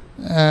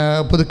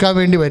പുതുക്കാൻ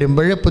വേണ്ടി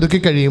പുതുക്കി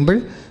കഴിയുമ്പോൾ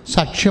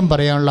സാക്ഷ്യം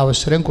പറയാനുള്ള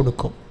അവസരം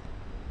കൊടുക്കും.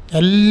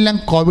 എല്ലാം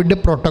കോവിഡ്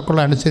പ്രോട്ടോക്കോൾ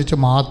അനുസരിച്ച്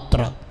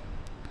മാത്രം.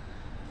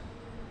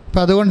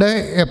 അപ്പം അതുകൊണ്ട്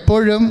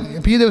എപ്പോഴും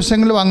ഈ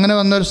ദിവസങ്ങളിൽ അങ്ങനെ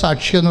വന്നൊരു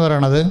സാക്ഷി എന്ന്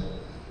പറയണത്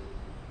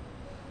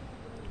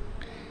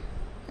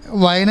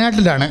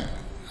വയനാട്ടിലാണ്.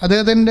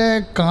 അദ്ദേഹത്തിൻ്റെ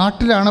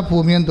കാട്ടിലാണ്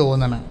ഭൂമിയെന്ന്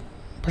തോന്നണം.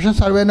 പക്ഷേ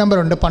സർവേ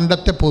നമ്പറുണ്ട്.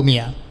 പണ്ടത്തെ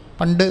ഭൂമിയാണ്,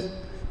 പണ്ട്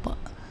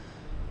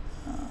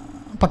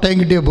പട്ടയം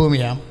കിട്ടിയ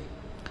ഭൂമിയാണ്.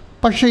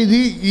 പക്ഷേ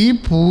ഈ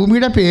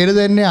ഭൂമിയുടെ പേര്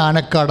തന്നെ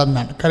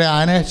ആനക്കാടെന്നാണ്. കാര്യം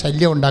ആന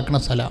ശല്യം ഉണ്ടാക്കുന്ന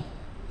സ്ഥലം.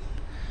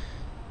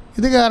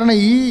 ഇത് കാരണം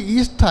ഈ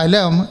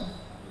സ്ഥലം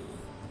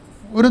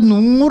ഒരു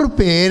 100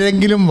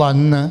 പേരെങ്കിലും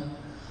വന്ന്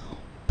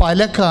പല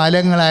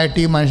കാലങ്ങളായിട്ട്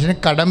ഈ മനുഷ്യന്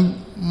കടം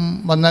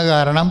വന്ന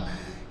കാരണം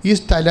ഈ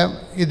സ്ഥലം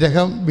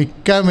ഇദ്ദേഹം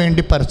വിൽക്കാൻ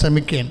വേണ്ടി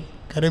പരിശ്രമിക്കുകയാണ്.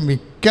 കാര്യം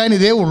വിൽക്കാൻ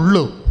ഇതേ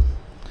ഉള്ളൂ,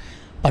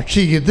 പക്ഷേ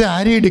ഇത്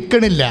ആരും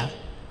എടുക്കണില്ല.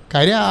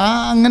 കാര്യം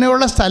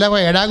അങ്ങനെയുള്ള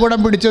സ്ഥലമാണ്, ഏടാകൂടം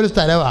പിടിച്ചൊരു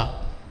സ്ഥലമാണ്.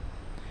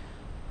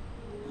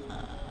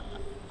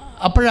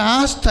 അപ്പോഴാ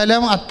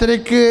സ്ഥലം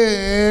അത്രയ്ക്ക്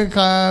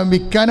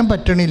വിൽക്കാനും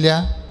പറ്റണില്ല,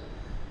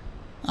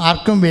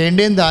 ആർക്കും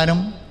വേണ്ടേം താനും.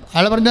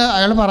 അയാൾ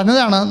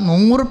പറഞ്ഞതാണ്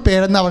 100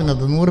 പേരെന്നാണ്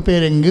പറഞ്ഞത്. 100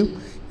 പേരെങ്കിലും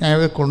ഞാൻ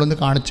കൊണ്ടുവന്ന്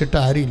കാണിച്ചിട്ട്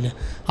ആരുമില്ല.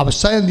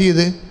 അവസാനം എന്ത്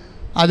ചെയ്ത്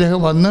അദ്ദേഹം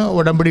വന്ന്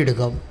ഉടമ്പടി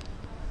എടുക്കാം.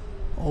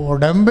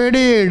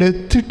 ഉടമ്പടി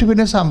എടുത്തിട്ട്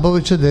പിന്നെ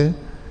സംഭവിച്ചത്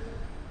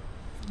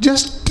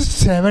ജസ്റ്റ്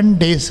 7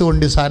 ഡേയ്സ്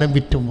കൊണ്ട് സാധനം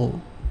വിറ്റും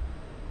പോകും.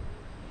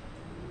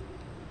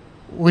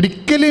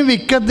 ഒരിക്കലും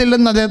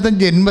വിൽക്കത്തില്ലെന്ന് അദ്ദേഹത്തിൻ്റെ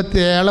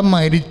ജന്മത്തിൽ അയാളെ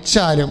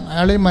മരിച്ചാലും,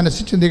 അയാളെ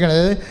മനസ്സിൽ ചിന്തിക്കണം,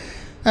 അതായത്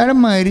അയാൾ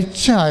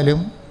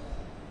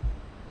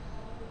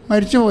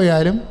മരിച്ചു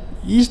പോയാലും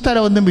ഈ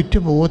സ്ഥലമൊന്നും വിറ്റ്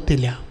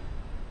പോകത്തില്ല.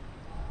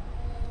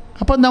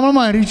 അപ്പം നമ്മൾ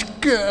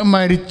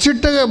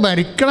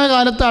മരിക്കണ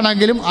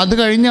കാലത്താണെങ്കിലും അത്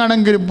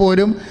കഴിഞ്ഞാണെങ്കിലും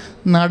പോലും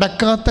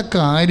നടക്കാത്ത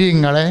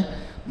കാര്യങ്ങളെ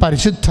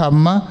പരിശുദ്ധ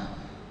അമ്മ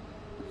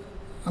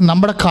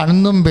നമ്മുടെ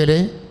കൺമുമ്പിൽ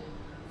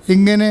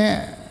ഇങ്ങനെ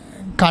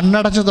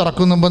കണ്ണടച്ച്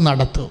തുറക്കുമ്പോൾ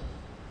നടത്തും.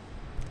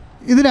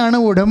 ഇതിനാണ്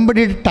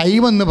ഉടമ്പടി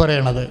ടൈം എന്ന്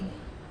പറയണത്.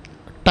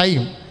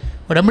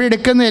 ഉടമ്പടി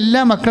എടുക്കുന്ന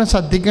എല്ലാ മക്കളും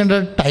ശ്രദ്ധിക്കേണ്ട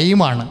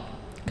ടൈമാണ്.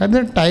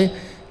 കാരണം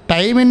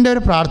ടൈമിൻ്റെ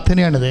ഒരു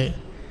പ്രാർത്ഥനയാണിത്.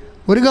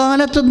 ഒരു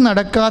കാലത്തും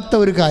നടക്കാത്ത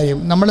ഒരു കാര്യം,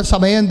 നമ്മൾ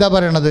സമയം എന്താ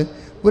പറയണത്,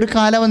 ഒരു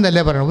കാലം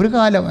എന്നല്ലേ പറയണത്, ഒരു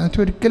കാലം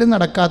എന്നുവെച്ചാൽ ഒരിക്കലും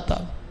നടക്കാത്ത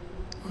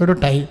ഒരു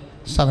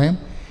സമയം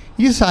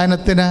ഈ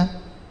സാധനത്തിന്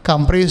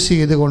കംപ്രൈസ്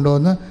ചെയ്ത്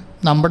കൊണ്ടുവന്ന്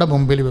നമ്മുടെ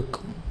മുമ്പിൽ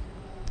വെക്കും.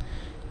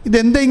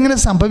 ഇതെന്താ ഇങ്ങനെ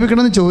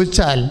സംഭവിക്കണമെന്ന്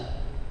ചോദിച്ചാൽ,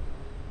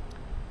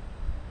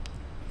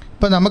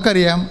 ഇപ്പം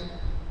നമുക്കറിയാം,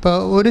 ഇപ്പോൾ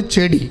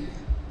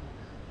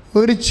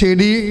ഒരു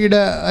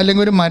ചെടിയുടെ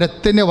അല്ലെങ്കിൽ ഒരു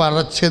മരത്തിൻ്റെ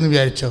വളർച്ചയെന്ന്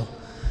വിചാരിച്ചോ,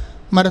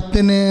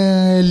 മരത്തിന്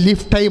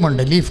ലീഫ് ടൈം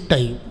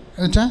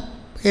എന്നുവെച്ചാൽ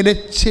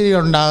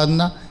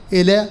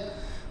ഇല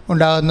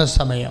ഉണ്ടാകുന്ന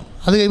സമയം.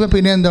 അത് കഴിയുമ്പോൾ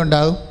പിന്നെ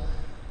എന്തുണ്ടാകും,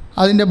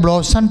 അതിൻ്റെ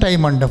ബ്ലോസം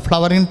ടൈമുണ്ട്,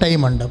 ഫ്ലവറിങ്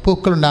ടൈമുണ്ട്,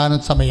 പൂക്കളുണ്ടാകുന്ന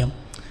സമയം.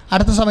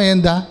 അടുത്ത സമയം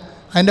എന്താ,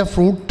 അതിൻ്റെ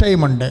ഫ്രൂട്ട്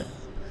ടൈമുണ്ട്,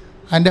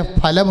 അതിൻ്റെ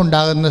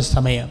ഫലമുണ്ടാകുന്ന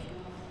സമയം.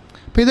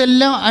 അപ്പോൾ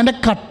ഇതെല്ലാം അതിൻ്റെ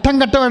ഘട്ടം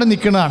ഘട്ടമായിട്ട്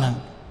നിൽക്കുന്നതാണ്.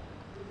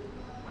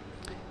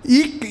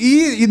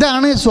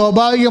 ഇതാണ്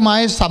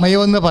സ്വാഭാവികമായ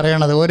സമയമെന്ന്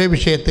പറയണത്. ഓരോ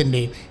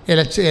വിഷയത്തിൻ്റെയും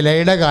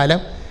ഇലയുടെ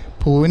കാലം,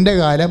 പൂവിൻ്റെ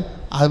കാലം,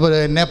 അതുപോലെ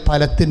തന്നെ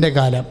ഫലത്തിൻ്റെ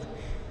കാലം.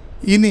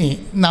 ഇനി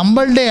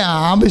നമ്മളുടെ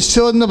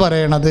ആവശ്യമെന്ന്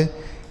പറയണത്,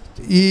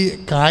 ഈ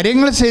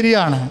കാര്യങ്ങൾ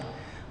ശരിയാണ്,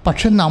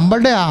 പക്ഷെ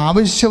നമ്മളുടെ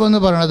ആവശ്യമെന്ന്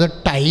പറയണത്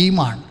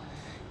ടൈമാണ്.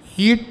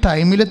 ഈ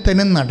ടൈമിൽ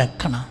തന്നെ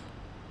നടക്കണം.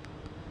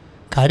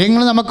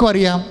 കാര്യങ്ങൾ നമുക്കും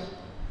അറിയാം,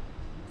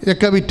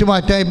 ഇതൊക്കെ വിറ്റ്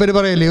മാറ്റാൻ ഇവർ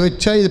പറയല്ലേ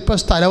ചോദിച്ചാൽ, ഇതിപ്പോൾ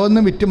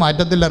സ്ഥലമൊന്നും വിറ്റ്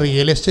മാറ്റത്തില്ല,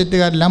 റിയൽ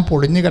എസ്റ്റേറ്റുകാരെല്ലാം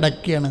പൊളിഞ്ഞ്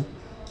കിടക്കുകയാണ്.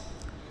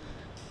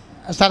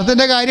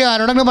 സ്ഥലത്തിൻ്റെ കാര്യം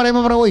ആരോടെങ്കിലും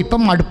പറയുമ്പോൾ പറയും, ഓ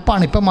ഇപ്പം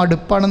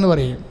മടുപ്പാണെന്ന്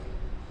പറയും.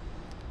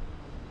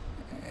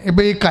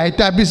 ഇപ്പോൾ ഈ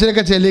കയറ്റ്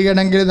ഓഫീസിലൊക്കെ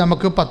ചെല്ലുകയാണെങ്കിൽ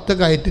നമുക്ക് 10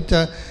 കയറ്റ്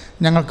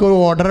ഞങ്ങൾക്ക് ഒരു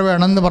ഓർഡർ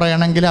വേണമെന്ന്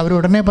പറയണമെങ്കിൽ അവർ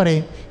ഉടനെ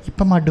പറയും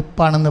ഇപ്പം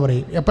മടുപ്പാണെന്ന്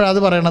പറയും. എപ്പോഴാണ്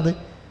അത് പറയണത്?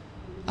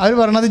 അവർ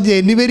പറയണത്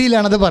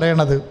ജനുവരിയിലാണത്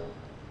പറയണത്.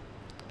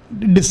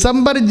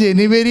 ഡിസംബർ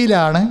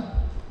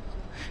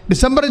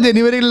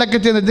ജനുവരിയിലൊക്കെ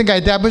ചെന്നിട്ട്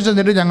കയറ്റ് ഓഫീസ്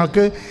ചെന്നിട്ട്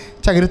ഞങ്ങൾക്ക്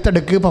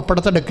ചകിരത്തെടുക്ക്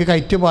പപ്പടത്തെടുക്ക്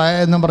കയറ്റ് പോയ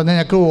എന്നും പറഞ്ഞ്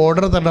ഞങ്ങൾക്ക്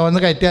ഓർഡർ തരണമെന്ന്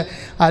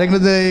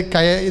ആരെങ്കിലും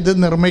ഇത്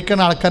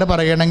നിർമ്മിക്കുന്ന ആൾക്കാർ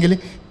പറയുകയാണെങ്കിൽ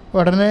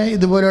ഉടനെ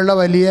ഇതുപോലെയുള്ള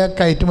വലിയ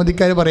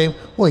കയറ്റുമതിക്കാർ പറയും,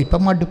 ഓ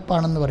ഇപ്പം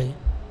മടുപ്പാണെന്ന് പറയും.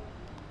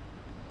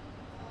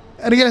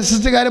 റിയൽ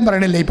എസ്റ്റേറ്റുകാരും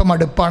പറയണില്ലേ ഇപ്പം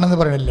മടുപ്പാണെന്ന്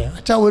പറയണില്ലേ?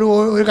 അച്ഛാ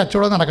ഒരു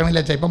കച്ചവടം നടക്കണില്ല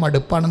അച്ഛാ ഇപ്പം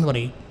മടുപ്പാണെന്ന്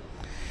പറയും.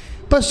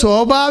 ഇപ്പോൾ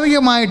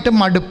സ്വാഭാവികമായിട്ട്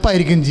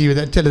മടുപ്പായിരിക്കും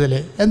ജീവിതം ചിലതിൽ.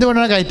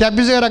 എന്തുകൊണ്ടാണ് കയറ്റ്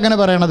ഓഫീസുകാർ അങ്ങനെ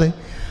പറയണത്?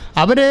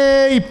 അവർ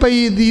ഇപ്പോൾ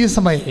ഈ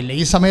സമയമില്ലേ,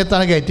 ഈ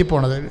സമയത്താണ് കയറ്റി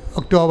പോണത്.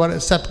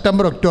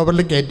 സെപ്റ്റംബർ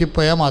ഒക്ടോബറിൽ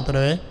കയറ്റിപ്പോയാൽ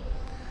മാത്രമേ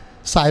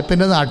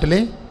സായിപ്പിൻ്റെ നാട്ടിൽ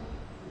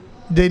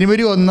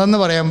ജനുവരി 1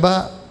 പറയുമ്പോൾ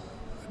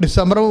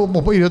ഡിസംബർ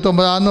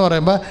 29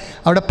 പറയുമ്പോൾ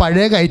അവിടെ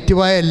പഴയ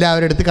കയറ്റുപോയ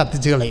എല്ലാവരും എടുത്ത്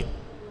കത്തിച്ച് കളയും.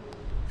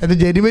 അത്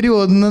ജനുവരി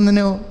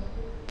 1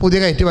 പുതിയ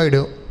കയറ്റുപോയ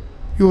ഇടും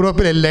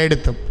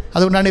യൂറോപ്പിലെല്ലായിടത്തും.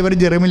 അതുകൊണ്ടാണ് ഇവർ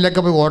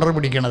ജർമ്മനിലൊക്കെ പോയി ഓർഡർ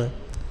പിടിക്കണത്.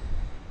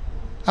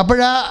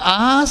 ആ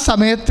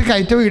സമയത്ത്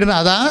കയറ്റുപോയി ഇടണം.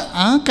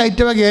 ആ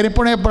കയറ്റുപോയി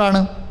കയറിപ്പോണേ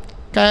എപ്പോഴാണ്?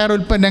 കയർ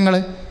ഉൽപ്പന്നങ്ങൾ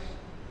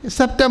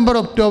സെപ്റ്റംബർ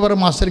ഒക്ടോബർ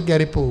മാസത്തിൽ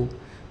കയറിപ്പോവും.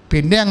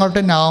 പിന്നെ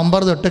അങ്ങോട്ട്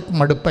നവംബർ തൊട്ട്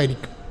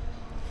മടുപ്പായിരിക്കും.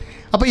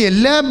 അപ്പോൾ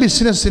എല്ലാ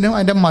ബിസിനസ്സിനും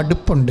അതിൻ്റെ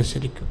മടുപ്പുണ്ട്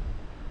ശരിക്കും.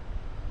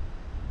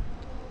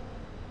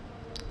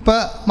 ഇപ്പോൾ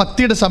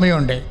മത്തിയുടെ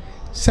സമയമുണ്ട്.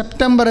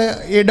 സെപ്റ്റംബർ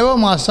ഇടവ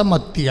മാസം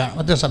മത്തിയ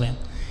സമയം.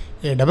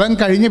 ഇടവം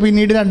കഴിഞ്ഞ്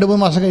പിന്നീട് 2-3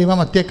 മാസം കഴിയുമ്പോൾ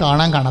മത്തിയെ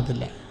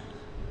കാണത്തില്ല,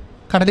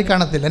 കടലിൽ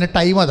കാണത്തില്ല. അതിൻ്റെ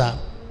ടൈം അതാണ്.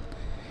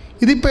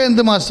 ഇതിപ്പോൾ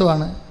എന്ത്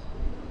മാസമാണ്?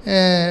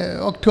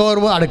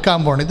 ഒക്ടോബർ അടുക്കാൻ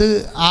പോകണം. ഇത്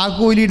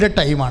ആഗോലിയുടെ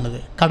ടൈമാണിത്.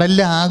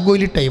 കടലിലെ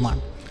ആഗോലി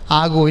ടൈമാണ്.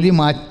 ആഗോലി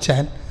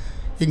മാറ്റാൻ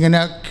ഇങ്ങനെ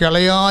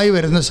കിളയായി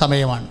വരുന്ന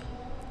സമയമാണ്.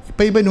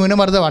 ഇപ്പോൾ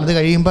ന്യൂനമർദ്ദമാണ്. ഇത്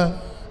കഴിയുമ്പോൾ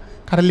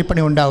കടലിൽ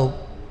പണി ഉണ്ടാവും.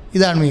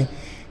 ഇതാണ് മീൻ.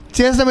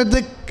 ചില സമയത്ത്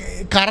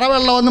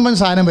കറവെള്ളമെന്നും പറഞ്ഞ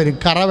സാധനം വരും.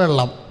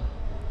 കറവെള്ളം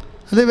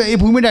അത് ഈ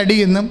ഭൂമിയുടെ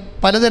അടിയിൽ നിന്നും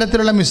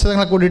പലതരത്തിലുള്ള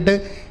മിശ്രിതങ്ങളെ കൂടിയിട്ട്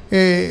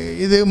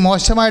ഇത്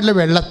മോശമായിട്ടുള്ള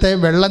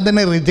വെള്ളം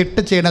തന്നെ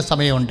റിജക്റ്റ് ചെയ്യുന്ന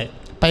സമയമുണ്ട്.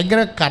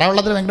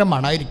 കറവെള്ളത്തിന് ഭയങ്കര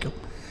മണമായിരിക്കും.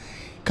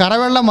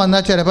 കറവെള്ളം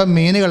വന്നാൽ ചിലപ്പോൾ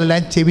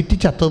മീനുകളെല്ലാം ചെവിറ്റി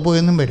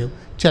ചത്തുപോയെന്നും വരും.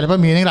 ചിലപ്പോൾ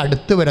മീനുകൾ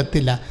അടുത്ത്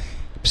വരത്തില്ല.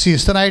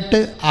 സീസണായിട്ട്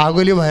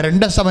ആകുലി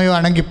വരേണ്ട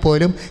സമയമാണെങ്കിൽ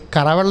പോലും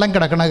കറവെള്ളം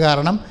കിടക്കണ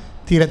കാരണം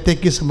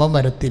തീരത്തേക്ക് സംഭവം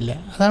വരത്തില്ല.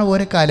 അതാണ്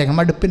ഓരോ കാലങ്ങൾ,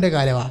 മടുപ്പിൻ്റെ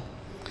കാലമാണ്.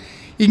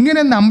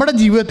 ഇങ്ങനെ നമ്മുടെ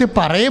ജീവിതത്തിൽ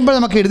പറയുമ്പോൾ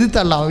നമുക്ക് എഴുതി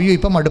തള്ളാം, അയ്യോ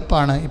ഇപ്പം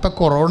മടുപ്പാണ്, ഇപ്പം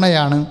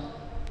കൊറോണയാണ്.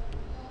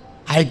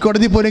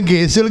 ഹൈക്കോടതി പോലും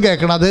കേസുകൾ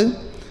കേൾക്കണത്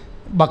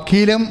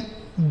വക്കീലും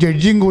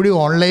ജഡ്ജിയും കൂടി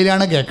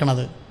ഓൺലൈനിലാണ്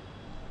കേൾക്കണത്.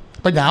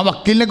 അപ്പം ഞാൻ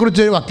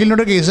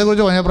വക്കീലിനോട്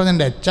കേസിനെക്കുറിച്ച് പറഞ്ഞപ്പോൾ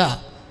എൻ്റെ അച്ഛാ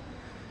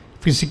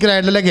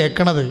ഫിസിക്കലായിട്ടല്ല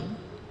കേൾക്കണത്.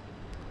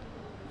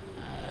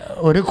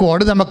 ഒരു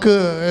കോഡ് നമുക്ക്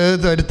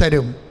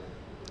തരും.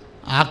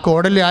 ആ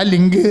കോഡിൽ ആ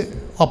ലിങ്ക്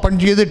ഓപ്പൺ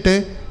ചെയ്തിട്ട്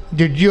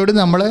ജഡ്ജിയോട്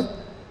നമ്മൾ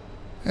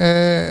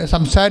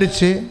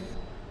സംസാരിച്ച്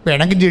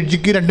വേണമെങ്കിൽ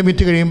ജഡ്ജിക്ക് 2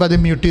 മിനിറ്റ് കഴിയുമ്പോൾ അത്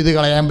മ്യൂട്ട് ചെയ്ത്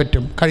കളയാൻ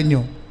പറ്റും.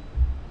 കഴിഞ്ഞു,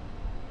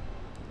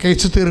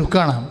 കേസ്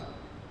തീർക്കുകയാണ്.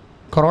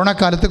 കൊറോണ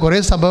കാലത്ത് കുറേ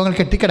സംഭവങ്ങൾ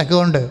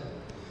കെട്ടിക്കിടക്കുന്നുണ്ട്.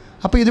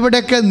 അപ്പോൾ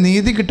ഇതിവിടെയൊക്കെ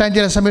നീതി കിട്ടാൻ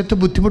ചില സമയത്ത്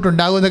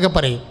ബുദ്ധിമുട്ടുണ്ടാകുമെന്നൊക്കെ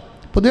പറയും.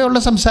 പൊതുവെ ഉള്ള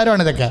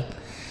സംസാരമാണ് ഇതൊക്കെ.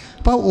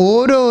 അപ്പോൾ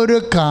ഓരോരോ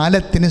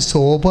കാലത്തിന്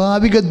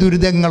സ്വാഭാവിക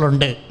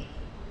ദുരിതങ്ങളുണ്ട്.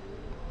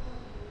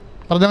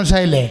 പറഞ്ഞ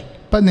മനസ്സിലായില്ലേ?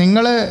 ഇപ്പം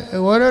നിങ്ങൾ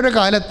ഓരോരോ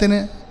കാലത്തിന്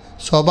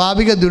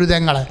സ്വാഭാവിക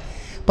ദുരിതങ്ങൾ.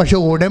 പക്ഷെ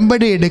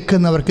ഉടമ്പടി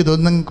എടുക്കുന്നവർക്ക്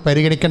ഇതൊന്നും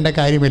പരിഗണിക്കേണ്ട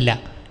കാര്യമില്ല.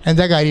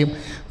 എന്താ കാര്യം?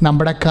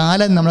 നമ്മുടെ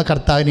കാലം നമ്മൾ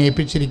കർത്താവിനെ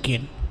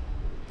ഏൽപ്പിച്ചിരിക്കുകയാണ്.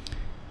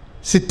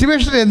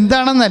 സിറ്റുവേഷൻ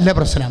എന്താണെന്നല്ല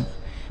പ്രശ്നം.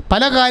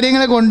 പല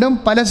കാര്യങ്ങളെ കൊണ്ടും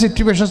പല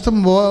സിറ്റുവേഷൻസും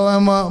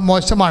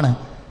മോശമാണ്.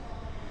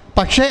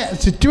 പക്ഷേ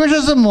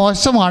സിറ്റുവേഷൻസ്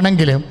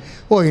മോശമാണെങ്കിലും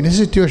ഇനി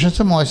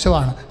സിറ്റുവേഷൻസ്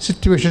മോശമാണ്,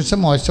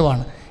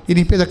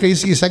 ഇനിയിപ്പോൾ ഇതൊക്കെ ഈ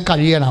സീസൺ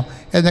കഴിയണം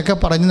എന്നൊക്കെ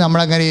പറഞ്ഞ്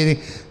നമ്മളങ്ങനെ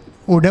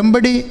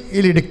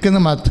ഉടമ്പടിയിലെടുക്കുന്ന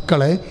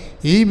മക്കൾ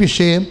ഈ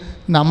വിഷയം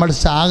നമ്മൾ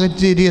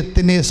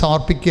സാഹചര്യത്തിന്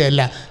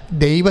സമർപ്പിക്കുകയല്ല,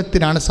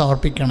 ദൈവത്തിനാണ്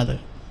സമർപ്പിക്കുന്നത്.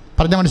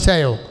 പറഞ്ഞ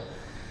മനസ്സിലായോ?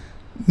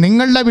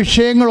 നിങ്ങളുടെ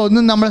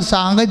വിഷയങ്ങളൊന്നും നമ്മൾ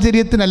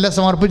സാഹചര്യത്തിനല്ല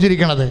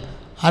സമർപ്പിച്ചിരിക്കുന്നത്.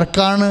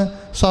 ആർക്കാണ്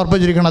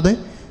സമർപ്പിച്ചിരിക്കുന്നത്?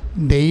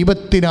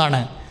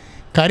 ദൈവത്തിനാണ്.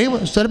 കാര്യം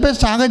ചിലപ്പോൾ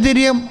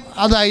സാഹചര്യം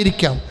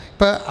അതായിരിക്കാം.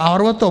 ഇപ്പോൾ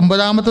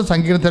 69-ാമത്തെ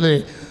സങ്കീർത്തനത്തിൽ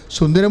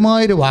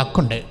സുന്ദരമായൊരു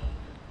വാക്കുണ്ട്.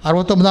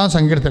 69-ാം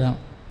സങ്കീർത്തനം,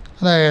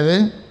 അതായത്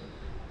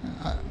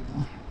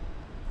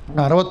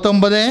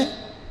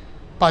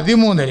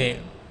 69:13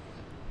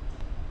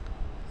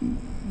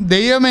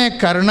 ദൈവമേ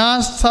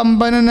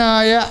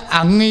കരുണാസമ്പന്നനായ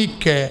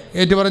അങ്ങയ്ക്ക്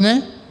ഏറ്റുപറഞ്ഞ്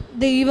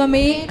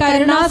ദൈവമേ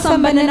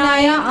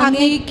കരുണാസമ്പന്നനായ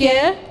അങ്ങയ്ക്ക്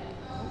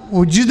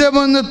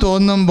ഉചിതമെന്ന്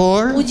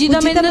തോന്നുമ്പോൾ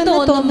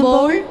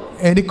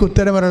എനിക്ക്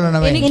ഉത്തരം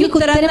വരണമേ.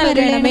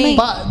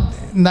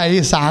 ഈ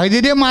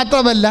സാഹചര്യം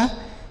മാത്രമല്ല,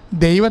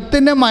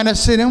 ദൈവത്തിൻ്റെ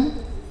മനസ്സിനും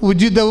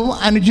ഉചിതവും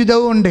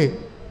അനുചിതവും ഉണ്ട്.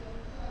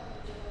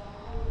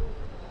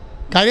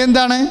 കാര്യം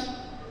എന്താണ്?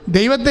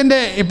 ദൈവത്തിൻ്റെ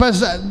ഇപ്പം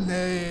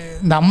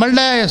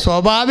നമ്മളുടെ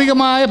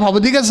സ്വാഭാവികമായ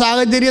ഭൗതിക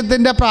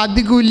സാഹചര്യത്തിൻ്റെ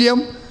പ്രാതികൂല്യം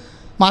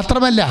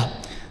മാത്രമല്ല,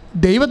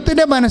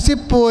 ദൈവത്തിൻ്റെ മനസ്സിൽ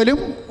പോലും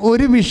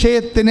ഒരു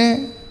വിഷയത്തിന്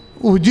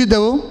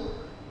ഉചിതവും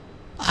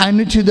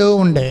അനുചിതവും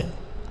ഉണ്ട്.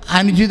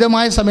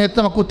 അനുചിതമായ സമയത്ത്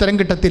നമുക്ക് ഉത്തരം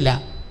കിട്ടത്തില്ല.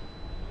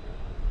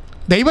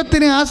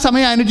 ദൈവത്തിന് ആ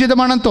സമയം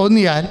അനുചിതമാണെന്ന്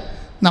തോന്നിയാൽ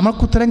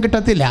നമ്മൾക്ക് ഉത്തരം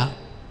കിട്ടത്തില്ല.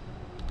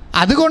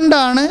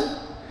 അതുകൊണ്ടാണ്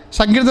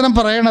സങ്കീർത്തനം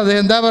പറയണത്,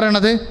 എന്താ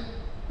പറയണത്?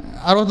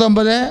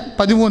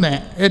 69:13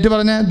 ഏറ്റു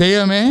പറഞ്ഞ,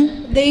 ദൈവമേ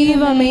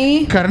ദൈവമേ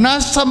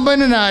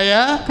കരുണാസമ്പന്നനായ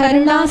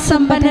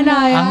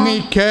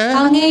അങ്ങയ്ക്ക്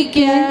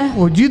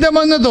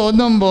ഉചിതമെന്ന്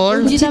തോന്നുമ്പോൾ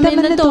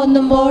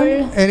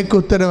എനിക്ക്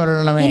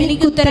ഉത്തരമരുളണമേ.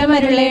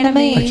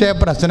 പക്ഷേ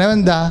പ്രശ്നം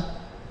എന്താ?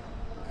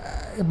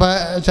 ഇപ്പം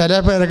ചില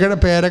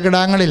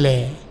പേരക്കിടാങ്ങളില്ലേ,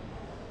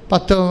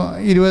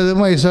 10-20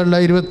 വയസ്സുള്ള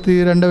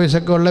 22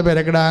 വയസ്സൊക്കെ ഉള്ള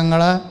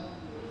പേരക്കിടാങ്ങളെ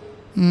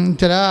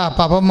ചില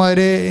പാപ്പന്മാർ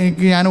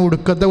എനിക്ക് ഞാൻ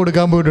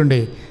കൊടുക്കാൻ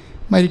പോയിട്ടുണ്ട്.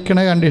 മരിക്കണ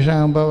കണ്ടീഷൻ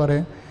ആകുമ്പോൾ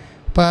പറയും.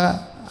 ഇപ്പം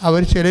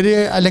അവർ ചിലർ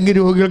അല്ലെങ്കിൽ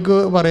രോഗികൾക്ക്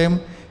പറയും,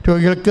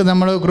 രോഗികൾക്ക്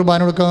നമ്മൾ കുർബാന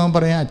കൊടുക്കാൻ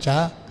പറയും, അച്ഛാ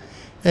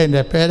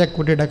എൻ്റെ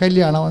പേരക്കുട്ടിയുടെ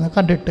കല്യാണം ഒന്ന്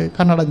കണ്ടിട്ട്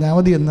കണ്ണടഞ്ഞാൽ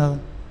മതി എന്നത്.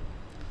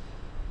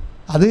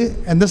 അത്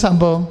എന്താ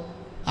സംഭവം?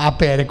 ആ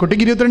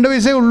പേരക്കുട്ടിക്ക് 22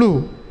 വയസ്സേ ഉള്ളൂ.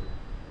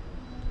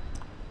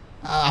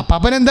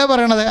 അപ്പാപ്പൻ എന്താ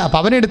പറയണത്?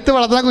 അപ്പാപ്പൻ എടുത്ത്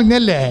വളർത്തുന്ന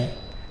കുഞ്ഞല്ലേ.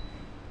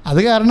 അത്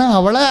കാരണം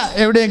അവളെ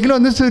എവിടെയെങ്കിലും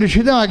ഒന്ന്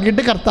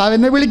സുരക്ഷിതമാക്കിയിട്ട്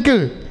കർത്താവിനെ വിളിക്ക്.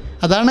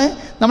 അതാണ്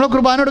നമ്മൾ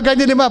കുർബാന കൊടുക്കാൻ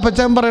ചെല്ലുമ്പോൾ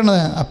അപ്പച്ചൻ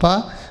പറയണത്,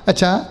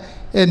 അച്ഛാ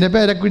എൻ്റെ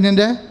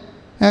പേരക്കുഞ്ഞിൻ്റെ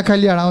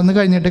കല്യാണം ഒന്ന്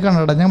കഴിഞ്ഞിട്ട്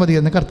കണ്ണടഞ്ഞാൽ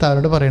മതിയെന്ന്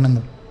കർത്താവിനോട്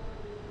പറയണമെന്ന്.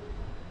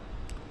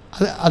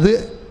 അത്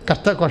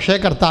പക്ഷേ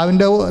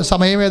കർത്താവിൻ്റെ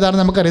സമയം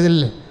ഏതാണെന്ന്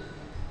നമുക്കറിയില്ലേ.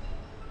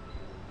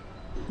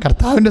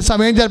 കർത്താവിൻ്റെ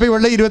സമയം ചിലപ്പോൾ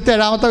ഇവളുടെ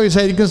 27ാമത്തെ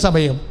വയസ്സായിരിക്കും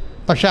സമയം.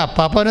 പക്ഷേ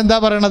അപ്പാപ്പനെന്താ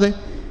പറയണത്?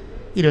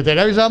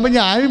 27 വയസ്സാകുമ്പോൾ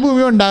ഞാൻ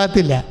ഭൂമി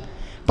ഉണ്ടാകത്തില്ല.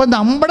 അപ്പം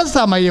നമ്മുടെ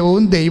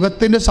സമയവും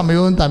ദൈവത്തിൻ്റെ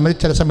സമയവും തമ്മിൽ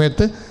ചില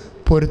സമയത്ത്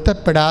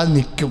പൊരുത്തപ്പെടാതെ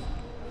നിൽക്കും.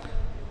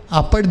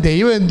 അപ്പോൾ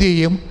ദൈവം എന്തു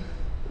ചെയ്യും?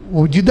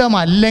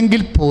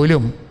 ഉചിതമല്ലെങ്കിൽ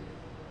പോലും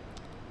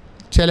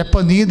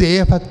ചിലപ്പോൾ നീ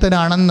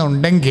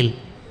ദൈവഭക്തനാണെന്നുണ്ടെങ്കിൽ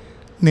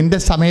നിൻ്റെ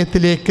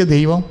സമയത്തിലേക്ക്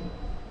ദൈവം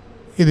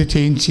ഇത്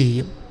ചേഞ്ച്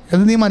ചെയ്യും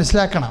എന്ന് നീ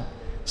മനസ്സിലാക്കണം.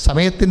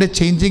 സമയത്തിൻ്റെ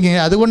ചേഞ്ചിങ്.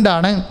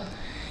 അതുകൊണ്ടാണ്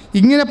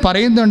ഇങ്ങനെ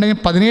പറയുന്നുണ്ടെങ്കിൽ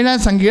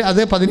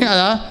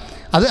 17-ാം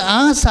അത് ആ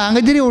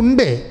സാഹചര്യം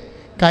ഉണ്ട്.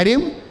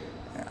 കാര്യം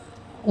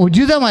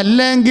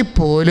ഉചിതമല്ലെങ്കിൽ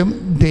പോലും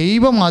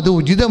ദൈവം അത്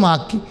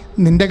ഉചിതമാക്കി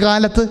നിൻ്റെ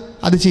കാലത്ത്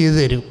അത് ചെയ്തു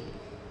തരും.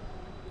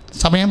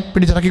 സമയം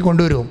പിടിച്ചിറക്കി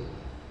കൊണ്ടുവരും.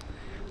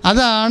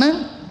 അതാണ്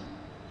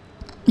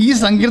ഈ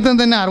സങ്കീർത്തനം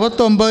തന്നെ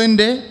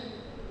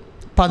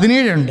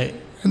 69:17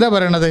 എന്താ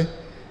പറയണത്?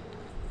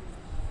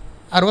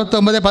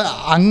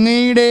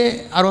 69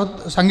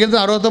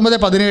 സങ്കീർത്തനം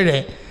 69:17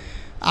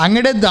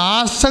 അങ്ങയുടെ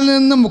ദാസനിൽ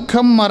നിന്ന്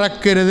മുഖം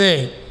മറക്കരുതേ,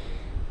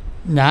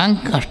 ഞാൻ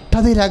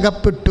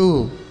കഷ്ടതയിലകപ്പെട്ടു.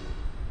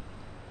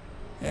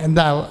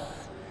 എന്താ?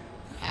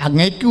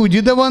 അങ്ങയ്ക്ക്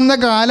ഉചിതമെന്ന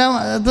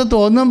കാലത്ത്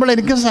തോന്നുമ്പോൾ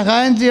എനിക്ക്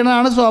സഹായം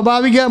ചെയ്യണതാണ്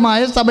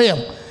സ്വാഭാവികമായ സമയം.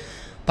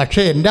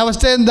 പക്ഷേ എൻ്റെ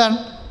അവസ്ഥ എന്താണ്?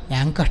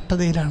 ഞാൻ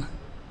കഷ്ടതയിലാണ്.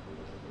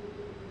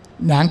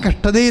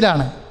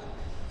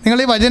 നിങ്ങൾ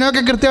ഈ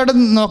വചനമൊക്കെ കൃത്യമായിട്ട്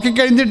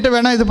നോക്കിക്കഴിഞ്ഞിട്ട്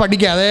വേണം ഇത്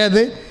പഠിക്കുക.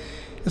 അതായത്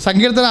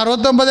സങ്കീർത്തനം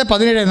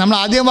 69:17 നമ്മൾ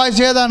ആദ്യം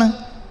വായിച്ചതാണ്.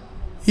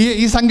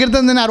 ഈ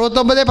സങ്കീർത്തനം തന്നെ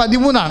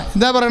 69:13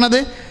 എന്താ പറയണത്?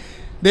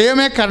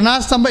 ദൈവമേ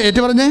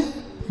ഏറ്റു പറഞ്ഞേ,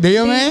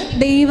 ദൈവമേ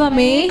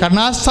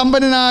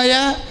കരുണാസമ്പന്നനായ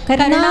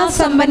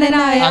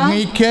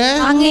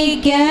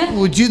അങ്ങയ്ക്ക്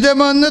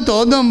ഉചിതമെന്ന്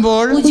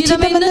തോന്നുമ്പോൾ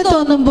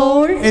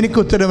എനിക്ക്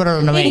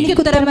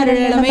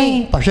ഉത്തരമരുളണമേ.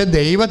 പക്ഷെ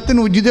ദൈവത്തിന്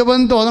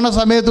ഉചിതമെന്ന് തോന്നുന്ന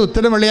സമയത്ത്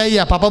ഉത്തരമളിയായി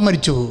അപ്പാപ്പൻ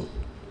മരിച്ചു.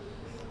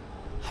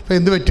 അപ്പം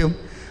എന്ത് പറ്റും?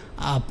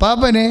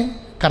 അപ്പാപ്പന്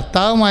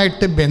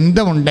കർത്താവുമായിട്ട്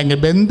ബന്ധമുണ്ടെങ്കിൽ,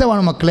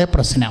 ബന്ധമാണ് മക്കളെ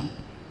പ്രശ്നം.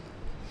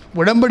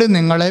 ഉടമ്പടി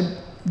നിങ്ങളെ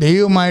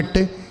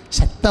ദൈവവുമായിട്ട്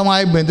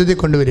ശക്തമായ ബന്ധത്തിൽ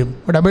കൊണ്ടുവരും.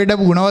 ഉടമ്പടിയുടെ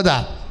ഗുണവത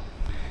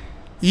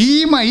ഈ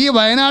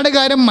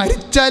വയനാടുകാരൻ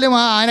മരിച്ചാലും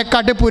ആ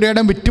ആനക്കാട്ട്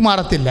പുരയിടം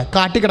വിറ്റുമാറത്തില്ല.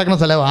 കാട്ടിക്കിടക്കുന്ന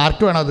സ്ഥലമാണ്.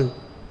 ആർക്ക് വേണത്?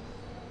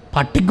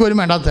 പട്ടിക്ക് പോലും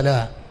വേണ്ടാത്ത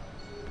സ്ഥലമാണ്.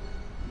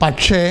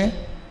 പക്ഷേ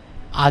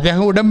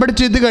അദ്ദേഹം ഉടമ്പടി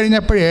ചെയ്ത്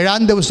കഴിഞ്ഞപ്പോൾ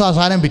 7-ാം ദിവസം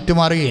അവസാനം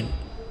വിറ്റുമാറുകയും.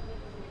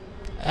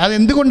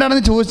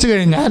 അതെന്തുകൊണ്ടാണെന്ന് ചോദിച്ചു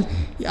കഴിഞ്ഞാൽ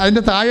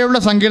അതിൻ്റെ താഴെയുള്ള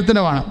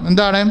സങ്കീർത്തനമാണ്.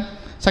 എന്താണ്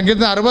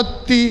സങ്കീർത്തനം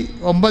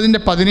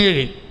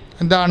 69:17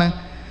 എന്താണ്?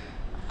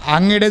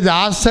 അങ്ങയുടെ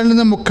ദാസനിൽ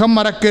നിന്ന് മുഖം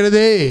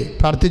മറക്കരുതേ.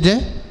 പ്രാർത്ഥിച്ചേ,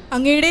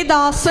 അങ്ങയുടെ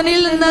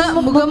ദാസനിൽ നിന്ന്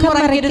മുഖം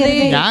മറക്കരുതേ,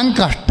 ഞാൻ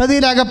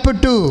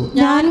കഷ്ടതയിലകപ്പെട്ടു.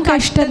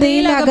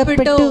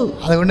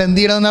 അതുകൊണ്ട് എന്ത്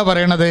ചെയ്യണമെന്നാ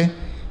പറയണത്?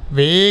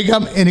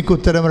 വേഗം എനിക്ക്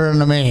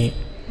ഉത്തരമരുളണമേ.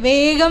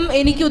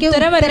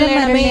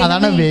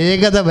 അതാണ്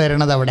വേഗത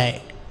വരണത് അവിടെ.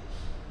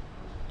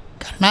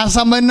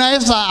 കരുണാസമ്പന്നനായ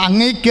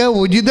അങ്ങയ്ക്ക്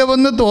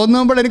ഉചിതമെന്ന്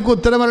തോന്നുമ്പോൾ എനിക്ക്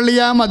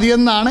ഉത്തരമരുളിയാൽ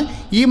മതിയെന്നാണ്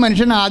ഈ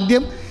മനുഷ്യൻ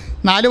ആദ്യം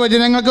 4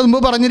 വചനങ്ങൾക്ക് മുമ്പ്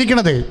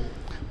പറഞ്ഞിരിക്കുന്നത്.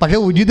 പക്ഷേ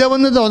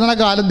ഉചിതമെന്ന് തോന്നുന്ന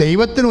കാലം,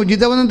 ദൈവത്തിന്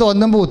ഉചിതമെന്ന്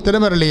തോന്നുമ്പോൾ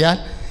ഉത്തരമരുളിയാൽ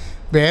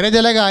വേറെ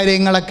ചില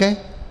കാര്യങ്ങളൊക്കെ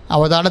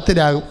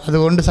അവതാളത്തിലാകും.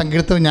 അതുകൊണ്ട്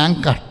സങ്കീർത്തനം ഞാൻ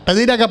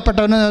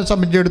കഷ്ടതയിലകപ്പെട്ടവനെ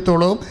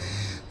സംബന്ധിച്ചിടത്തോളം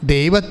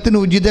ദൈവത്തിന്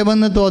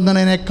ഉചിതമെന്ന്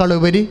തോന്നുന്നതിനേക്കാൾ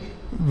ഉപരി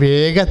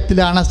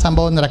വേഗത്തിലാണ്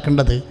സംഭവം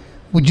നടക്കേണ്ടത്.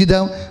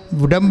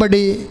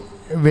 ഉടമ്പടി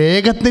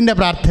വേഗത്തിൻ്റെ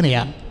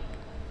പ്രാർത്ഥനയാണ്.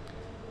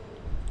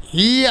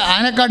 ഈ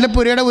ആനക്കാട്ടിലെ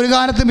പുരയുടെ ഒരു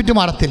കാലത്തും വിറ്റ്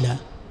മാറത്തില്ല.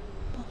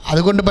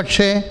 അതുകൊണ്ട്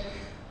പക്ഷേ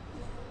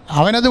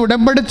അവനത്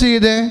ഉടമ്പടി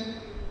ചെയ്ത്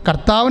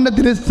കർത്താവിൻ്റെ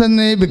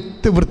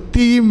തിരുസന്നിധിയിൽ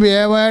വൃത്തിയും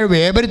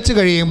വേപരിച്ച്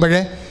കഴിയുമ്പോൾ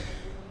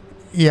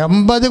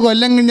 80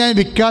 കൊല്ലം കഴിഞ്ഞാൽ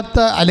വിൽക്കാത്ത,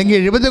 അല്ലെങ്കിൽ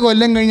 70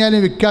 കൊല്ലം കഴിഞ്ഞാലും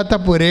വിൽക്കാത്ത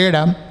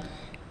പുരയിടം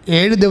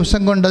 7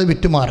 ദിവസം കൊണ്ടത്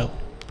വിറ്റുമാറും.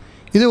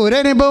 ഇത് ഒരു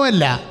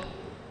അനുഭവമല്ല,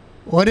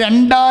 ഒരു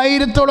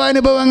 2000-ഓളം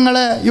അനുഭവങ്ങൾ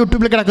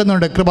യൂട്യൂബിൽ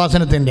കിടക്കുന്നുണ്ട്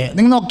കൃപാസനത്തിൻ്റെ.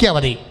 നിങ്ങൾ നോക്കിയാൽ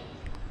മതി.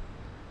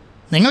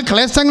 നിങ്ങൾ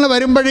ക്ലേശങ്ങൾ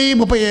വരുമ്പോഴേ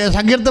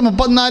സങ്കീർത്തനം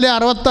 34,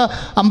 60,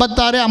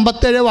 56,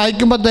 57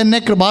 വായിക്കുമ്പോൾ തന്നെ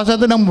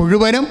കൃപാസനത്തിൻ്റെ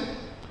മുഴുവനും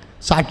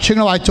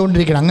സാക്ഷ്യങ്ങൾ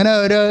വായിച്ചുകൊണ്ടിരിക്കണം. അങ്ങനെ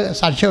ഒരു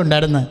സാക്ഷ്യം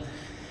ഉണ്ടായിരുന്നു.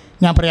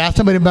 ഞാൻ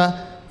പ്രയാസം വരുമ്പോൾ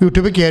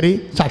യൂട്യൂബിൽ കയറി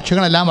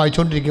സാക്ഷ്യങ്ങളെല്ലാം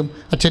വായിച്ചുകൊണ്ടിരിക്കും.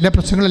 അച്ഛൻ്റെ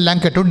പ്രസംഗങ്ങളെല്ലാം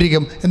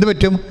കേട്ടുകൊണ്ടിരിക്കും. എന്ത്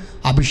പറ്റും?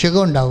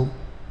 അഭിഷേകം ഉണ്ടാവും,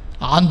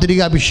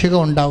 ആന്തരിക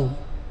അഭിഷേകം ഉണ്ടാവും.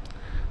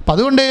 അപ്പം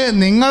അതുകൊണ്ട്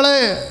നിങ്ങൾ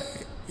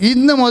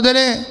ഇന്ന് മുതൽ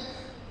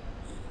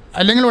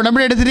അല്ലെങ്കിൽ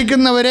ഉടമ്പടി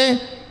എടുത്തിരിക്കുന്നവരെ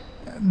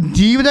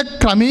ജീവിത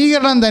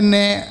ക്രമീകരണം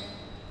തന്നെ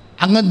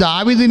അങ്ങ്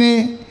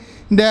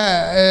ദാവീദിൻ്റെ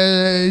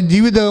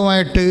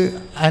ജീവിതവുമായിട്ട്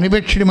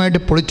അനിപേക്ഷിതമായിട്ട്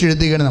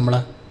പൊളിച്ചെഴുതുകയാണ് നമ്മൾ.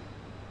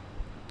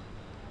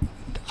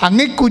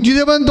 അങ്ങക്ക്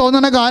ഉചിതമെന്ന്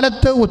തോന്നുന്ന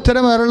കാലത്ത്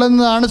ഉത്തരം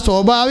അരുളുന്നതാണ്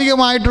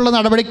സ്വാഭാവികമായിട്ടുള്ള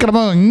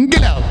നടപടിക്രമം.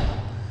 എങ്കിലും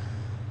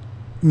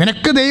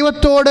നിനക്ക്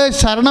ദൈവത്തോട്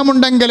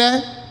ശരണമുണ്ടെങ്കിൽ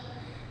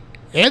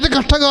ഏത്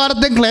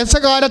കഷ്ടകാലത്തും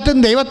ക്ലേശകാലത്തും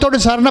ദൈവത്തോട്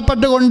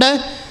ശരണപ്പെട്ടുകൊണ്ട്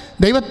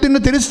ദൈവത്തിൻ്റെ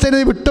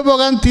തിരുസന്നിധി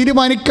വിട്ടുപോകാൻ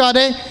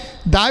തീരുമാനിക്കാതെ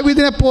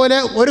ദാവീദിനെ പോലെ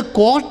ഒരു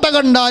കോട്ട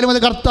കണ്ടാലും അത്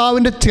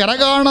കർത്താവിൻ്റെ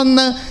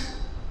ചിറകാണെന്ന്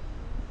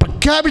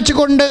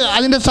പ്രഖ്യാപിച്ചുകൊണ്ട്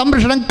അതിൻ്റെ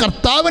സംരക്ഷണം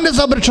കർത്താവിൻ്റെ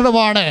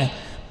സംരക്ഷണമാണ്.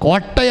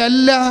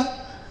 കോട്ടയല്ല,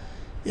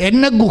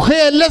 എന്നെ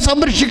ഗുഹയല്ല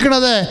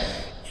സംരക്ഷിക്കുന്നത്,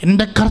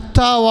 എൻ്റെ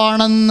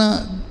കർത്താവാണെന്ന്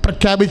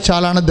പ്രഖ്യാപിച്ച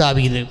ആളാണ്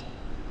ദാവീദ്.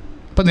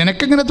 അപ്പം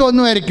നിനക്കിങ്ങനെ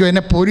തോന്നുമായിരിക്കും,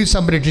 എന്നെ പോലീസ്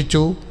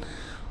സംരക്ഷിച്ചു,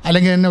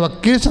 അല്ലെങ്കിൽ എന്നെ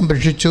വക്കീൽ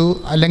സംരക്ഷിച്ചു,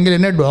 അല്ലെങ്കിൽ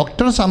എന്നെ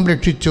ഡോക്ടർ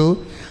സംരക്ഷിച്ചു,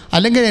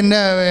 അല്ലെങ്കിൽ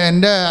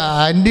എൻ്റെ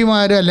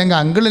ആൻറ്റിമാർ അല്ലെങ്കിൽ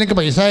അങ്കിൾ എനിക്ക്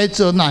പൈസ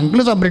അയച്ചു തന്നു, അങ്കിൾ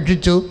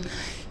സംരക്ഷിച്ചു.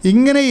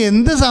 ഇങ്ങനെ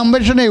എന്ത്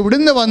സംരക്ഷണം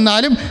എവിടുന്ന്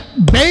വന്നാലും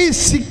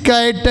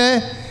ബേസിക്കായിട്ട്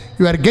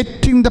you are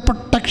getting the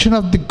protection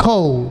of the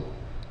God.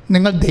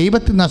 നിങ്ങൾ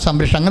ദൈവത്തിൽ നിന്നാണ്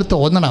സംരക്ഷണം. അങ്ങനെ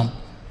തോന്നണം.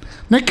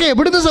 നിനക്ക്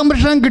എവിടുന്ന്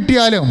സംരക്ഷണം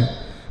കിട്ടിയാലും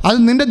അത്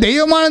നിൻ്റെ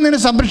ദൈവമാണ് നിന്നെ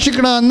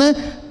സംരക്ഷിക്കണമെന്ന്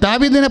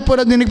ദാവീദിനെ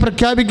പോലെ നിനക്ക്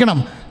പ്രഖ്യാപിക്കണം.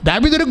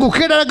 ദാവീദ് ഒരു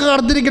ഗുഹയുടെ അടക്കം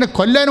കടത്തിരിക്കണം.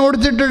 കൊല്ലാൻ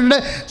ഓടിച്ചിട്ടുണ്ട്,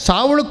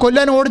 സാവൂള്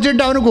കൊല്ലാൻ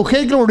ഓടിച്ചിട്ട് അവന്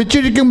ഗുഹയ്ക്ക്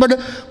ഒടിച്ചിരിക്കുമ്പോൾ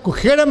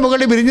ഗുഹയുടെ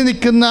മുകളിൽ വിരിഞ്ഞു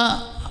നിൽക്കുന്ന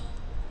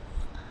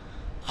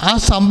ആ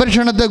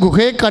സംരക്ഷണത്തെ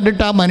ഗുഹയെ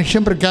കണ്ടിട്ട് ആ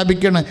മനുഷ്യൻ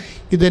പ്രഖ്യാപിക്കണം,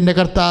 ഇതെൻ്റെ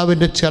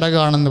കർത്താവിൻ്റെ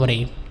ചിറകാണെന്ന്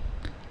പറയും.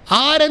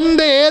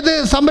 ആരെന്ത് ഏത്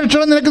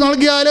സംരക്ഷണം നിനക്ക്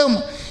നൽകിയാലും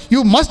you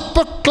must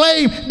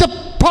proclaim the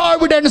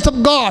providence of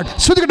God.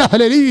 ശ്രുതികട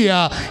ഹല്ലേലൂയ.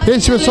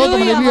 യേശുവേ സ്തോത്രം.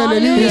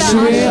 ഹല്ലേലൂയ.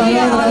 യേശുവേ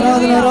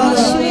ആരാധന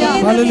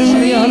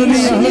ഹല്ലേലൂയ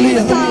ഹല്ലേലൂയ ഹല്ലേലൂയ.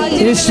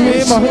 യേശുവേ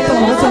മഹത്വം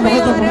മഹത്വം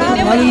മഹത്വം.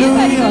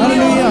 ഹല്ലേലൂയ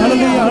ഹല്ലേലൂയ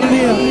ഹല്ലേലൂയ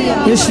ഹല്ലേലൂയ.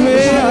 യേശുവേ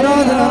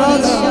ആരാധന.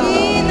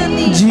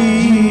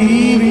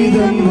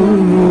 ജീവിതം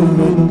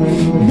മുഴുവൻ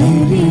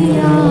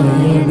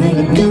നിരിയായണയ്ക്കുക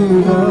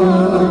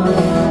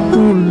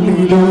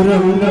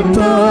ഉള്ളിലൊരത്താരം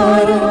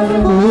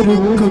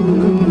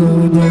ഒരുക്കുന്നു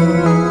ഞാൻ.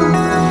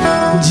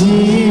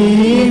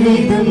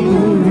 ജീവിതം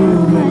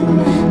മുഴുവൻ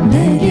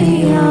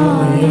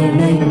നിരിയായണയ്ക്കുക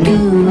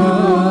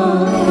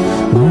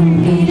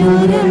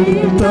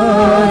ഉള്ളിലൊരത്താരം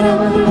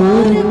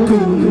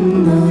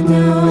ഒരുക്കുന്നു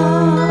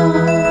ഞാൻ.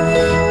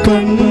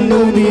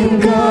 കണ്ണുനീർ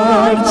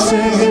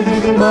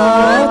കാഴ്ചകൾ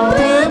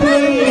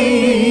മാത്രമല്ലീശോ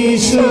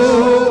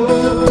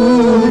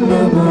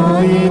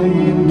പൂർണ്ണമായി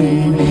എന്നെ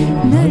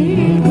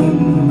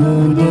നൽകുന്നു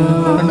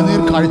ഞാൻ.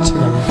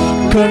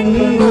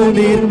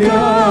 കണ്ണുനീർ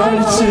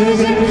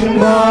കാഴ്ചകൾ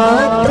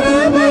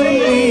മാത്രമല്ലീശോ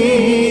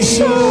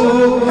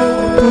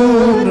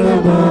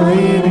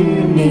പൂർണ്ണമായി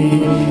എന്നെ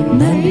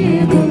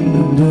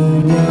നൽകുന്നു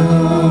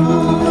ഞാൻ.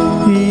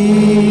 ഈ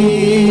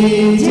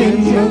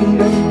ജന്മം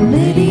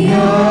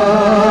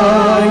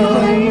ബലിയായി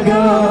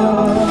നൽകാം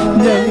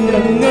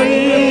ഞങ്ങൾ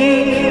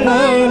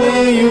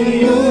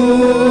അണയുന്നു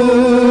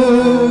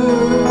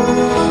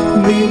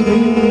നിൻ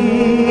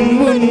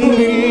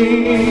മുന്നിൽ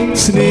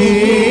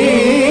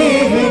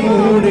സ്നേഹമോടെ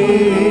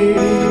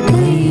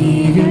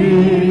കൈകൾ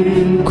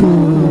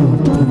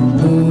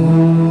കൂപ്പുന്നു.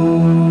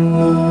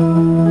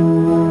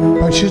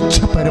 പരിശുദ്ധ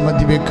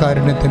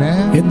പരമദിവ്യകാരുണ്യത്തിന്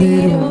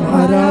എന്നേരും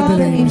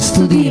ആരാധനയും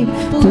സ്തുതിയും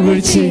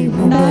പുകഴ്ചയും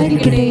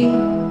ഉണ്ടായിരിക്കട്ടെ.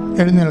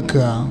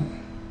 എഴുന്നേൽക്കുക.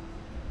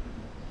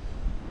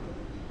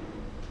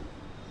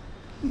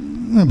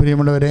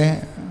 പ്രിയമുള്ളവരെ,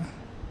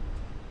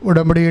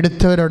 ഉടമ്പടി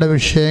എടുത്തവരുടെ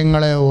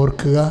വിഷയങ്ങളെ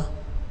ഓർക്കുക.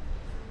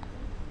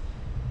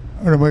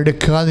 ഉടമ്പടി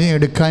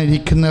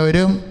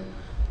എടുക്കാനിരിക്കുന്നവരും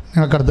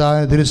നിങ്ങൾ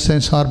കർത്താവിന്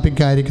തിരുസന്നിധിയിൽ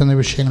സമർപ്പിക്കാനിരിക്കുന്ന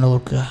വിഷയങ്ങൾ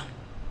ഓർക്കുക.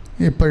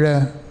 ഇപ്പോഴ്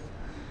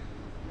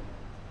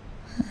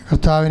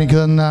കർത്താവ് എനിക്ക്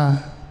തന്ന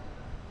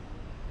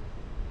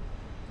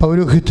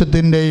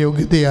പൗരോഹിത്യത്തിൻ്റെ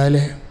യോഗ്യതയാൽ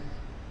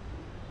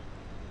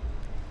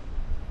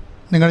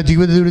നിങ്ങളുടെ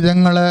ജീവിത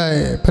ദുരിതങ്ങൾ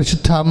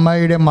പരിശുദ്ധ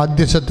അമ്മയുടെ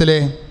മധ്യസ്ഥത്തിൽ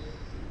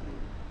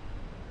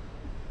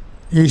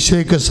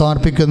ഈശോയ്ക്ക്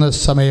സമർപ്പിക്കുന്ന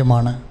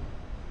സമയമാണ്.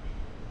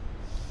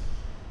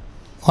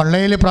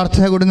 ഓൺലൈനിൽ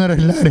പ്രാർത്ഥന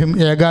കൂടുന്നവരെല്ലാവരും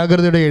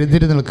ഏകാഗ്രതയോടെ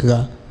എഴുതിയിട്ട് നിൽക്കുക.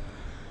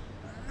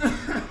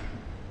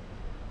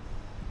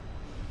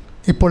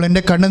 ഇപ്പോൾ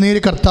എൻ്റെ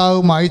കണ്ണുനീര് കർത്താവ്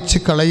മായ്ച്ച്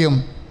കളയും.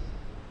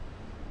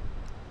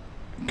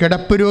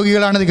 കിടപ്പ്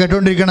രോഗികളാണിത്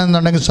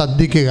കേട്ടുകൊണ്ടിരിക്കണമെന്നുണ്ടെങ്കിൽ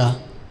ശ്രദ്ധിക്കുക.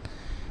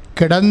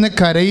 കിടന്ന്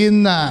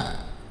കരയുന്ന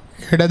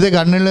ഇടത്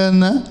കണ്ണിൽ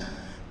നിന്ന്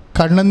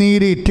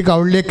കണ്ണുനീര് ഇറ്റ്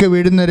കവിളിലേക്ക്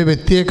വീഴുന്നൊരു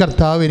വ്യക്തിയെ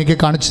കർത്താവ് എനിക്ക്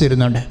കാണിച്ചു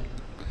തരുന്നുണ്ട്.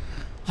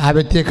 ആ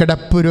വ്യക്തിയെ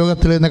കിടപ്പ്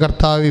രോഗത്തിൽ നിന്ന്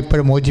കർത്താവ്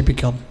ഇപ്പോഴും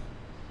മോചിപ്പിക്കാം.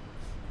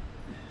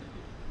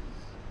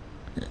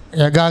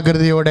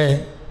 ഏകാഗ്രതയോടെ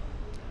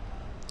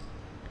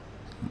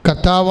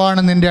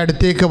കർത്താവാണ് നിൻ്റെ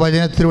അടുത്തേക്ക്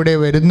വചനത്തിലൂടെ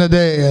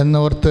വരുന്നത്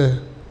എന്നോർത്ത്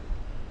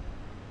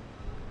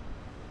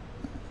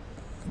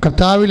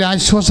കർത്താവിൽ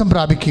ആശ്വാസം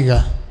പ്രാപിക്കുക.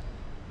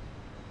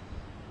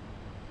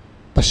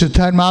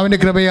 പരിശുദ്ധാത്മാവിൻ്റെ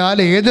കൃപയാൽ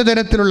ഏത്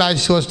തരത്തിലുള്ള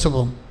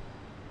ആശ്വാസവും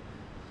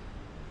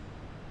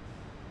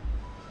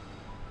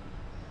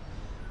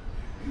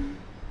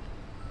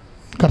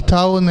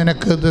കർത്താവ്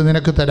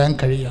നിനക്ക് തരാൻ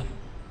കഴിയും.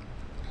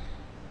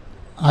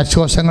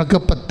 ആശ്വാസങ്ങൾക്ക്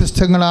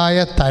വ്യത്യസ്തങ്ങളായ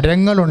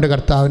തരങ്ങളുണ്ട്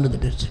കർത്താവിൻ്റെ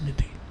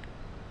ദൃശ്യനിധി.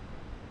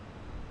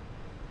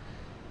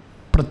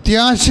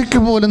 പ്രത്യാശയ്ക്ക്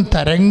പോലും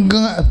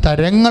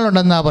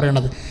തരങ്ങളുണ്ടെന്നാണ്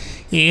പറയണത്.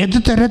 ഏത്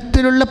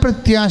തരത്തിലുള്ള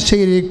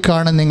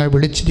പ്രത്യാശയിലേക്കാണ് നിങ്ങൾ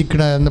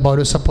വിളിച്ചിരിക്കുന്നതെന്ന്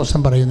പൗലോസ്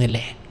അപ്പോസ്തലൻ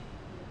പറയുന്നില്ലേ?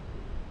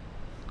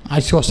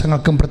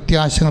 ആശ്വാസങ്ങൾക്കും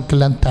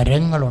പ്രത്യാശകൾക്കെല്ലാം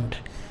തരങ്ങളുണ്ട്.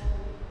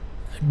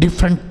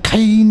 Different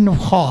kind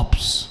of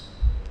hops,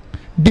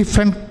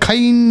 different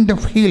kind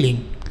of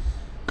healing.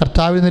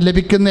 കർത്താവിൽ നിന്ന്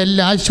ലഭിക്കുന്ന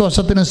എല്ലാ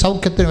ആശ്വാസത്തിനും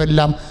സൗഖ്യത്തിനും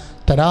എല്ലാം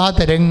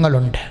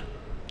തരാതരങ്ങളുണ്ട്.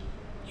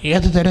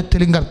 ഏത്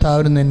തരത്തിലും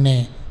കർത്താവിന് നിന്നെ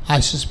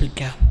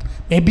ആശ്വസിപ്പിക്കാം.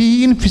 May be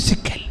in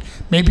physical,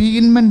 may be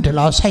in mental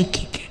or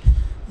psychic,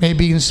 may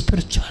be in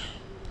spiritual.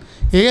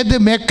 ഏത്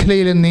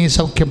മേഖലയിലും നീ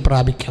സൗഖ്യം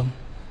പ്രാപിക്കാം.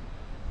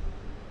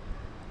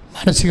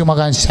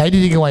 മാനസികമാകാം,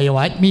 ശാരീരികമായും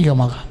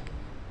ആത്മീയമാകാം.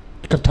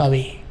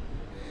 കർത്താവേ,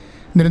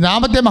 നിന്റെ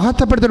നാമത്തെ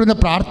മഹത്വപ്പെടുത്തണമെന്ന്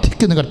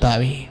പ്രാർത്ഥിക്കുന്നു.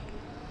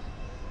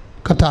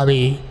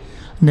 കർത്താവേ,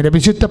 നിന്റെ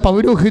വിശുദ്ധ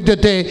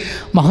പൗരോഹിത്യത്തെ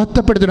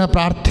മഹത്വപ്പെടുത്തണമെന്ന്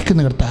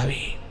പ്രാർത്ഥിക്കുന്നു.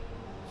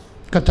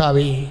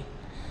 കർത്താവേ,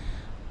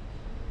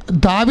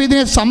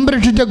 ദാവീദിനെ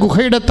സംരക്ഷിച്ച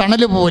ഗുഹയുടെ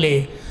തണൽ പോലെ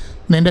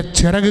നിൻ്റെ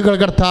ചിറകുകൾ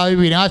കർത്താവ്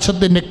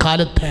വിനാശത്തിൻ്റെ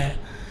കാലത്ത്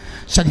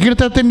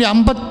സങ്കീർത്തനത്തിൻ്റെ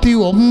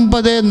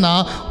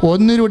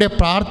 59:1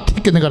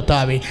 പ്രാർത്ഥിക്കുന്ന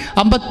കർത്താവേ,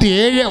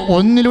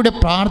 57:1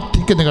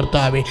 പ്രാർത്ഥിക്കുന്ന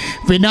കർത്താവേ,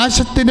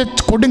 വിനാശത്തിൻ്റെ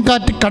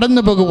കൊടുങ്കാറ്റ്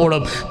കടന്നു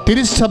പോകുമ്പോഴും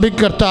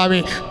തിരുസഭയ്ക്ക് കർത്താവേ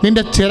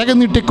നിൻ്റെ ചിറക്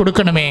നീട്ടി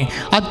കൊടുക്കണമേ.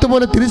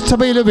 അതുപോലെ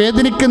തിരുസഭയിൽ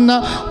വേദനിക്കുന്ന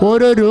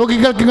ഓരോ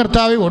രോഗികൾക്കും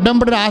കർത്താവേ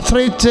ഉടമ്പടി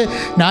ആശ്രയിച്ച്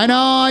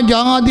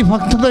നാനാജാതി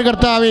ഭക്തർ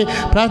കർത്താവേ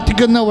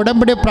പ്രാർത്ഥിക്കുന്ന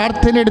ഉടമ്പടി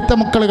പ്രാർത്ഥന എടുത്ത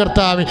മക്കൾ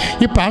കർത്താവേ,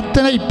 ഈ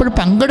പ്രാർത്ഥന ഇപ്പോഴും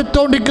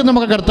പങ്കെടുത്തുകൊണ്ടിരിക്കുന്ന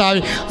മക്കൾ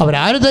കർത്താവേ,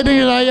 അവരാര്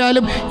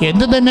തന്നെയായാലും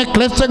എന്ത് തന്നെ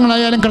ക്ലേശങ്ങളായാലും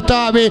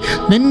കർത്താവേ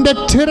നിൻ്റെ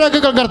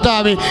ചിറകുകൾ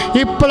കർത്താവേ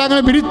ഇപ്പോൾ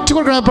അങ്ങനെ വിരിച്ചു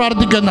കൊടുക്കണം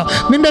പ്രാർത്ഥിക്കുന്നു.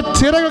 നിൻ്റെ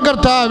ചിറകുകൾ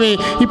കർത്താവേ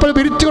ഇപ്പോൾ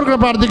വിരിച്ചു കൊടുക്കണം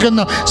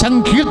പ്രാർത്ഥിക്കുന്നു.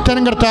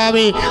 സങ്കീർത്തനം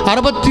കർത്താവേ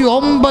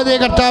 69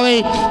 കർത്താവേ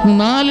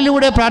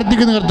 4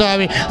 പ്രാർത്ഥിക്കുന്നു.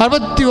 കർത്താവേ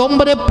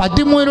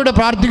 69:13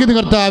 പ്രാർത്ഥിക്കുന്നു.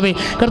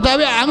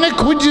 കർത്താവേ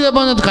അങ്ങക്ക്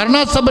ഉചിതമെന്ന്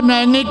കരുണാസമ്പന്ന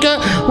അങ്ങേക്ക്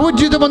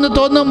ഉചിതമെന്ന്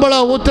തോന്നുമ്പോൾ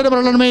ഉത്തരം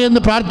പറയണമേ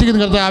എന്ന്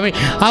പ്രാർത്ഥിക്കുന്നു. കർത്താവേ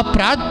ആ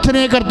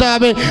പ്രാർത്ഥനയെ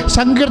കർത്താവേ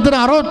സങ്കീർത്തനം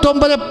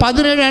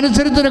 69:17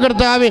 അനുസരിച്ച്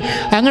കർത്താവേ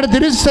അങ്ങയുടെ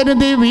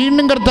തിരുസന്നിധി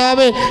വീണ്ടും കർത്താവേ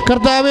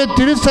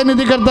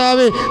തിരുസന്നിധി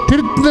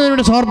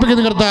തിരുത്തുന്നതിനോട്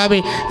സമർപ്പിക്കുന്നു. കർത്താവേ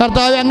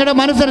അങ്ങയുടെ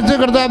മനസ്സനുസരിച്ച്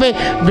കർത്താവേ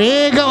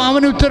വേഗം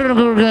അവന് ഉത്തരം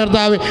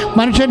കർത്താവേ.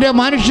 മനുഷ്യൻ്റെ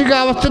മാനുഷിക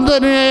അവസ്ഥ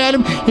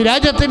തന്നെയായാലും ഈ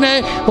രാജ്യത്തിൻ്റെ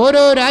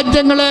ഓരോ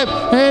രാജ്യങ്ങളെ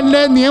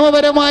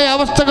നിയമപരമായ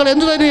അവസ്ഥകൾ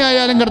എന്തു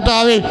തന്നെയായാലും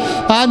കർത്താവേ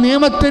ആ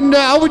നിയമത്തിൻ്റെ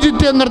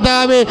ഔചിത്യം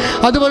കർത്താവേ,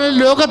 അതുപോലെ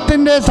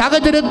ലോകത്തിൻ്റെ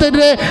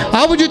സാഹചര്യത്തിൻ്റെ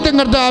ഔചിത്യം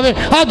കർത്താവേ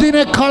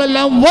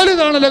അതിനേക്കാളെല്ലാം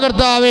വലുതാണല്ലോ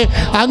കർത്താവേ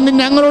അങ്ങ്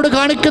ഞങ്ങളോട്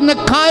കാണിക്കുന്ന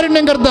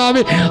കാരുണ്യം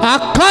കർത്താവേ. ആ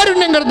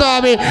കാരുണ്യം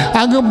കർത്താവേ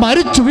അങ്ങ്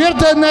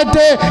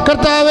മരിച്ചുയർത്തെന്നേറ്റ്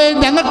കർത്താവേ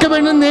ഞങ്ങൾക്ക്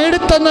വേണ്ടി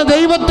നേടിത്തന്ന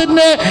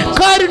ദൈവത്തിൻ്റെ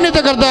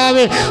കാരുണ്യത്തെ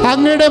കർത്താവേ,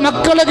 അങ്ങയുടെ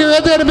മക്കളൊക്കെ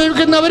വേദന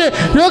അനുഭവിക്കുന്നവർ,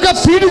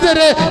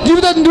 രോഗപീഡിതര്,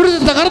 ജീവിതം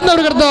ദുരിതം തകർന്നവർ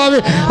കർത്താവേ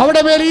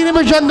അവിടെ മേൽ ഈ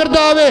നിമിഷം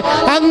കർത്താവേ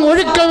അങ്ങ്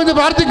ഒഴുക്കമെന്ന്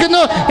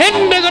പ്രാർത്ഥിക്കുന്നു.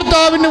 എൻ്റെ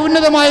കർത്താവിൻ്റെ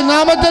ഉന്നതമായ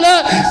നാമത്തില്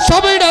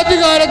സഭയുടെ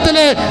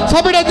അധികാരത്തില്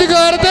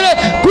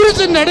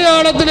കുരിശിന്റെ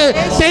അടയാളത്തില്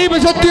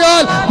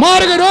ദൈവശക്തിയാൽ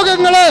മാരക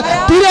രോഗങ്ങള്,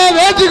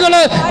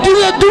 തിരാവേദികള്,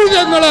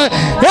 ദുരിതങ്ങള്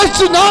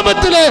യേശു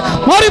നാമത്തില്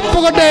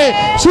മാറിപ്പോകട്ടെ.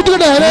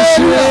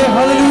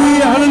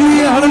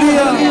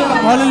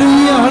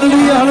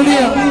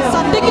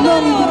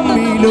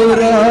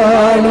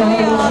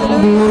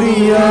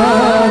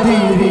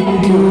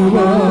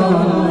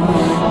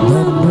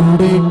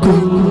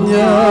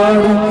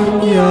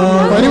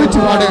 ഒരുമിച്ച്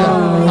പാടുക,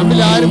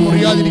 നമ്മിലാരും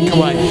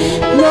മുറിയാതിരിക്കുവാൻ.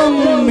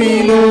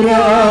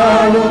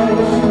 നമ്മിലൊരാളും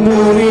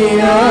മുറിയാതിരിക്കുവാൻ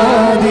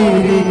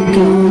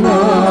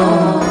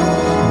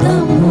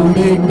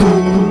നമ്മുടെ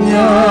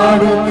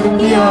കുഞ്ഞാടും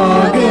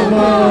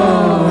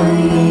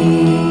യാഗമായി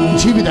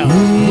ജീവിതം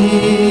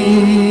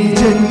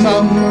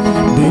ജന്മം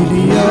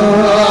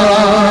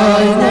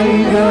ബലിയായി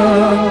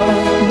നൽകാൻ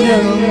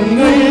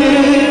ഞങ്ങൾ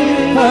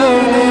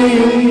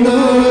അണയുന്നു.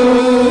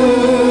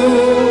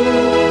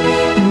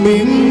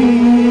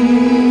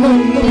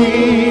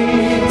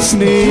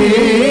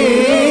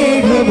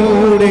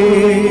 സ്നേഹമോടെ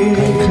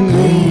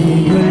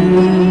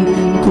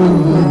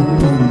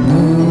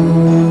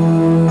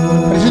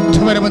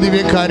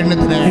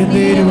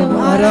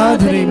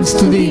ആരാധനയും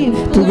സ്തുതിയും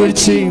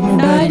പുകഴ്ചയും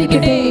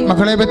ഉണ്ടായിരിക്കട്ടെ.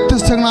 മക്കളെ,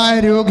 വ്യത്യസ്തങ്ങളായ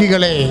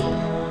രോഗികളെ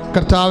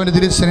കർത്താവിൻ്റെ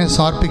തിരുസനെ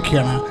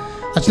സമർപ്പിക്കുകയാണ്.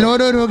 അച്ഛൻ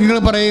ഓരോ രോഗികൾ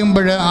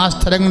പറയുമ്പോൾ ആ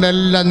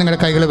സ്ഥലങ്ങളിലെല്ലാം നിങ്ങളുടെ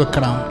കൈകൾ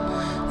വെക്കണം.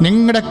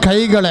 നിങ്ങളുടെ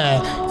കൈകൾ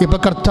ഇപ്പോൾ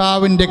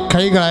കർത്താവിൻ്റെ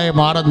കൈകളായി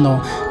മാറുന്നു.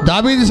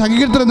 ദാവീദ്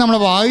സങ്കീർത്തനം നമ്മൾ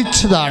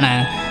വായിച്ചതാണ്.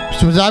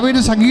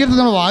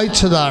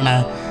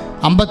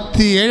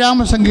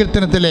 57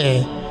 സങ്കീർത്തനത്തിലെ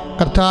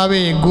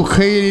കർത്താവെ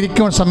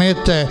ഗുഹയിലിരിക്കുന്ന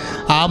സമയത്ത്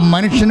ആ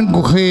മനുഷ്യൻ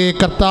ഗുഹയെ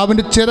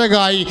കർത്താവിൻ്റെ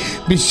ചിറകായി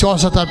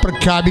വിശ്വാസത്താൽ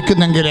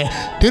പ്രഖ്യാപിക്കുന്നെങ്കിൽ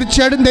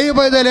തീർച്ചയായിട്ടും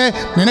ദൈവപൈതലെ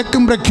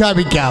നിനക്കും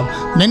പ്രഖ്യാപിക്കാം.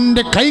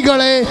 നിൻ്റെ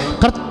കൈകളെ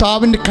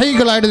കർത്താവിൻ്റെ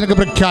കൈകളായിട്ട് നിനക്ക്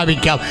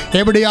പ്രഖ്യാപിക്കാം.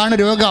 എവിടെയാണ്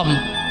രോഗം?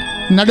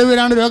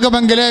 നടുവിലാണ്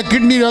രോഗമെങ്കിൽ,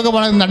 കിഡ്നി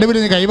രോഗമാണെങ്കിൽ നടുവിൽ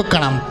നീ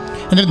കൈവെക്കണം.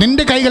 എന്നിട്ട്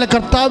നിൻ്റെ കൈകളെ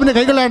കർത്താവിൻ്റെ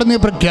കൈകളായിട്ട് നീ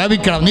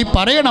പ്രഖ്യാപിക്കണം. നീ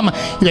പറയണം,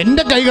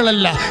 ഇതെൻ്റെ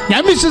കൈകളല്ല,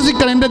 ഞാൻ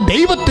വിശ്വസിക്കണം എൻ്റെ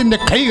ദൈവത്തിൻ്റെ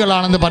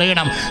കൈകളാണെന്ന്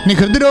പറയണം. നീ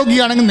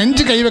ഹൃദ്രോഗിയാണെങ്കിൽ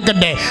നെഞ്ച്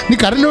കൈവെക്കട്ടെ, നീ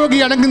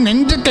കരരോഗിയാണെങ്കിൽ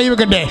നെഞ്ച്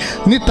കൈവെക്കട്ടെ,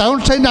 നീ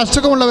തൗൺസൈൻ്റെ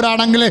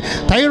അസുഖമുള്ളവരാണെങ്കിൽ,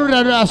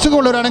 തൈറോയ്ഡ്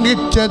അസുഖമുള്ളവരാണെങ്കിൽ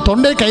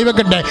തൊണ്ടയിൽ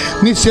കൈവെക്കട്ടെ,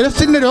 നീ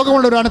ശിരസിൻ്റെ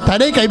രോഗമുള്ളവരാണ്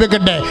തലയിൽ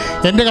കൈവെക്കട്ടെ.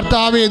 എൻ്റെ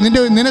കർത്താവേ,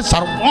 നിന്നെ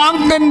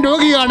സർവാംഗൻ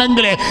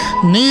രോഗിയാണെങ്കിൽ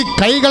നീ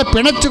കൈകൾ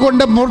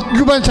പിണച്ചുകൊണ്ട്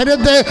മുഴുവൻ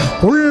ശരീരത്തെ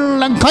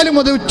ഉള്ളം കാലും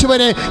മുതൽ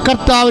ഉച്ചവരെ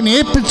കർത്താവിനെ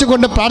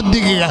ഏൽപ്പിച്ചുകൊണ്ട്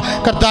പ്രാർത്ഥിക്കുക.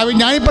 കർത്താവ്,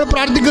 ഞാനിപ്പോൾ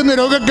പ്രാർത്ഥിക്കുന്ന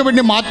രോഗികൾക്ക്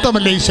വേണ്ടി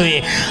മാത്രമല്ല ഈശോയെ,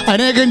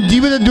 അനേകം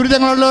ജീവിത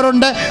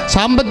ദുരിതങ്ങളുള്ളവരുണ്ട്,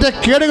 സാമ്പത്തിക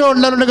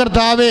കേടുകളുള്ളവരുണ്ട്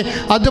കർത്താവെ,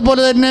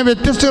 അതുപോലെ തന്നെ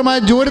വ്യത്യസ്തമായ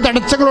ജോലി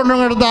തടസ്സങ്ങളുണ്ട്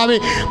കർത്താവെ,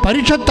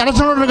 പരീക്ഷ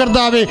തടസ്സങ്ങളുണ്ട്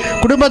കർത്താവെ,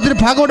 കുടുംബത്തിന്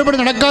ഭാഗമായിട്ട്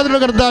നടക്കാതുള്ള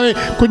കർത്താവെ,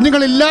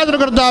 കുഞ്ഞുങ്ങളില്ലാതൊരു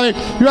കർത്താവെ,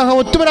 വിവാഹം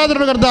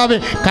ഒത്തുവരാതൊരു കർത്താവെ,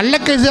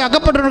 കള്ളക്കേസ്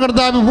അകപ്പെട്ടിരുന്ന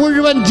കർത്താവ്,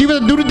 മുഴുവൻ ജീവിത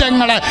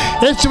ദുരിതങ്ങൾ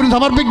യേശുവിന്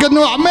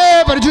സമർപ്പിക്കുന്നു. അമ്മേ,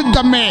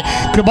 പരിശുദ്ധമ്മേ,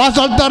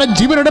 കൃപാസ്ഥാനത്താണ്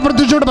ജീവനുടെ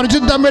പ്രത്യക്ഷയുടെ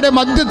പരിശുദ്ധമ്മയുടെ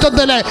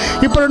മധ്യസ്ഥത്തിൽ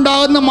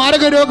ഇപ്പോഴുണ്ടാകുന്ന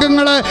മാരക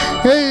രോഗങ്ങൾ,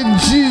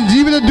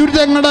 ജീവിത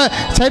ദുരിതങ്ങൾ,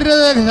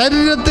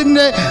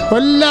 ശരീരത്തിൻ്റെ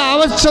എല്ലാ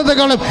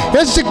അവസ്ഥകളും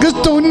യേശു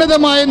ക്രിസ്തു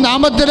ഉന്നതമായ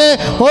നാമത്തിൽ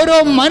ഓരോ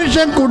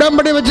മനുഷ്യൻ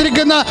ഉടമ്പടി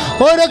വച്ചിരിക്കുന്ന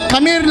ഓരോ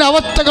കണ്ണീരിൻ്റെ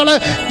അവസ്ഥകൾ,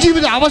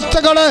 ജീവിത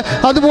അവസ്ഥകൾ,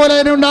 അതുപോലെ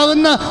തന്നെ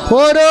ഉണ്ടാകുന്ന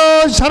ഓരോ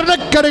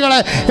ശരണക്കരുകൾ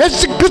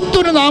യേശു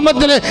ക്രിസ്തുവിൻ്റെ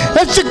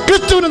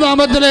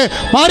നാമത്തിൽ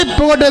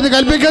മാറിപ്പോകട്ടെ എന്ന്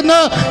കൽപ്പിക്കുന്നു.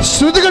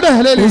 ശ്രുതികട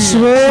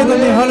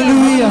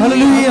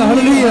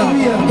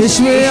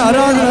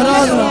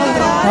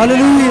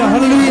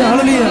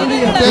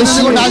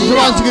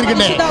ആശീർവാദം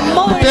സ്വീകരിക്കട്ടെ.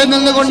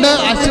 നിന്നുകൊണ്ട്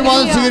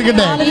ആശീർവാദം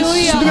സ്വീകരിക്കട്ടെ.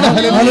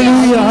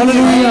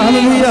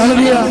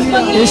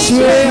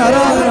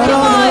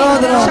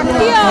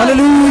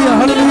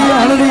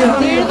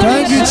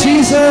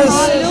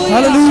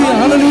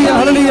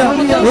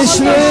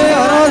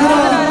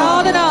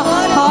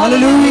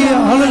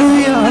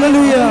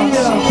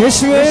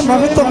 യേശുവേ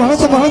മഹത്വം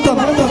മഹത്വം മഹത്വം.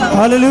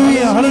 ഹല്ലേലൂയ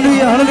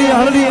ഹല്ലേലൂയ ഹല്ലേലൂയ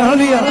ഹല്ലേലൂയ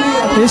ഹല്ലേലൂയ.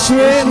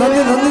 യേശുവേ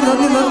നന്ദി നന്ദി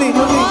നന്ദി നന്ദി.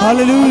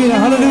 ഹല്ലേലൂയ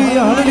ഹല്ലേലൂയ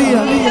ഹല്ലേലൂയ.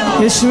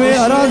 യേശുവേ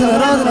ആരാധന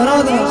ആരാധന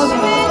ആരാധന.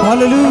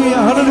 ഹല്ലേലൂയ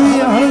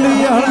ഹല്ലേലൂയ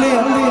ഹല്ലേലൂയ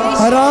ഹല്ലേലൂയ.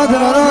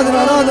 ആരാധന ആരാധന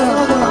ആരാധന.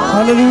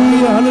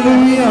 ഹല്ലേലൂയ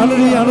ഹല്ലേലൂയ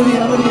ഹല്ലേലൂയ ഹല്ലേലൂയ.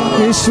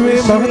 യേശുവേ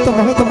മഹത്വം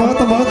മഹത്വം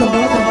മഹത്വം മഹത്വം.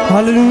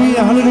 ഹല്ലേലൂയ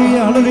ഹല്ലേലൂയ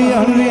ഹല്ലേലൂയ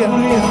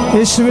ഹല്ലേലൂയ.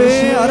 യേശുവേ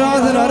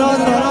ആരാധന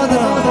ആരാധന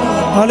ആരാധന.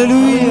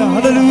 ഹല്ലേലൂയ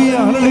ഹല്ലേലൂയ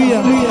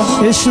ഹല്ലേലൂയ.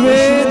 യേശുവേ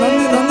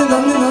നന്ദി നന്ദി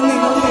നന്ദി നന്ദി.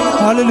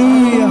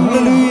 ഹല്ലേലൂയ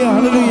ഹല്ലേലൂയ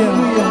ഹല്ലേലൂയ.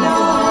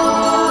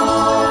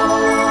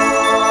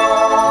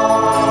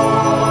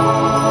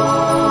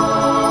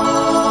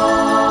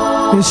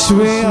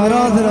 യേശുവേ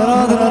ആരാധന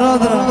ആരാധന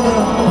ആരാധന.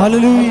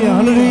 ഹല്ലേലൂയ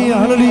ഹല്ലേലൂയ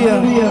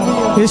ഹല്ലേലൂയ.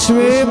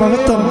 യേശുവേ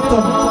മഹത്വം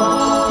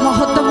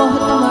മഹത്വം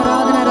മഹത്വം.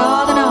 ആരാധന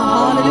ആരാധന.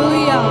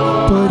 ഹല്ലേലൂയ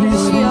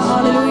ഹല്ലേലൂയ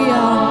ഹല്ലേലൂയ.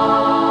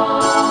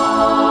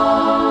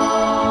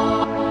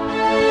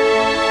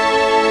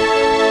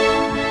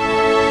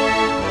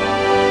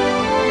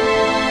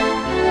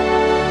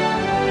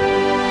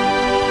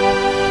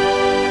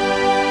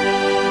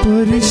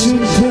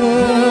 പരിശുദ്ധ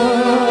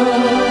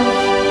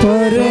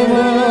പരമ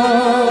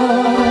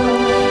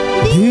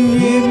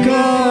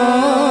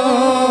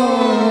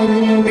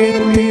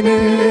ദിവ്യകാരുണ്യത്തിന്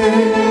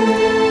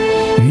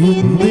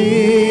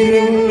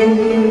എന്നേരം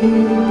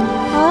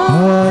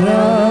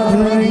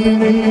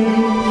ആരാധനയും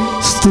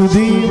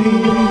സ്തുതിയും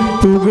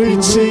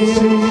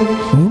പുകഴ്ചയും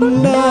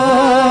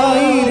ഉണ്ടായിരിക്കട്ടെ.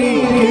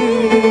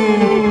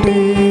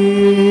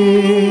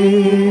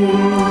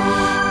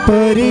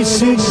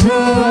 പരിശുദ്ധ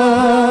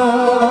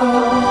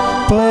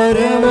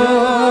പരമ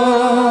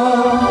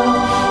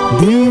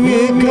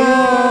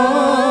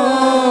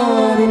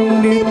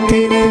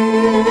ദിവ്യകാരുണ്യത്തിന്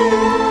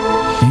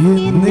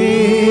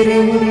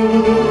എന്നേരം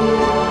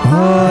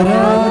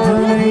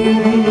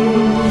ആരാധനയും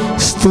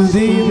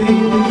സ്തുതിയും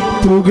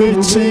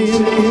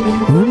പുകഴ്ചയും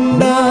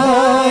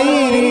ഉണ്ടായിരിക്കട്ടെ.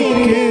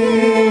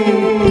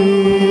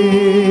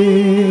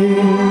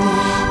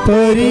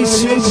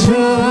 പരിശുദ്ധ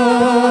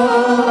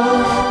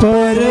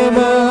പരമ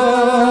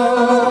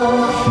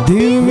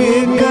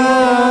ദിവ്യകാരുണ്യത്തിന്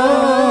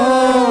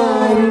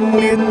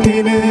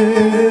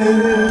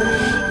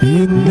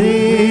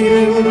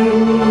എന്നേരം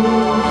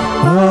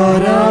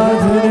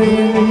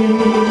ആരാധനയും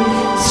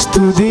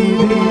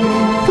സ്തുതിയും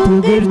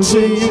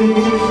പുകഴ്ചയും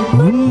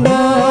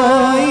ഉണ്ടായിരിക്കട്ടെ.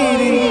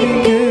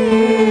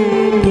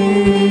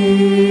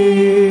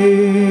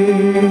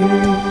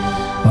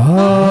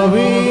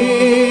 ആവേ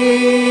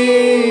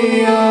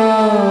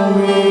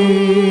ആവേ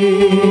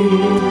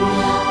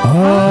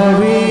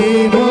ആവേ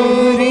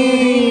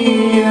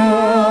മരിയ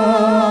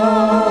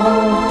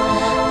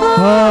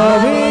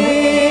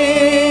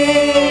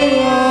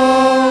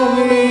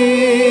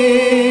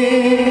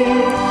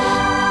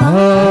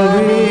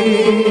ആവേ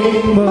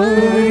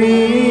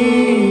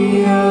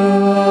മരിയ.